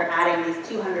loopholes that are adding these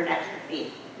 200 extra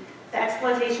feet. The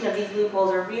exploitation of these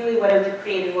loopholes are really what have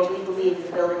created what we believe is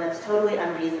a building that's totally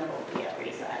unreasonable for the Upper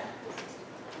East Side.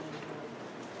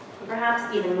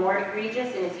 Perhaps even more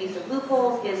egregious in its use of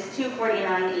loopholes is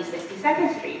 249 East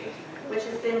 62nd Street, which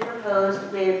has been proposed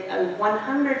with a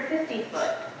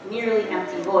 150-foot, nearly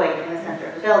empty void in the center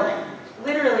of the building,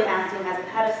 literally acting as a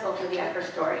pedestal for the upper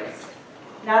stories.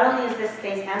 Not only is this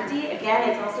space empty, again,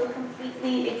 it's also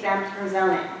completely exempt from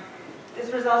zoning.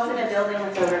 This results in a building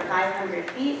that's over 500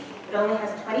 feet. It only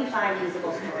has 25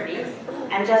 usable stories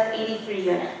and just 83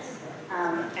 units.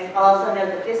 I'll also note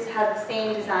that this has the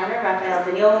same designer, Raphael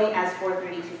Vignoli, as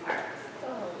 432 Park.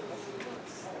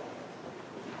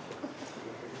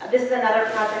 This is another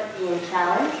project being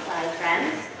challenged by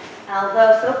Friends,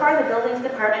 although so far the buildings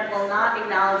department will not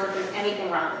acknowledge that there's anything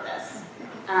wrong with this.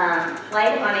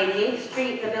 Like on 88th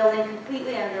Street, the building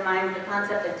completely undermines the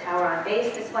concept of tower on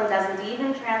base. This one doesn't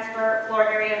even transfer floor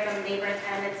area from neighboring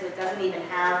tenants, so it doesn't even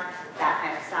have that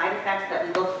kind of side effect that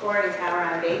we look for in tower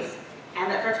on base,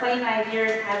 and that for 25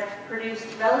 years has produced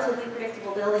relatively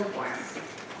predictable building forms.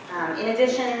 In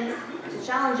addition to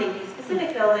challenging these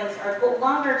specific buildings, our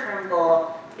longer-term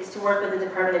goal is to work with the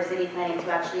Department of City Planning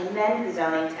to actually amend the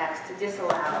zoning text to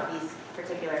disallow these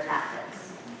particular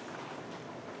tactics.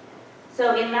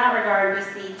 So in that regard, we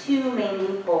see two main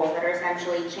loopholes that are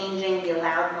essentially changing the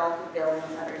allowed bulk of buildings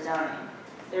under zoning.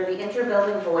 There are the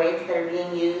inter-building voids that are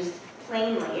being used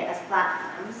plainly as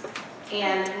platforms,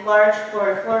 and large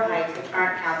floor-to-floor heights which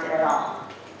aren't counted at all.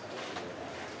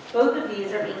 Both of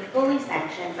these are being fully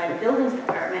sanctioned by the Buildings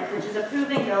Department, which is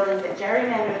approving buildings that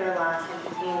gerrymander their lots and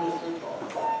contain these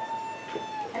loopholes.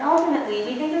 And ultimately,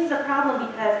 we think this is a problem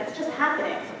because it's just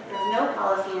happening. There's no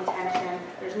policy intention,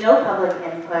 there's no public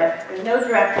input, there's no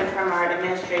directive from our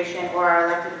administration or our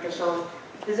elected officials.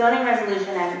 The zoning resolution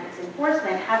and its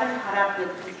enforcement haven't caught up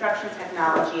with construction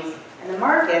technologies and the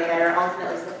market that are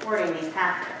ultimately supporting these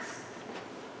tactics.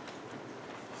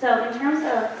 So in terms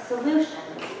of solutions,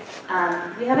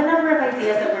 we have a number of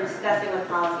ideas that we're discussing with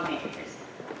policymakers.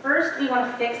 First, we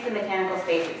want to fix the mechanical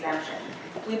space exemption.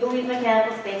 We believe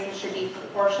mechanical spaces should be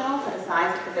proportional to the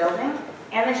size of the building,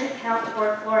 and they should count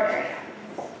toward floor area.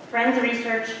 Friends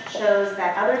research shows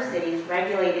that other cities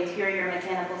regulate interior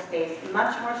mechanical space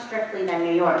much more strictly than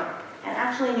New York. And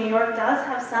actually, New York does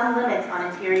have some limits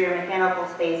on interior mechanical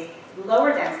space in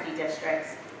lower density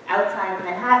districts outside of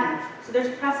Manhattan, so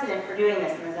there's precedent for doing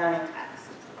this in the zoning text.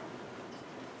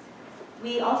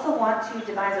 We also want to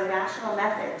devise a rational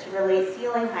method to relate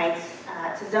ceiling heights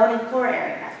to zoning floor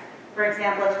area. For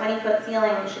example, a 20-foot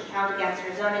ceiling should count against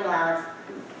your zoning allowance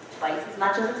twice as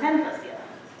much as a 10-foot ceiling.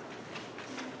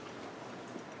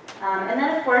 And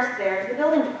then, of course, there's the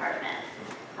building department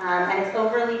and its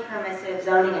overly permissive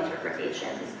zoning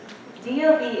interpretations.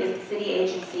 DOB is the city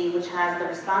agency which has the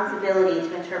responsibility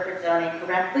to interpret zoning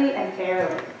correctly and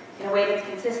fairly in a way that's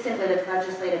consistent with its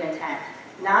legislative intent,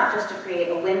 not just to create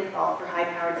a windfall for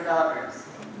high-powered developers.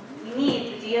 We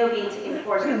need the DOB to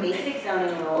enforce basic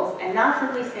zoning rules and not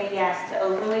simply say yes to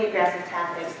overly aggressive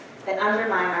tactics that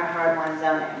undermine our hard-won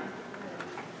zoning.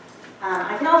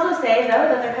 I can also say, though,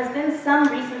 that there has been some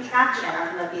recent traction on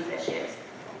some of these issues.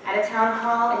 At a town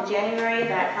hall in January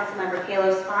that Councilmember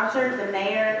Kallos sponsored, the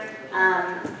mayor,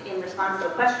 in response to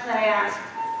a question that I asked,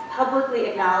 publicly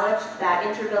acknowledged that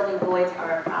interbuilding voids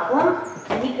are a problem,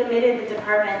 and he committed the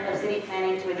Department of City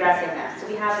Planning to addressing them. So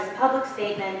we have this public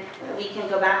statement that we can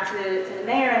go back to the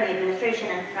mayor and the administration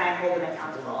and try and hold them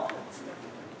accountable.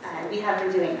 And we have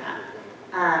been doing that.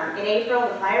 In April,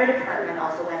 the fire department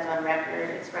also went on record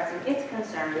expressing its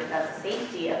concerns about the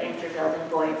safety of interbuilding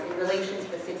voids in relation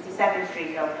to the 62nd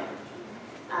Street building.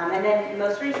 And then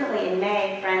most recently in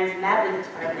May, Friends met with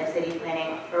the Department of City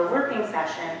Planning for a working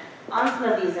session on some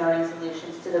of these zoning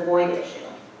solutions to the void issue.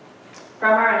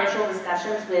 From our initial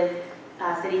discussions with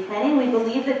City Planning, we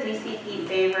believe that DCP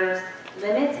favors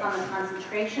limits on the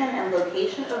concentration and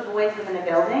location of voids within a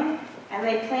building, and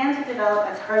they plan to develop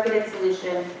a targeted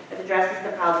solution that addresses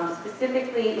the problem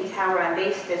specifically in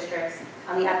tower-on-base districts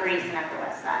on the Upper East and Upper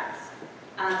West sides.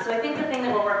 So I think the thing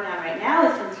that we're working on right now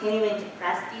is continuing to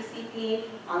press DCP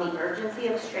on the urgency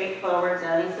of a straightforward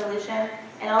zoning solution,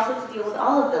 and also to deal with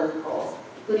all of the loopholes,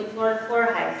 including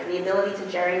floor-to-floor heights and the ability to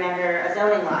gerrymander a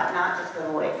zoning lot, not just the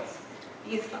voids.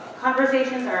 These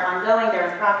conversations are ongoing,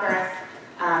 they're in progress,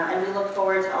 And we look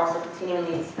forward to also continuing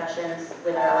these discussions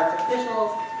with our elected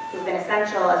officials who've been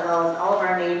essential, as well as all of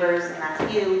our neighbors, and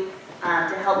that's you,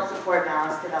 to help support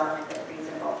balanced development that's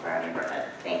reasonable for our neighborhood.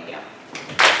 Thank you.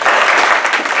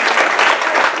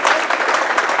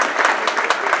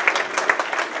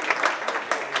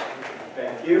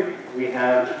 Thank you. We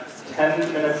have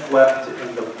 10 minutes left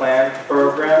in the planned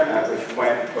program, at which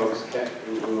point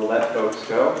we will let folks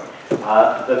go.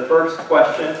 The first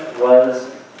question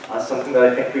was something that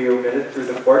I think we omitted through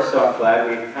the course, so I'm glad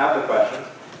we have the questions.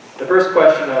 The first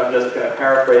question that I'm just going to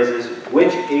paraphrase is,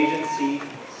 which agency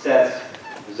sets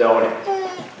zoning?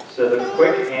 So the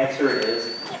quick answer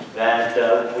is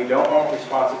that we don't want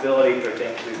responsibility for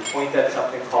things. We point at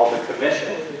something called the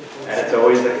commission, and it's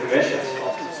always the commission's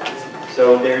fault.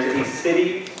 So there's a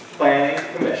city planning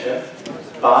commission.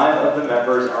 5 of the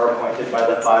members are appointed by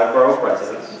the 5 borough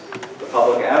presidents. The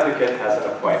public advocate has an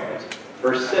appointment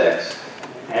for 6.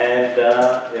 And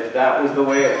if that was the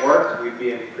way it worked, we'd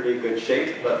be in pretty good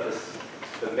shape, but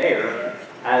the mayor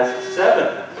has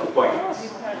 7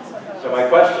 appointments. So my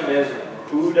question is,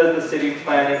 who does the city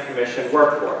planning commission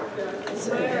work for?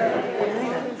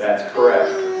 That's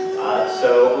correct. So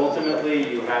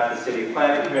ultimately, you have the city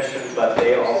planning commission, but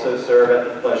they also serve at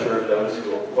the pleasure of those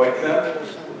who appoint them.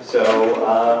 So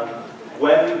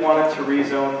when we wanted to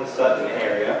rezone the Sutton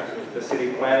area, the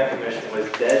city planning commission was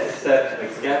dead set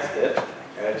against it,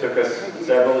 and it took us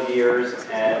several years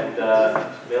and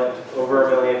over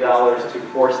 $1 million to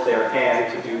force their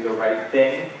hand to do the right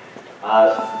thing.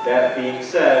 That being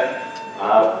said,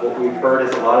 what we've heard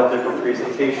is a lot of different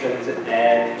presentations,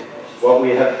 and what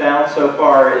we have found so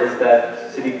far is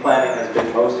that city planning has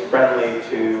been most friendly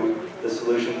to the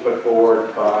solution put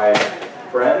forward by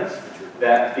Friends.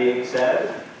 That being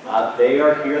said, they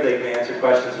are here, they can answer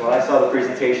questions. When I saw the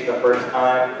presentation the first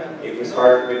time, it was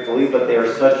hard for me to believe, but they are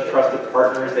such trusted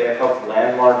partners. They have helped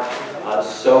landmark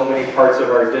so many parts of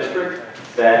our district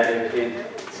that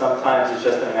sometimes it's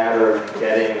just a matter of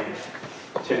getting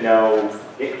to know,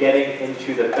 getting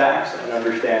into the facts and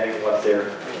understanding what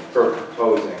they're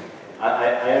proposing.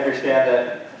 I understand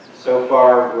that so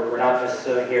far we're not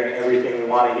necessarily hearing everything we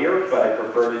want to hear, but I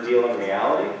prefer to deal in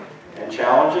reality and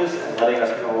challenges and letting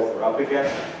us know what we're up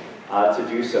against to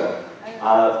do so.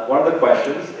 One of the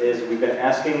questions is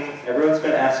everyone's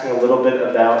been asking a little bit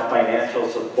about financial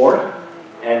support,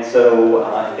 and so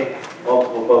I think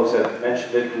multiple folks have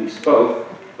mentioned it who spoke,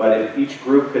 but if each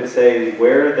group could say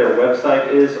where their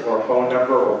website is or phone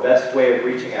number or best way of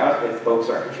reaching out if folks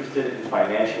are interested in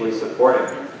financially supporting.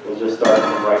 We'll just start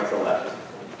from right to left.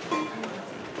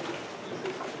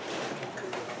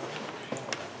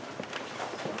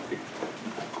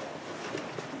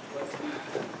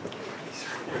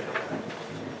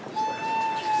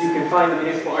 You can find the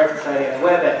Municipal Art Society on the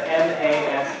web at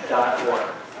mas.org.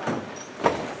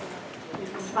 You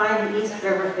can find the East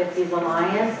River 50s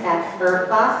Alliance at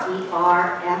ERFA.nyc.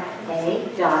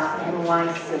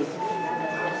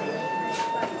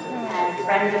 And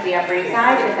Friends of the Upper East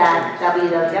Side is at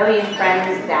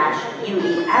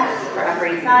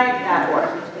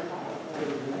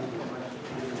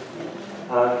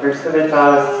www.friends-ues.org. For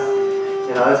Civitas,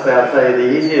 and honestly, I'll tell you,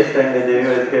 the easiest thing to do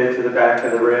is go to the back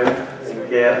of the room and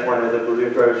get one of the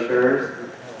blue brochures.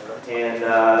 And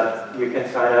you can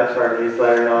sign up to our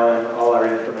newsletter and all our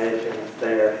information is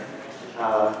there.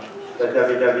 But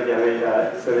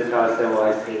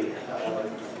www.civitasnyc.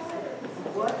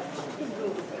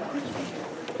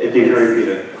 If you can repeat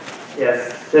it.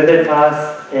 Yes,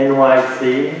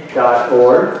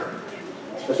 civitasnyc.org.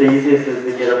 But the easiest is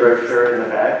to get a brochure in the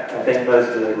back. I think most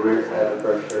of the groups have a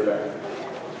brochure back.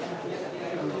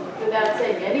 Without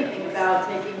saying anything about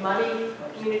taking money,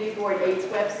 Community Board 8's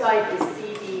website is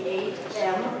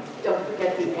CB8M. Don't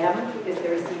forget the M, because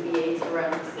there are CB8s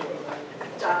around the city.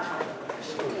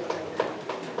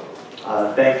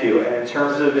 Thank you. And in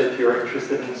terms of if you're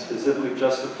interested in specifically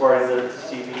just supporting the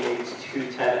CB8's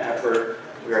 210 effort,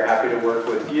 we are happy to work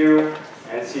with you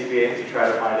and CB8 to try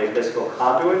to find a fiscal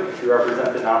conduit. If you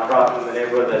represent the nonprofit in the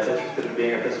neighborhood that's interested in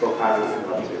being a fiscal conduit, we'd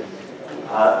love to.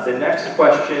 The next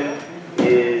question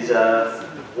is,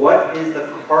 what is the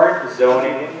current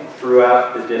zoning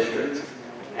throughout the district?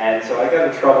 And so I got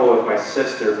in trouble with my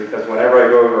sister because whenever I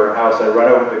go over her house, I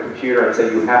run over the computer and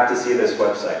say, you have to see this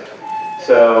website.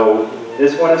 So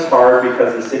this one is hard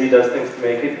because the city does things to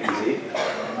make it easy.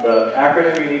 The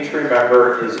acronym you need to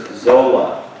remember is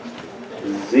ZOLA.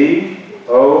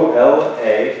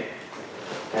 Z-O-L-A.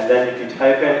 And then if you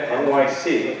type in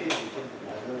NYC,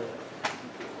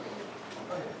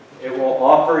 it will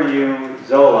offer you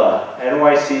ZOLA,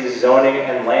 NYC's Zoning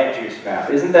and Land Use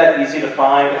Map. Isn't that easy to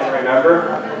find and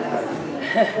remember?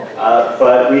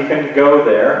 But we can go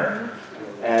there,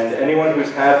 and anyone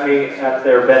who's had me at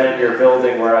their been in your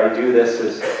building where I do this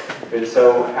has been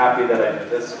so happy that I did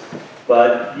this.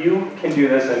 But you can do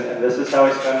this, and this is how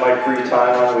I spend my free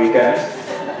time on weekends.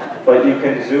 But you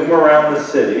can zoom around the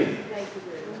city,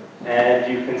 and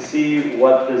you can see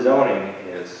what the zoning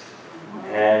is.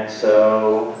 And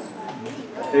so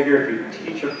I figure if you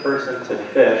teach a person to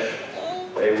fish,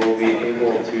 they will be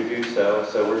able to do so.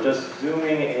 So we're just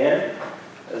zooming in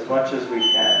as much as we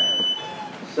can.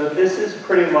 So this is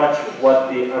pretty much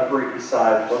what the Upper East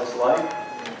Side looks like.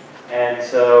 And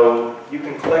so you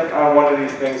can click on one of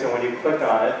these things, and when you click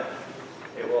on it,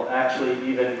 it will actually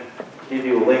even give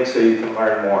you a link so you can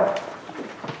learn more.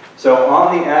 So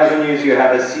on the avenues, you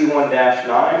have a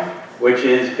C1-9, which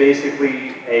is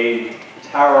basically a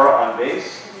tower on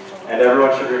base. And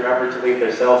everyone should remember to leave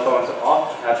their cell phones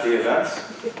off at the events.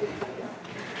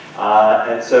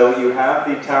 And so you have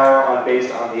the tower on base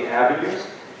on the avenues,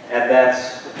 and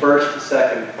that's first,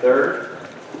 second, third.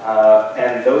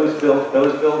 And those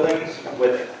buildings,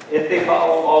 if they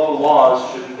follow all the laws,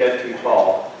 shouldn't get too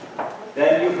tall.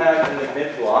 Then you have in the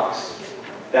mid-blocks,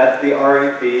 that's the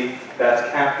REP, that's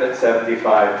capped at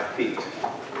 75 feet.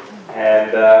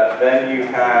 And then you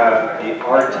have the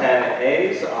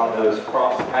R10As on those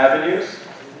cross avenues.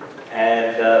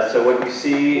 And so what you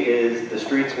see is the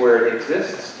streets where it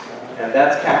exists, and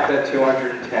that's capped at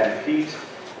 210 feet.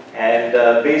 And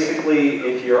basically,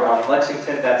 if you're on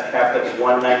Lexington, that's capped at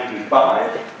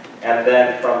 195. And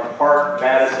then from Park,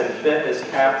 Madison, 5th is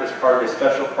capped as part of a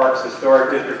Special Parks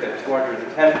Historic District at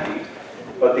 210 feet.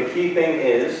 But the key thing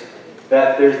is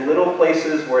that there's little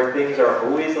places where things are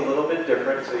always a little bit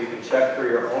different, so you can check for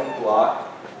your own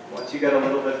block. Once you get a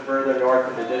little bit further north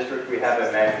in the district, we have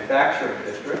a manufacturing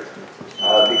district,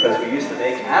 because we used to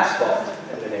make asphalt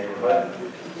in the neighborhood.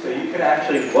 So you can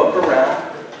actually look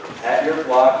around at your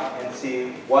block and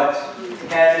see what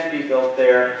can be built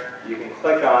there. You can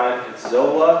click on it. It's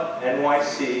Zola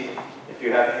NYC. If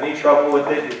you have any trouble with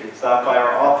it, you can stop by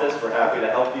our office. We're happy to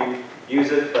help you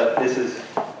use it, but this is,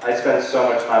 I spend so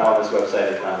much time on this website,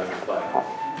 it's not even funny.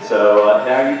 So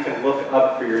now you can look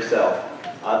up for yourself.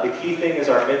 The key thing is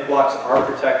our mid-blocks are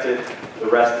protected, the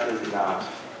rest is not.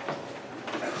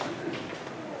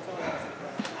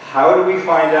 How do we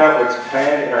find out what's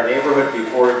planned in our neighborhood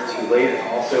before it's too late, and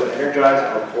also energize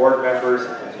our board members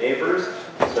and neighbors?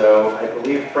 So I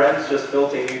believe Friends just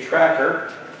built a new tracker,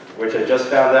 which I just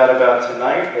found out about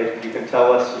tonight. If you can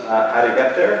tell us how to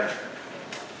get there.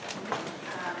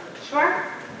 Sure.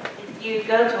 If you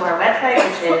go to our website,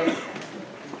 which is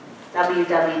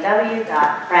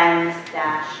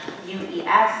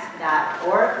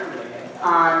www.friends-ues.org,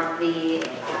 on the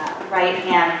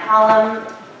right-hand column,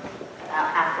 about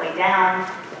halfway down,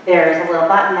 there's a little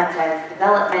button that says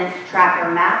Development Tracker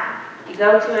Map. You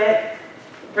go to it,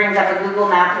 it brings up a Google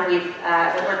map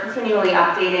that we're continually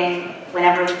updating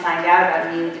whenever we find out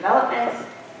about new developments.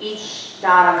 Each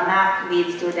dot on the map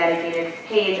leads to a dedicated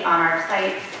page on our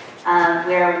site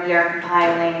where we are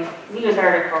compiling news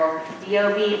articles,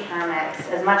 DOB permits,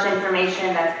 as much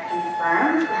information that's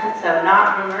confirmed, so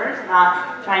not rumors,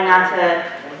 trying not to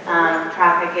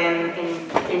traffic in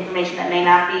information that may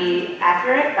not be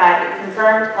accurate, but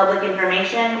confirmed public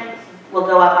information will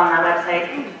go up on that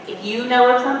website. If you know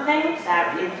of something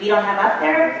that if we don't have up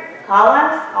there, call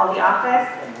us, call the office.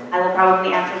 I will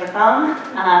probably answer the phone,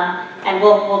 and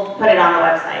we'll put it on the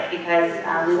website because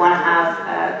we want to have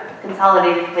a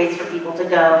consolidated place for people to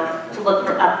go to look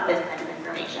for up this kind of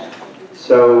information.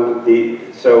 So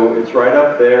it's right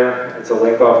up there. It's a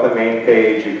link off the main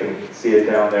page. You can see it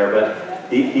down there. But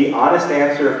the honest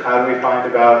answer of how do we find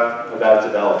about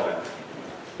development?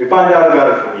 We find out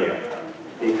about it from you.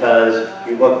 Because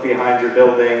you look behind your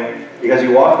building, because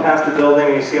you walk past the building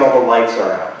and you see all the lights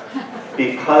are out.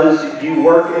 Because you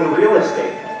work in real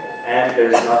estate, and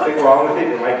there's nothing wrong with it.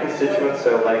 You're my constituent,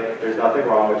 so there's nothing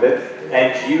wrong with it.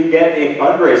 And you get a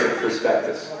fundraising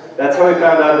prospectus. That's how we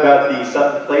found out about the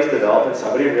Sutton Place development.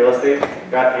 Somebody in real estate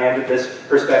got handed this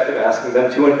prospectus asking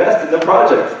them to invest in the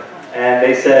project. And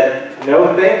they said,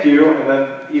 no thank you, and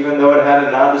then even though it had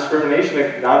a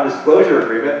non-discrimination, non-disclosure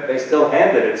agreement, they still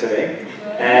handed it to me.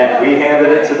 And we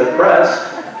handed it to the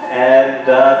press, and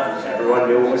everyone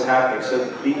knew what was happening. So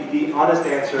the honest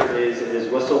answer is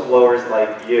whistleblowers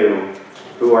like you,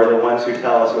 who are the ones who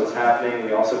tell us what's happening.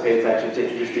 We also pay attention to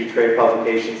industry trade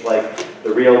publications like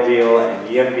The Real Deal and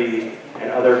EMB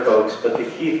and other folks. But the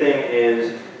key thing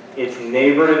is, it's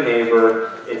neighbor to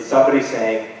neighbor. It's somebody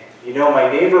saying, you know, my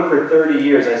neighbor for 30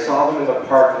 years, I saw them in the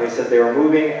park, and they said they were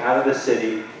moving out of the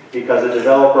city because a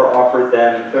developer offered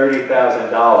them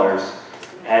 $30,000.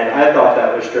 And I thought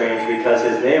that was strange because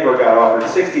his neighbor got offered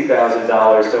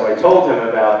 $60,000, so I told him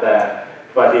about that,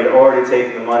 but he had already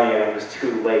taken the money and it was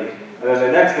too late. And then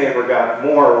the next neighbor got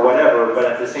more or whatever, but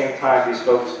at the same time, these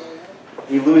folks,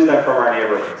 we lose them from our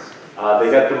neighborhoods.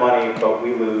 They get the money, but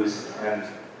we lose, and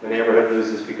the neighborhood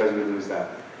loses because we lose them.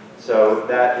 So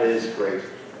that is great.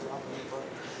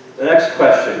 The next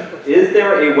question, is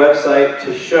there a website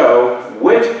to show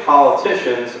which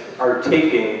politicians are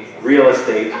taking real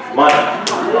estate money?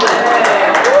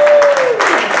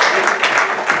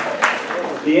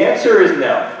 The answer is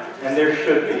no, and there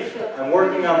should be. I'm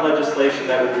working on legislation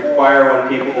that would require when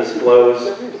people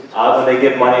disclose, when they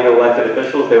give money to elected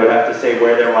officials, they would have to say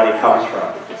where their money comes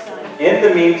from. In the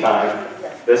meantime,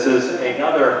 this is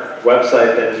another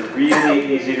website that is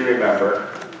really easy to remember.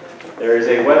 There is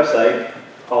a website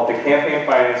called the Campaign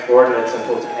Finance Board, and it's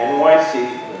simple. It's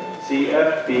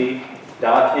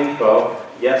nyccfb.info.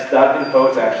 Yes, .info.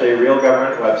 It's actually a real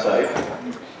government website.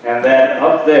 And then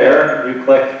up there, you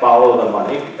click Follow the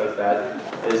Money, because that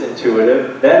is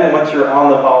intuitive. Then once you're on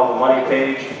the Follow the Money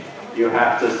page, you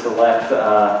have to select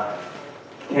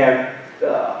you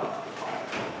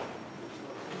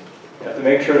have to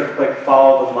make sure to click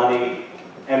Follow the Money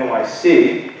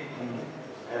NYC.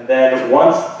 And then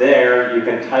once there, you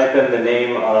can type in the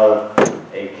name of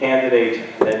a candidate,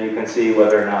 and then you can see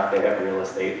whether or not they have real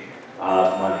estate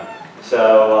money.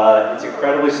 So it's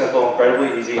incredibly simple,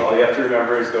 incredibly easy. All you have to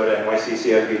remember is go to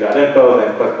nyccfb.info,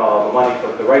 then click Follow the Money,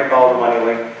 click the right Follow the Money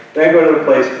link, then go to the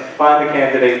place, find the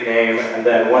candidate name, and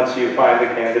then once you find the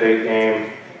candidate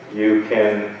name, you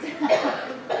can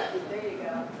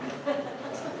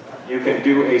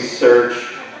do a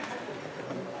search,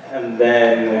 and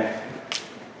then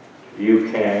you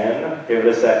can give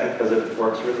it a second because it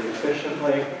works really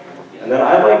efficiently. And then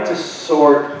I like to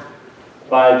sort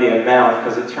by the amount,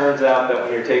 because it turns out that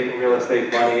when you're taking real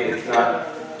estate money, it's not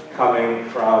coming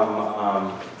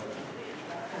from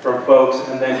folks,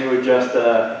 and then you would just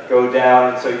go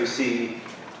down, and so you see,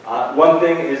 one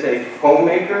thing is a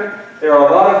homemaker. There are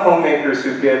a lot of homemakers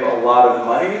who give a lot of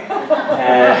money,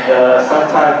 and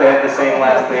sometimes they have the same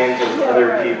last names as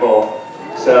other people.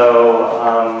 So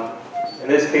in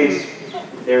this case,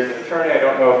 there's an attorney. I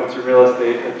don't know if it's a real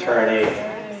estate attorney,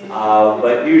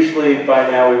 but usually by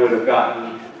now we would have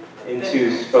gotten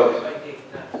into folks.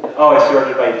 Oh, I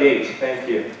sorted by date. Thank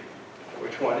you.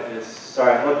 Which one it is?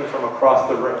 Sorry, I'm looking from across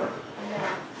the room.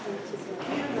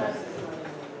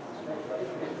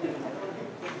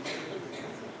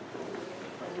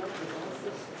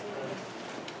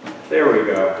 There we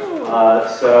go.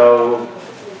 So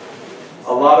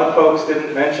a lot of folks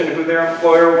didn't mention who their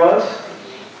employer was.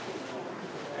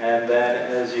 And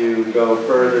then as you go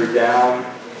further down,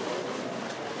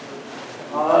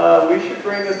 we should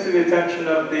bring this to the attention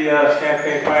of the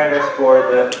Campaign Finance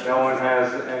Board that no one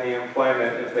has any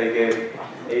employment if they gave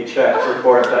a check for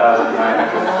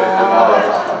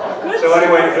 $4,950. So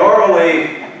anyway,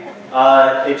 normally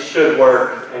it should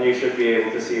work and you should be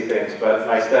able to see things, but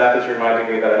my staff is reminding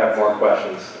me that I have more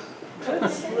questions.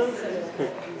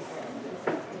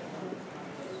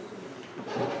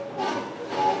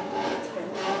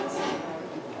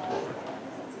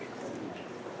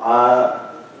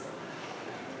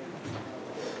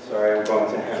 Sorry, I'm going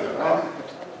to hand it off.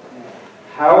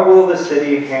 How will the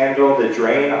city handle the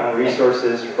drain on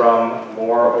resources from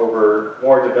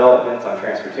more development on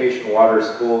transportation, water,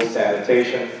 schools,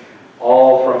 sanitation,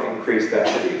 all from increased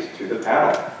densities? To the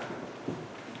panel.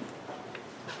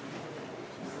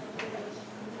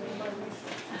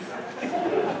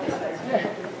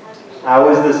 How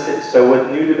is this? So with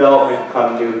new development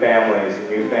come new families, and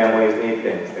new families need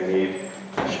things. They need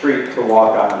a street to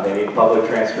walk on, they need public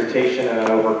transportation and an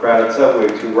overcrowded subway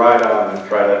to ride on and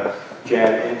try to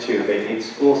jam into. They need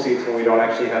school seats when we don't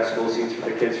actually have school seats for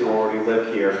the kids who already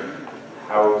live here.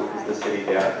 How is the city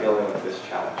dealing with this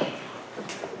challenge?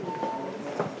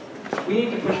 We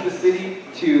need to push the city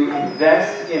to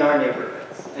invest in our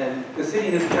neighborhoods. And the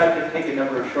city has tried to take a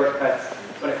number of shortcuts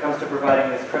when it comes to providing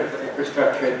this critical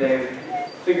infrastructure. They've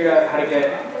figured out how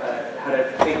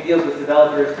to make deals with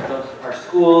developers to build our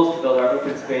schools, to build our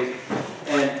open space.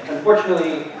 And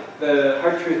unfortunately, the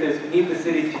hard truth is we need the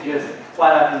city to just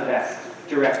flat out invest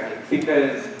directly.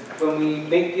 Because when we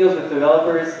make deals with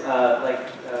developers,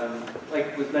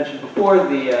 like was mentioned before,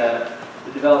 the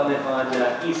development on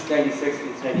East 96th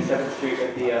and East 97th Street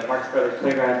at the Marx Brothers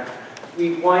Playground,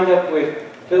 we wind up with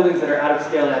buildings that are out of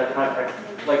scale and out of context,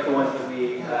 like the ones that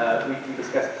we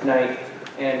discussed tonight.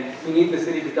 And we need the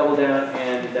city to double down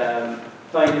and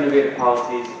find innovative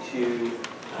policies to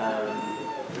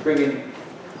bring in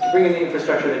the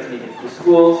infrastructure that's needed, the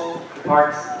schools, the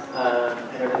parks,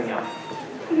 and everything else.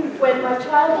 When my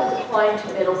child was applying to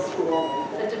middle school,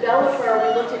 a developer,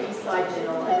 we looked at Eastside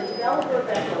Middle, and the developer of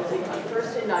that building on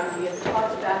 1st and 90th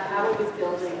talked about how it was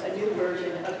building a new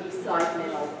version of Eastside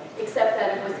Middle, except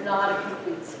that it was not a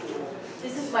complete school.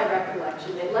 This is my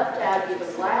recollection. They left out either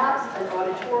labs, an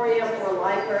auditorium, or a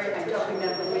library, I don't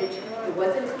remember which. It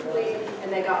wasn't complete,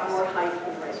 and they got more height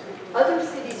for it. Other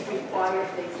cities require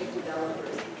things of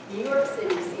developers. New York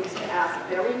City seems to ask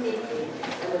very neatly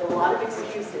and with a lot of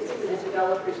excuses for the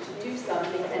developers to do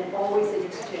something and always in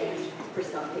exchange for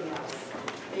something else.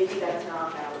 Maybe that's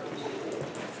not how it should be.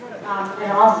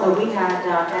 And also, we had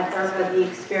at IRFA the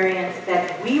experience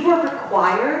that we were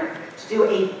required to do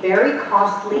a very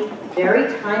costly, very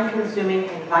time-consuming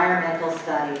environmental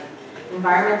study.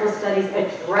 Environmental studies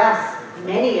address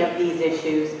many of these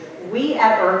issues. We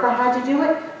at IRFA had to do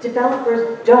it.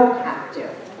 Developers don't have to.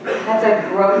 That's a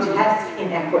grotesque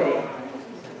inequity.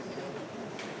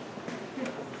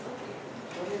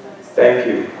 Thank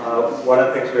you. One of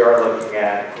the things we are looking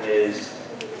at is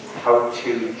how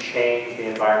to change the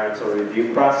environmental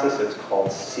review process. It's called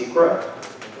SECRA,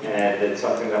 and it's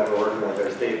something that we're working with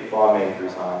our state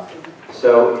lawmakers on.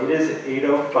 So it is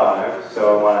 8:05,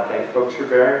 so I want to thank folks for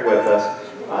bearing with us.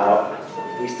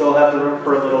 We still have the room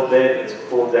for a little bit. It's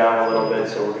cooled down a little bit,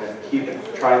 so we're going to keep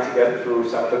trying to get through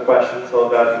some of the questions until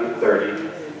about 8:30.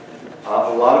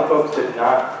 A lot of folks did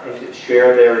not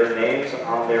share their names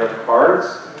on their cards.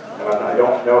 I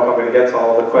don't know if I'm going to get to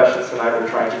all the questions tonight. We're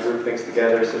trying to group things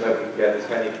together so that we can get as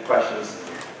many questions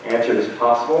answered as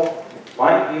possible.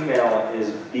 My email is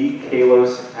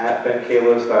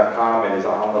bkallos@benkallos.com. It is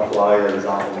on the flyer, it is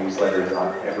on the newsletter, it is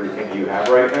on everything you have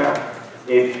right now.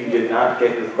 If you did not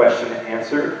get your question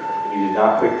answered, and you did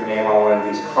not put your name on one of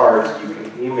these cards, you can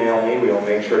email me. We will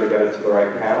make sure to get it to the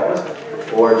right panelist,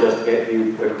 or just get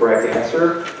you the correct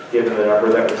answer. Given the number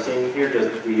that we're seeing here,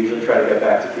 we usually try to get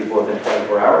back to people within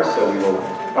 24 hours, so we will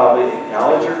probably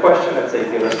acknowledge your question and say,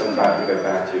 give us some time to get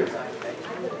back to you.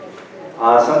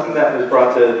 Something that was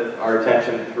brought to our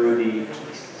attention through the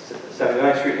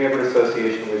 79th Street Neighborhood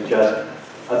Association was just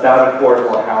about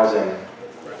affordable housing.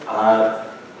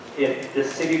 If the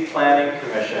City Planning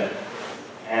Commission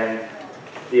and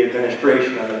the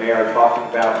administration and the mayor are talking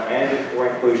about mandatory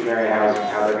inclusionary housing,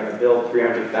 how they're going to build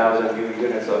 300,000 new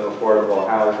units of affordable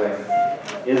housing,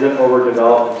 isn't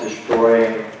overdevelopment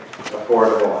destroying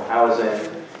affordable housing?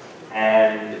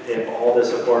 And if all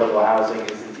this affordable housing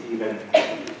isn't even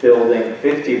building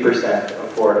 50%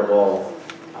 affordable,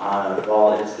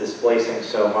 while it's displacing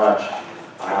so much,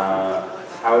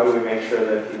 how do we make sure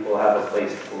that people have a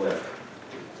place to live?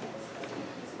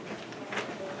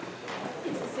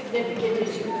 It's a significant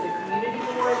issue for the community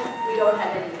board. We don't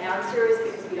have any answers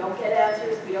because we don't get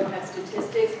answers. We don't have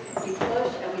statistics. We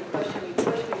push and we push and we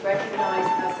push. We recognize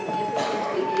how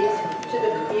significant it is to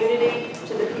the community,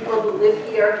 to the people who live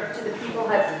here, to the people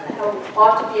who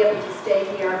ought to be able to stay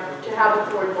here, to have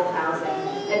affordable housing.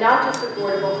 And not just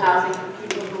affordable housing for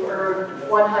people who earn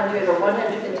 100 or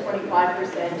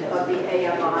 125% of the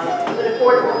AMI, but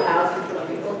affordable housing for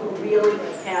people who really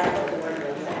can't afford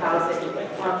the housing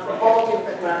for all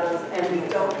different levels, and we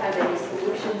don't have any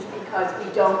solutions because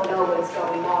we don't know what's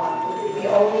going on. We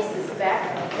only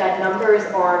suspect that numbers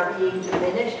are being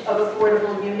diminished of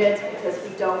affordable units because we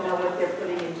don't know what they're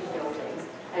putting into buildings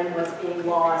and what's being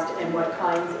lost and what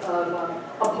kinds of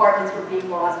apartments were being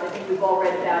lost. I think we've all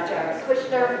read about Jared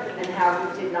Kushner and how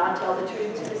he did not tell the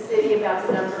truth to the city about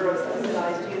the number of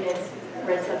subsidized units,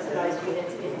 rent-subsidized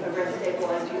units,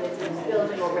 rent-stabilized units in this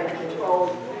building or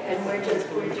rent-controlled. And we're just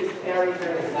very,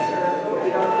 very concerned, but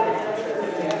we don't have an answer.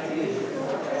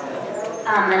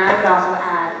 And I would also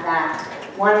add that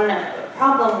one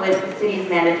problem with the city's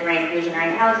mandatory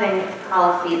inclusionary housing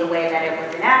policy, the way that it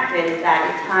was enacted, is that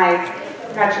it ties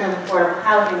production of affordable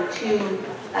housing to,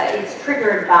 it's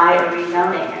triggered by a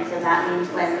rezoning. And so that means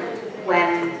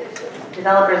when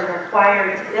developers are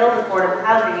required to build affordable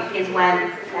housing is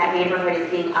when that neighborhood is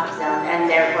being upzoned, and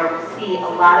therefore we'll see a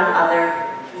lot of other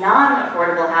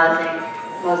non-affordable housing,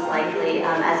 most likely,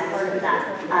 as part of that.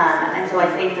 And so I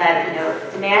think that,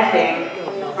 demanding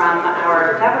from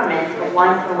our government a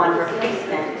one-for-one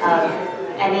replacement of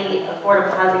any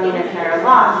affordable housing units that are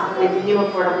lost with new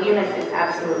affordable units is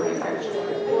absolutely essential. I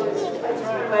just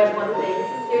want to add one thing.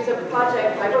 There's a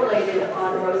project I related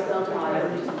on Roosevelt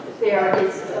Island. There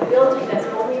is a building that's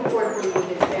only affordable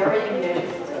units, varying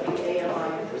measurements of the AMI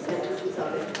and percentages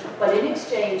of it. But in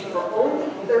exchange for only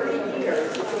 30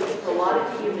 years, for a lot of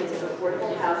the units of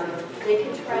affordable housing, they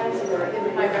can transfer,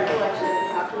 if my recollection of the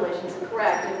calculations are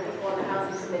correct, and people on the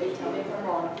Housing Committee tell me if I'm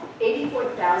wrong,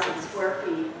 84,000 square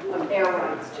feet of air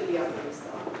rights to the Upper East Side.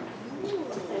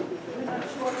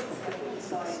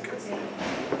 sign.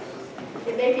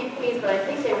 It may be Queens, but I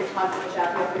think they were talking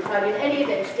about the Upper Town. In any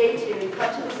event, stay tuned,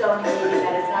 come to the zoning meeting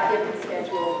that has not yet been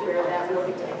scheduled, where that will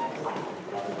be taken place.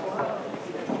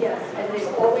 Yes, and there's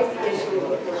always the issue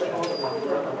of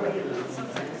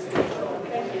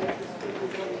thank you.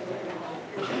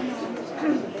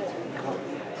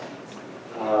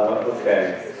 Okay.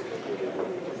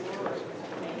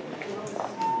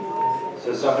 So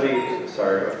somebody,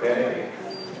 sorry, okay.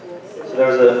 So there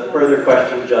was a further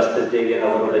question just to dig in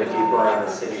a little bit deeper on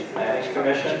the City Planning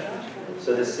Commission.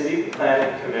 So the City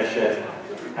Planning Commission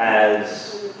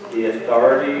has the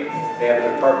authority, they have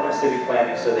a Department of City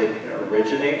Planning, so they can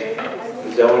originate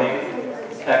zoning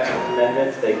text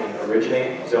amendments, they can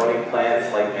originate zoning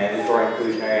plans like mandatory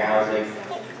inclusionary housing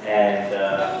and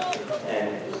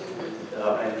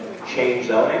change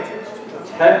zoning.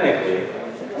 Technically,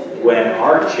 when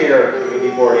our chair of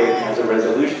Community Board 8 has a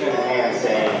resolution in hand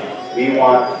saying we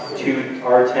want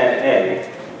R10A,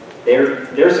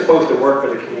 they're supposed to work for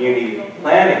the community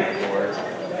planning board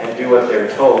and do what they're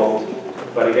told.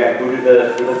 But again, who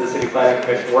does the City Planning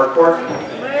Commission work for?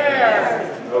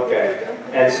 Okay.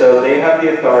 And so they have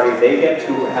the authority, they get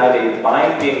to have a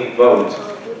binding vote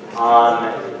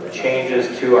on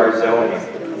changes to our zoning.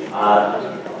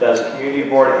 Does Community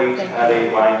Board 8 have a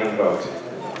binding vote?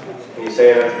 Can you say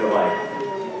it into the mic?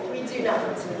 We do not.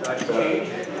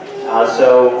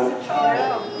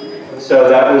 So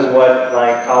that was what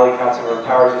my colleague Councilmember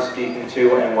Powers was speaking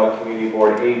to and what Community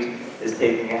Board 8 is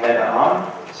taking ahead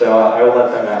on. So I will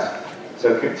let them ask.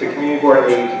 So to Community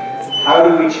Board 8, how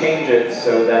do we change it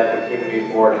so that the Community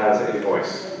Board has a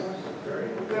voice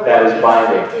that is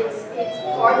binding? It's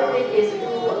part of it is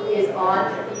who is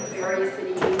on these various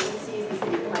city agencies, the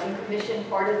City Planning Commission.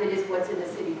 Part of it is what's in the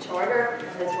city charter.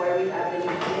 That's why we have the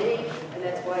new committee, and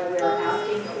that's why we're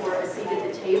asking for a seat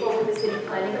at the table with the City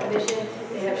Planning Commission.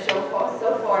 They have so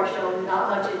far shown not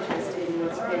much interest in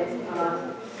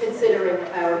considering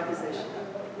our position.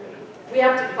 We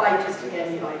have to fight just to get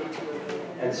invited to it.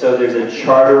 And so there's a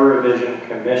Charter Revision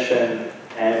Commission,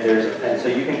 and so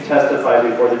you can testify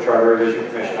before the Charter Revision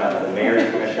Commission, either the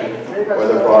Mayor's Commission or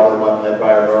the broader one led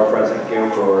by our Borough President Gail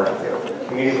Brewer.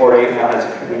 Community Board 8 now has a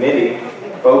committee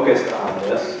focused on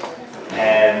this,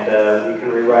 and we can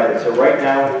rewrite it. So right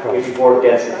now, Community Board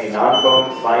gets a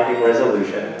non-binding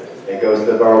resolution. It goes to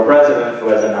the Borough President, who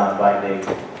has a non-binding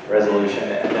resolution,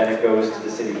 and then it goes to the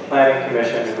City Planning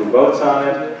Commission, who votes on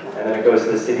it, and then it goes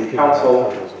to the City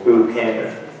Council, who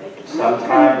can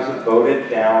sometimes vote it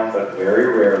down, but very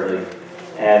rarely,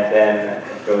 and then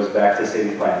it goes back to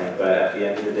City Planning. But at the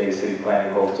end of the day, City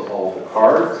Planning holds all the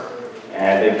cards,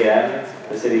 and again,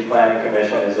 the City Planning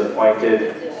Commission is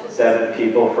appointed 7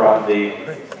 people from the,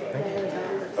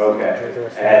 okay,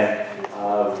 and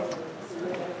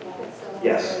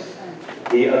yes.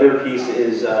 The other piece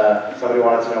is, somebody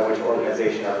wanted to know which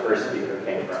organization our first speaker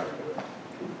came from.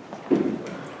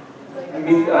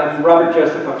 I'm Robert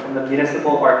Joseph. I'm from the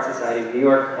Municipal Art Society of New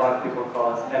York. A lot of people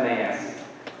call us MAS.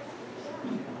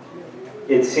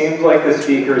 It seems like the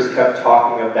speakers kept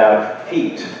talking about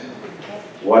feet.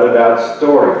 What about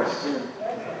stories?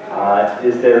 How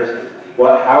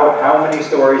many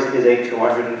stories is a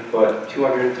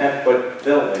 210-foot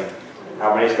building?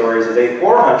 How many stories is a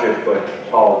 400-foot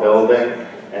tall building?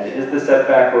 And is the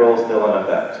setback rule still in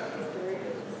effect?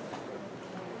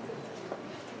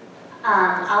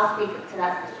 I'll speak to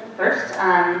that question first.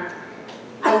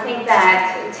 I think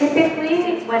that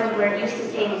typically when we're used to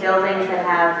seeing buildings that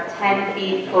have 10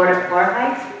 feet floor-to-floor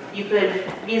height, you could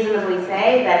reasonably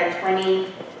say that a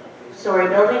 20-story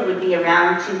building would be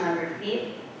around 200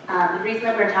 feet. The reason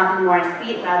that we're talking more in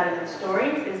feet rather than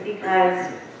stories is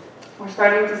because we're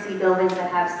starting to see buildings that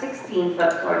have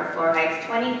 16-foot floor-to-floor heights,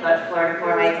 20-foot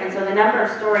floor-to-floor heights, and so the number of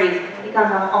stories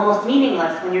becomes almost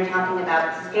meaningless when you're talking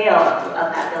about the scale of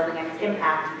that building and its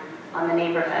impact on the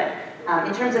neighborhood.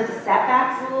 In terms of the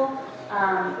setback rule,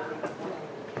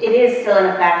 it is still in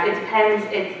effect. It depends,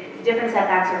 different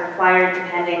setbacks are required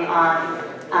depending on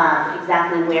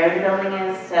exactly where the building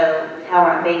is. So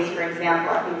Tower Base, for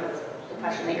example, I think that's the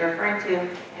question that you're referring to,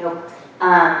 I hope,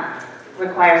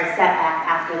 requires a setback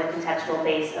after the contextual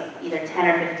base of either 10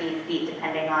 or 15 feet,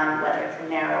 depending on whether it's a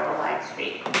narrow or wide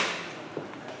street.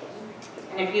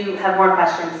 And if you have more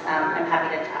questions, I'm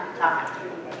happy to talk after.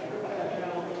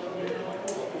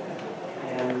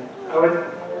 And I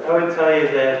would tell you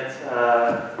that,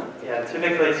 yeah,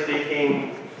 typically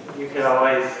speaking, you can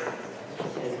always,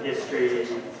 in history,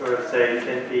 sort of say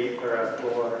 10 feet for a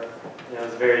floor. You know,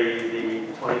 it's very easy,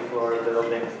 20-floor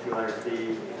buildings, 200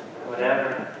 feet,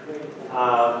 whatever.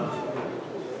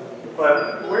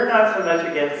 But we're not so much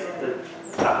against the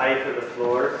the height of the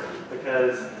floors,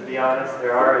 because to be honest,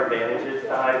 there are advantages to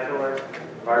high floors,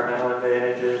 environmental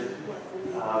advantages,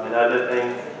 and other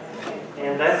things.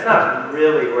 And that's not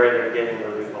really where they're getting the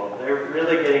loophole. They're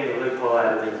really getting the loophole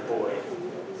out of these voids.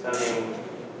 So I mean,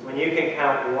 when you can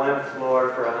count one floor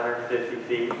for 150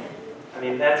 feet, I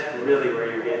mean, that's really where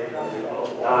you're getting the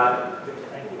loophole, not,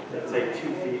 let's say,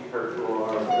 2 feet per floor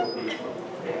or 4 feet.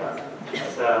 Yeah.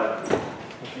 So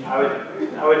I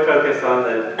would focus on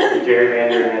the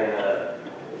gerrymandering and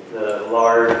the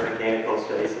large mechanical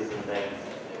spaces and things.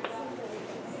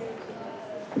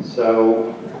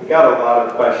 So we got a lot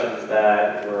of questions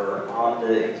that were on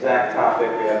the exact topic.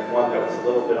 We have one that was a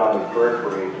little bit on the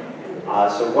periphery.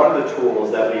 So one of the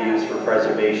tools that we use for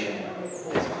preservation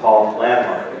is called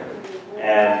landmarking.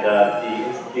 And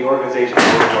the organization we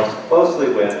work most closely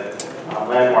with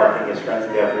landmarking is Friends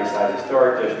of the Upper East Side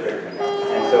Historic District.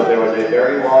 And so there was a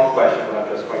very long question, but I'm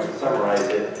just going to summarize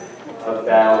it,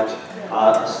 about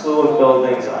a slew of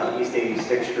buildings on East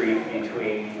 86th Street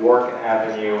between York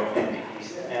Avenue and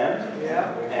East End.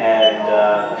 And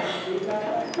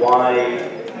why,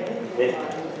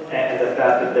 and the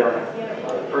fact that the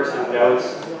person notes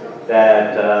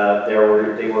that they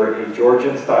were a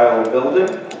Georgian-style building,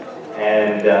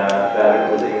 and that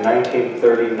it was a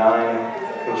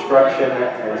 1939 construction,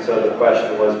 and so the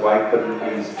question was, why couldn't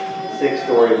these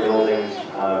 6-story buildings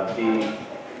be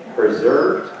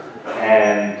preserved,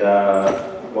 and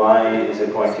why is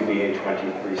it going to be a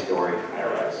 23-story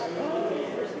high-rise?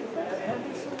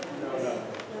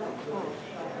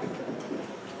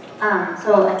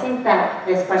 So I think that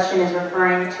this question is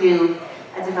referring to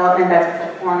a development that's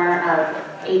at the corner of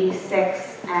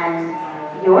 86 and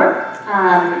York,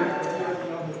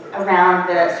 around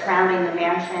the surrounding the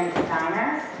mansion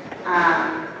diner,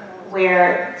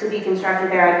 where to be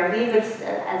constructed there, I believe it's,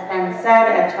 as Ben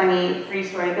said, a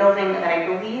 23-story building that I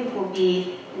believe will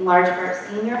be in large part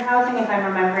senior housing, if I'm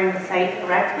remembering the site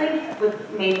correctly,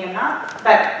 maybe I'm not,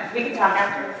 but we can talk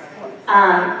after.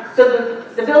 So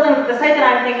the building, the site that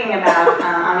I'm thinking about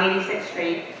on 86th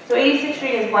Street, so 86th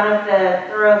Street is one of the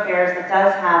thoroughfares that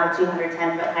does have a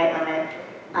 210-foot height limit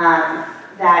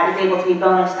that is able to be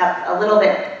bonused up a little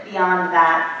bit beyond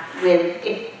that with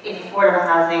if affordable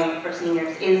housing for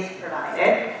seniors is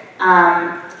provided.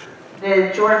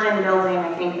 The Georgian building,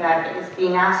 I think that is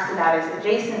being asked about, is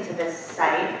adjacent to this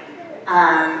site.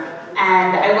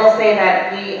 And I will say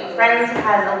that Friends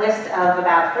has a list of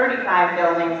about 35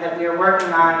 buildings that we are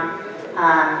working on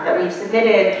that we've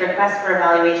submitted requests for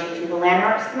evaluation to the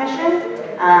Landmarks Commission.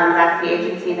 That's the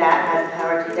agency that has the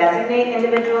power to designate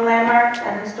individual landmarks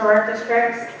and historic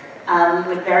districts.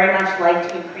 We would very much like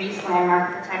to increase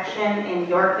landmark protection in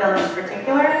Yorkville in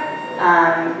particular.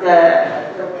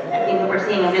 I think that we're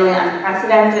seeing a really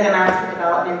unprecedented amount of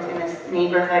development in this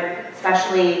neighborhood,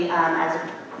 especially as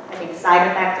I think a side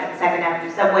effect of Second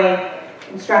Avenue subway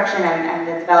construction and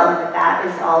the development that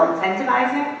is all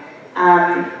incentivizing.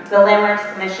 The Landmarks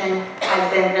Commission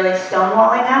has been really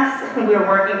stonewalling us. We're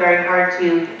working very hard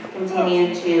to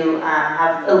continue to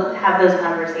have those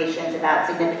conversations about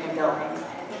significant buildings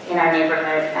in our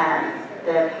neighborhood.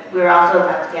 We're also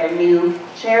about to get a new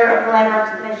chair of the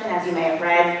Landmarks Commission, as you may have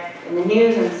read in the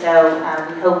news, and so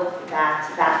we hope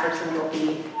that that person will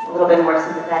be a little bit more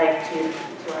sympathetic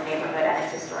to our neighborhood and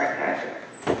its historic character.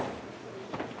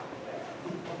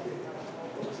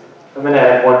 I'm going to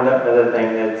add one other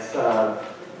thing that's,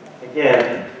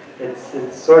 again,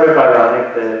 it's sort of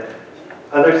ironic that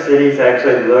other cities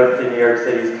actually looked at New York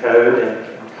City's code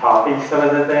and copied some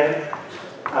of the things.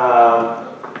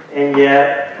 And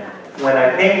yet, when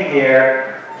I came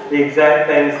here, the exact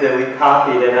things that we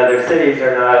copied in other cities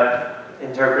are not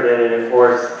interpreted and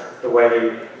enforced the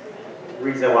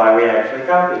reason why we actually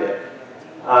copied it.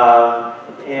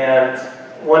 And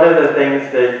one of the things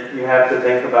that you have to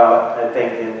think about, I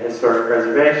think, in historic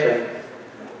preservation,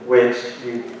 which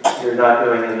you're not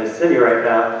doing in this city right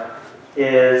now,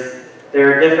 is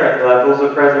there are different levels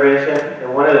of preservation.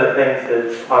 And one of the things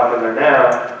that's popular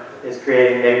now is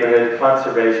creating neighborhood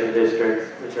conservation districts,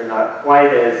 which are not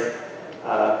quite as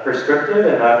prescriptive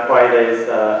and not quite as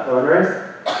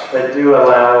onerous, but do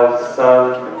allow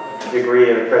some degree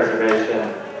of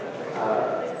preservation.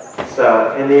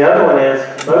 And the other one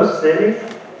is, most cities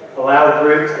allow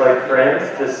groups like Friends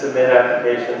to submit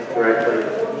applications directly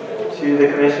to the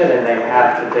commission, and they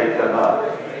have to take them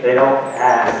up. They don't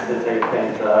ask to take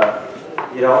things up.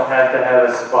 You don't have to have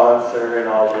a sponsor and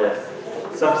all this.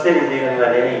 Some cities even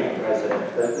let any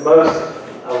resident, but most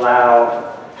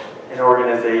allow an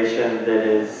organization that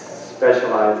is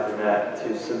specialized in that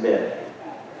to submit.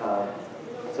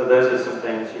 So those are some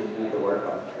things you need to work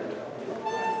on.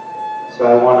 So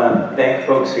I want to thank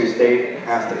folks who stayed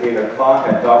past 8 o'clock.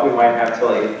 I thought we might have till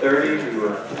 8:30. We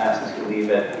were asked to leave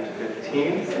at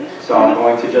 8:15. So I'm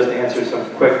going to just answer some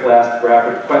quick last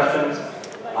rapid questions.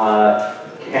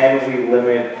 Can we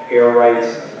limit air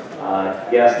rights?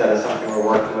 Yes, that is something we're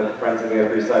working with Friends of the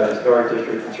Upper East Side Historic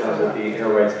District in terms of the air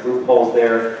rights loopholes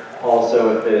there.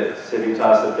 Also, if the city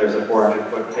talks that there's a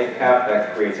 400-foot height cap,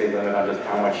 that creates a limit on just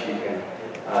how much you can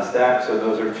stack. So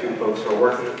those are two folks who are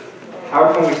working.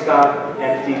 How can we stop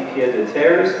empty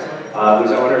pied-à-terres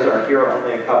whose owners are here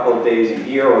only a couple of days a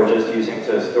year or just using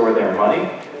to store their money?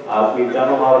 We've done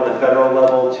a lot on the federal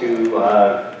level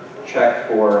to check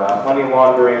for money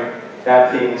laundering.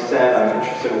 That being said, I'm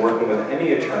interested in working with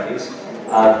any attorneys.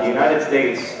 The United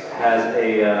States has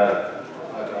a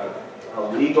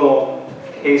legal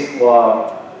case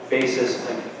law basis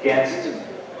against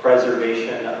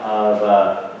preservation of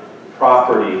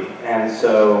property, and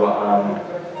so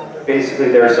basically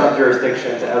there are some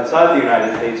jurisdictions outside the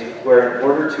United States where in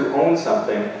order to own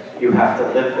something, you have to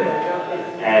live there.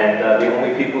 And the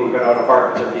only people who can own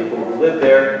apartments are people who live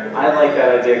there. I like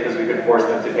that idea because we could force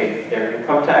them to pay their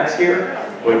income tax here,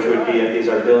 which would be, if these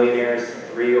are billionaires,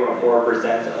 3 or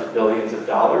 4% of billions of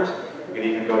dollars. You could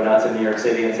even go nuts in New York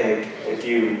City and say, if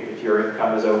your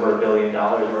income is over $1 billion,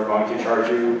 we're going to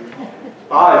charge you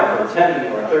 5 or 10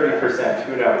 or 30%,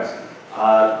 who knows.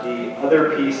 The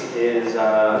other piece is,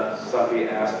 somebody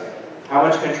asked, how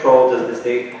much control does the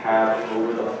state have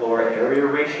over the floor area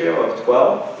ratio of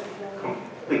 12?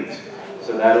 Complete.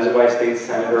 So that is why state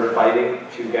senator fighting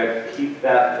to keep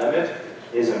that limit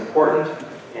is important.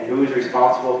 And who is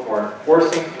responsible for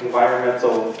enforcing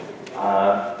environmental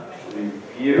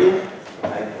review?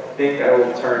 I think I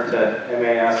will turn to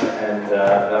MAS, and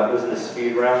that was the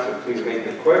speed round, so please make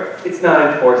it quick. It's not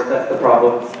enforced, that's the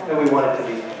problem, and we want it to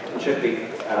be. It should be.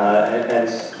 And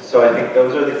so I think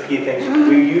those are the key things.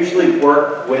 We usually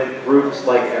work with groups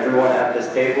like everyone at this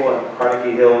table, and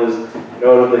Carnegie Hill is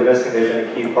notably missing. They've been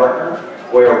a key partner,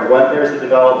 where when there's a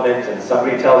development and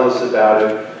somebody tells us about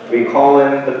it, we call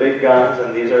in the big guns,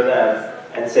 and these are them,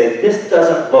 and say, this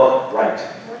doesn't look right.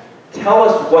 Tell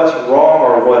us what's wrong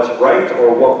or what's right,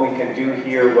 or what we can do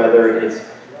here, whether it's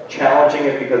challenging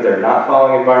it because they're not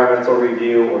following environmental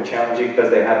review, or challenging because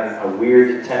they have a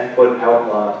weird 10-foot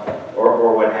outlot,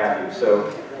 or what have you.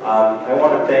 So I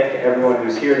want to thank everyone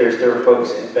who's here. There's still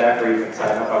folks in back where you can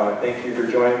sign up. I want to thank you for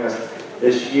joining us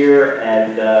this year,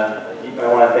 and I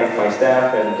want to thank my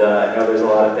staff, and I know there's a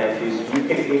lot of thank yous. You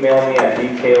can email me at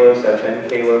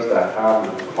bkallos@benkallos.com.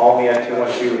 You can call me at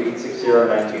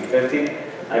 212-860-1950.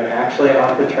 I'm actually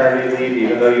on paternity leave,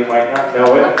 even though you might not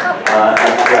know it. I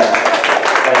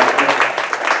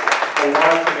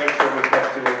wanted to make sure we kept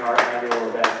doing our annual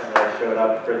events, and that I showed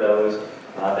up for those.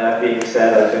 That being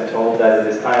said, I've been told that it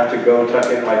is time to go tuck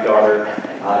in my daughter,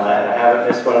 and I haven't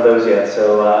missed one of those yet.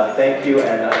 So thank you,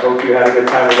 and I hope you had a good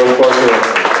time. We look forward to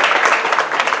it.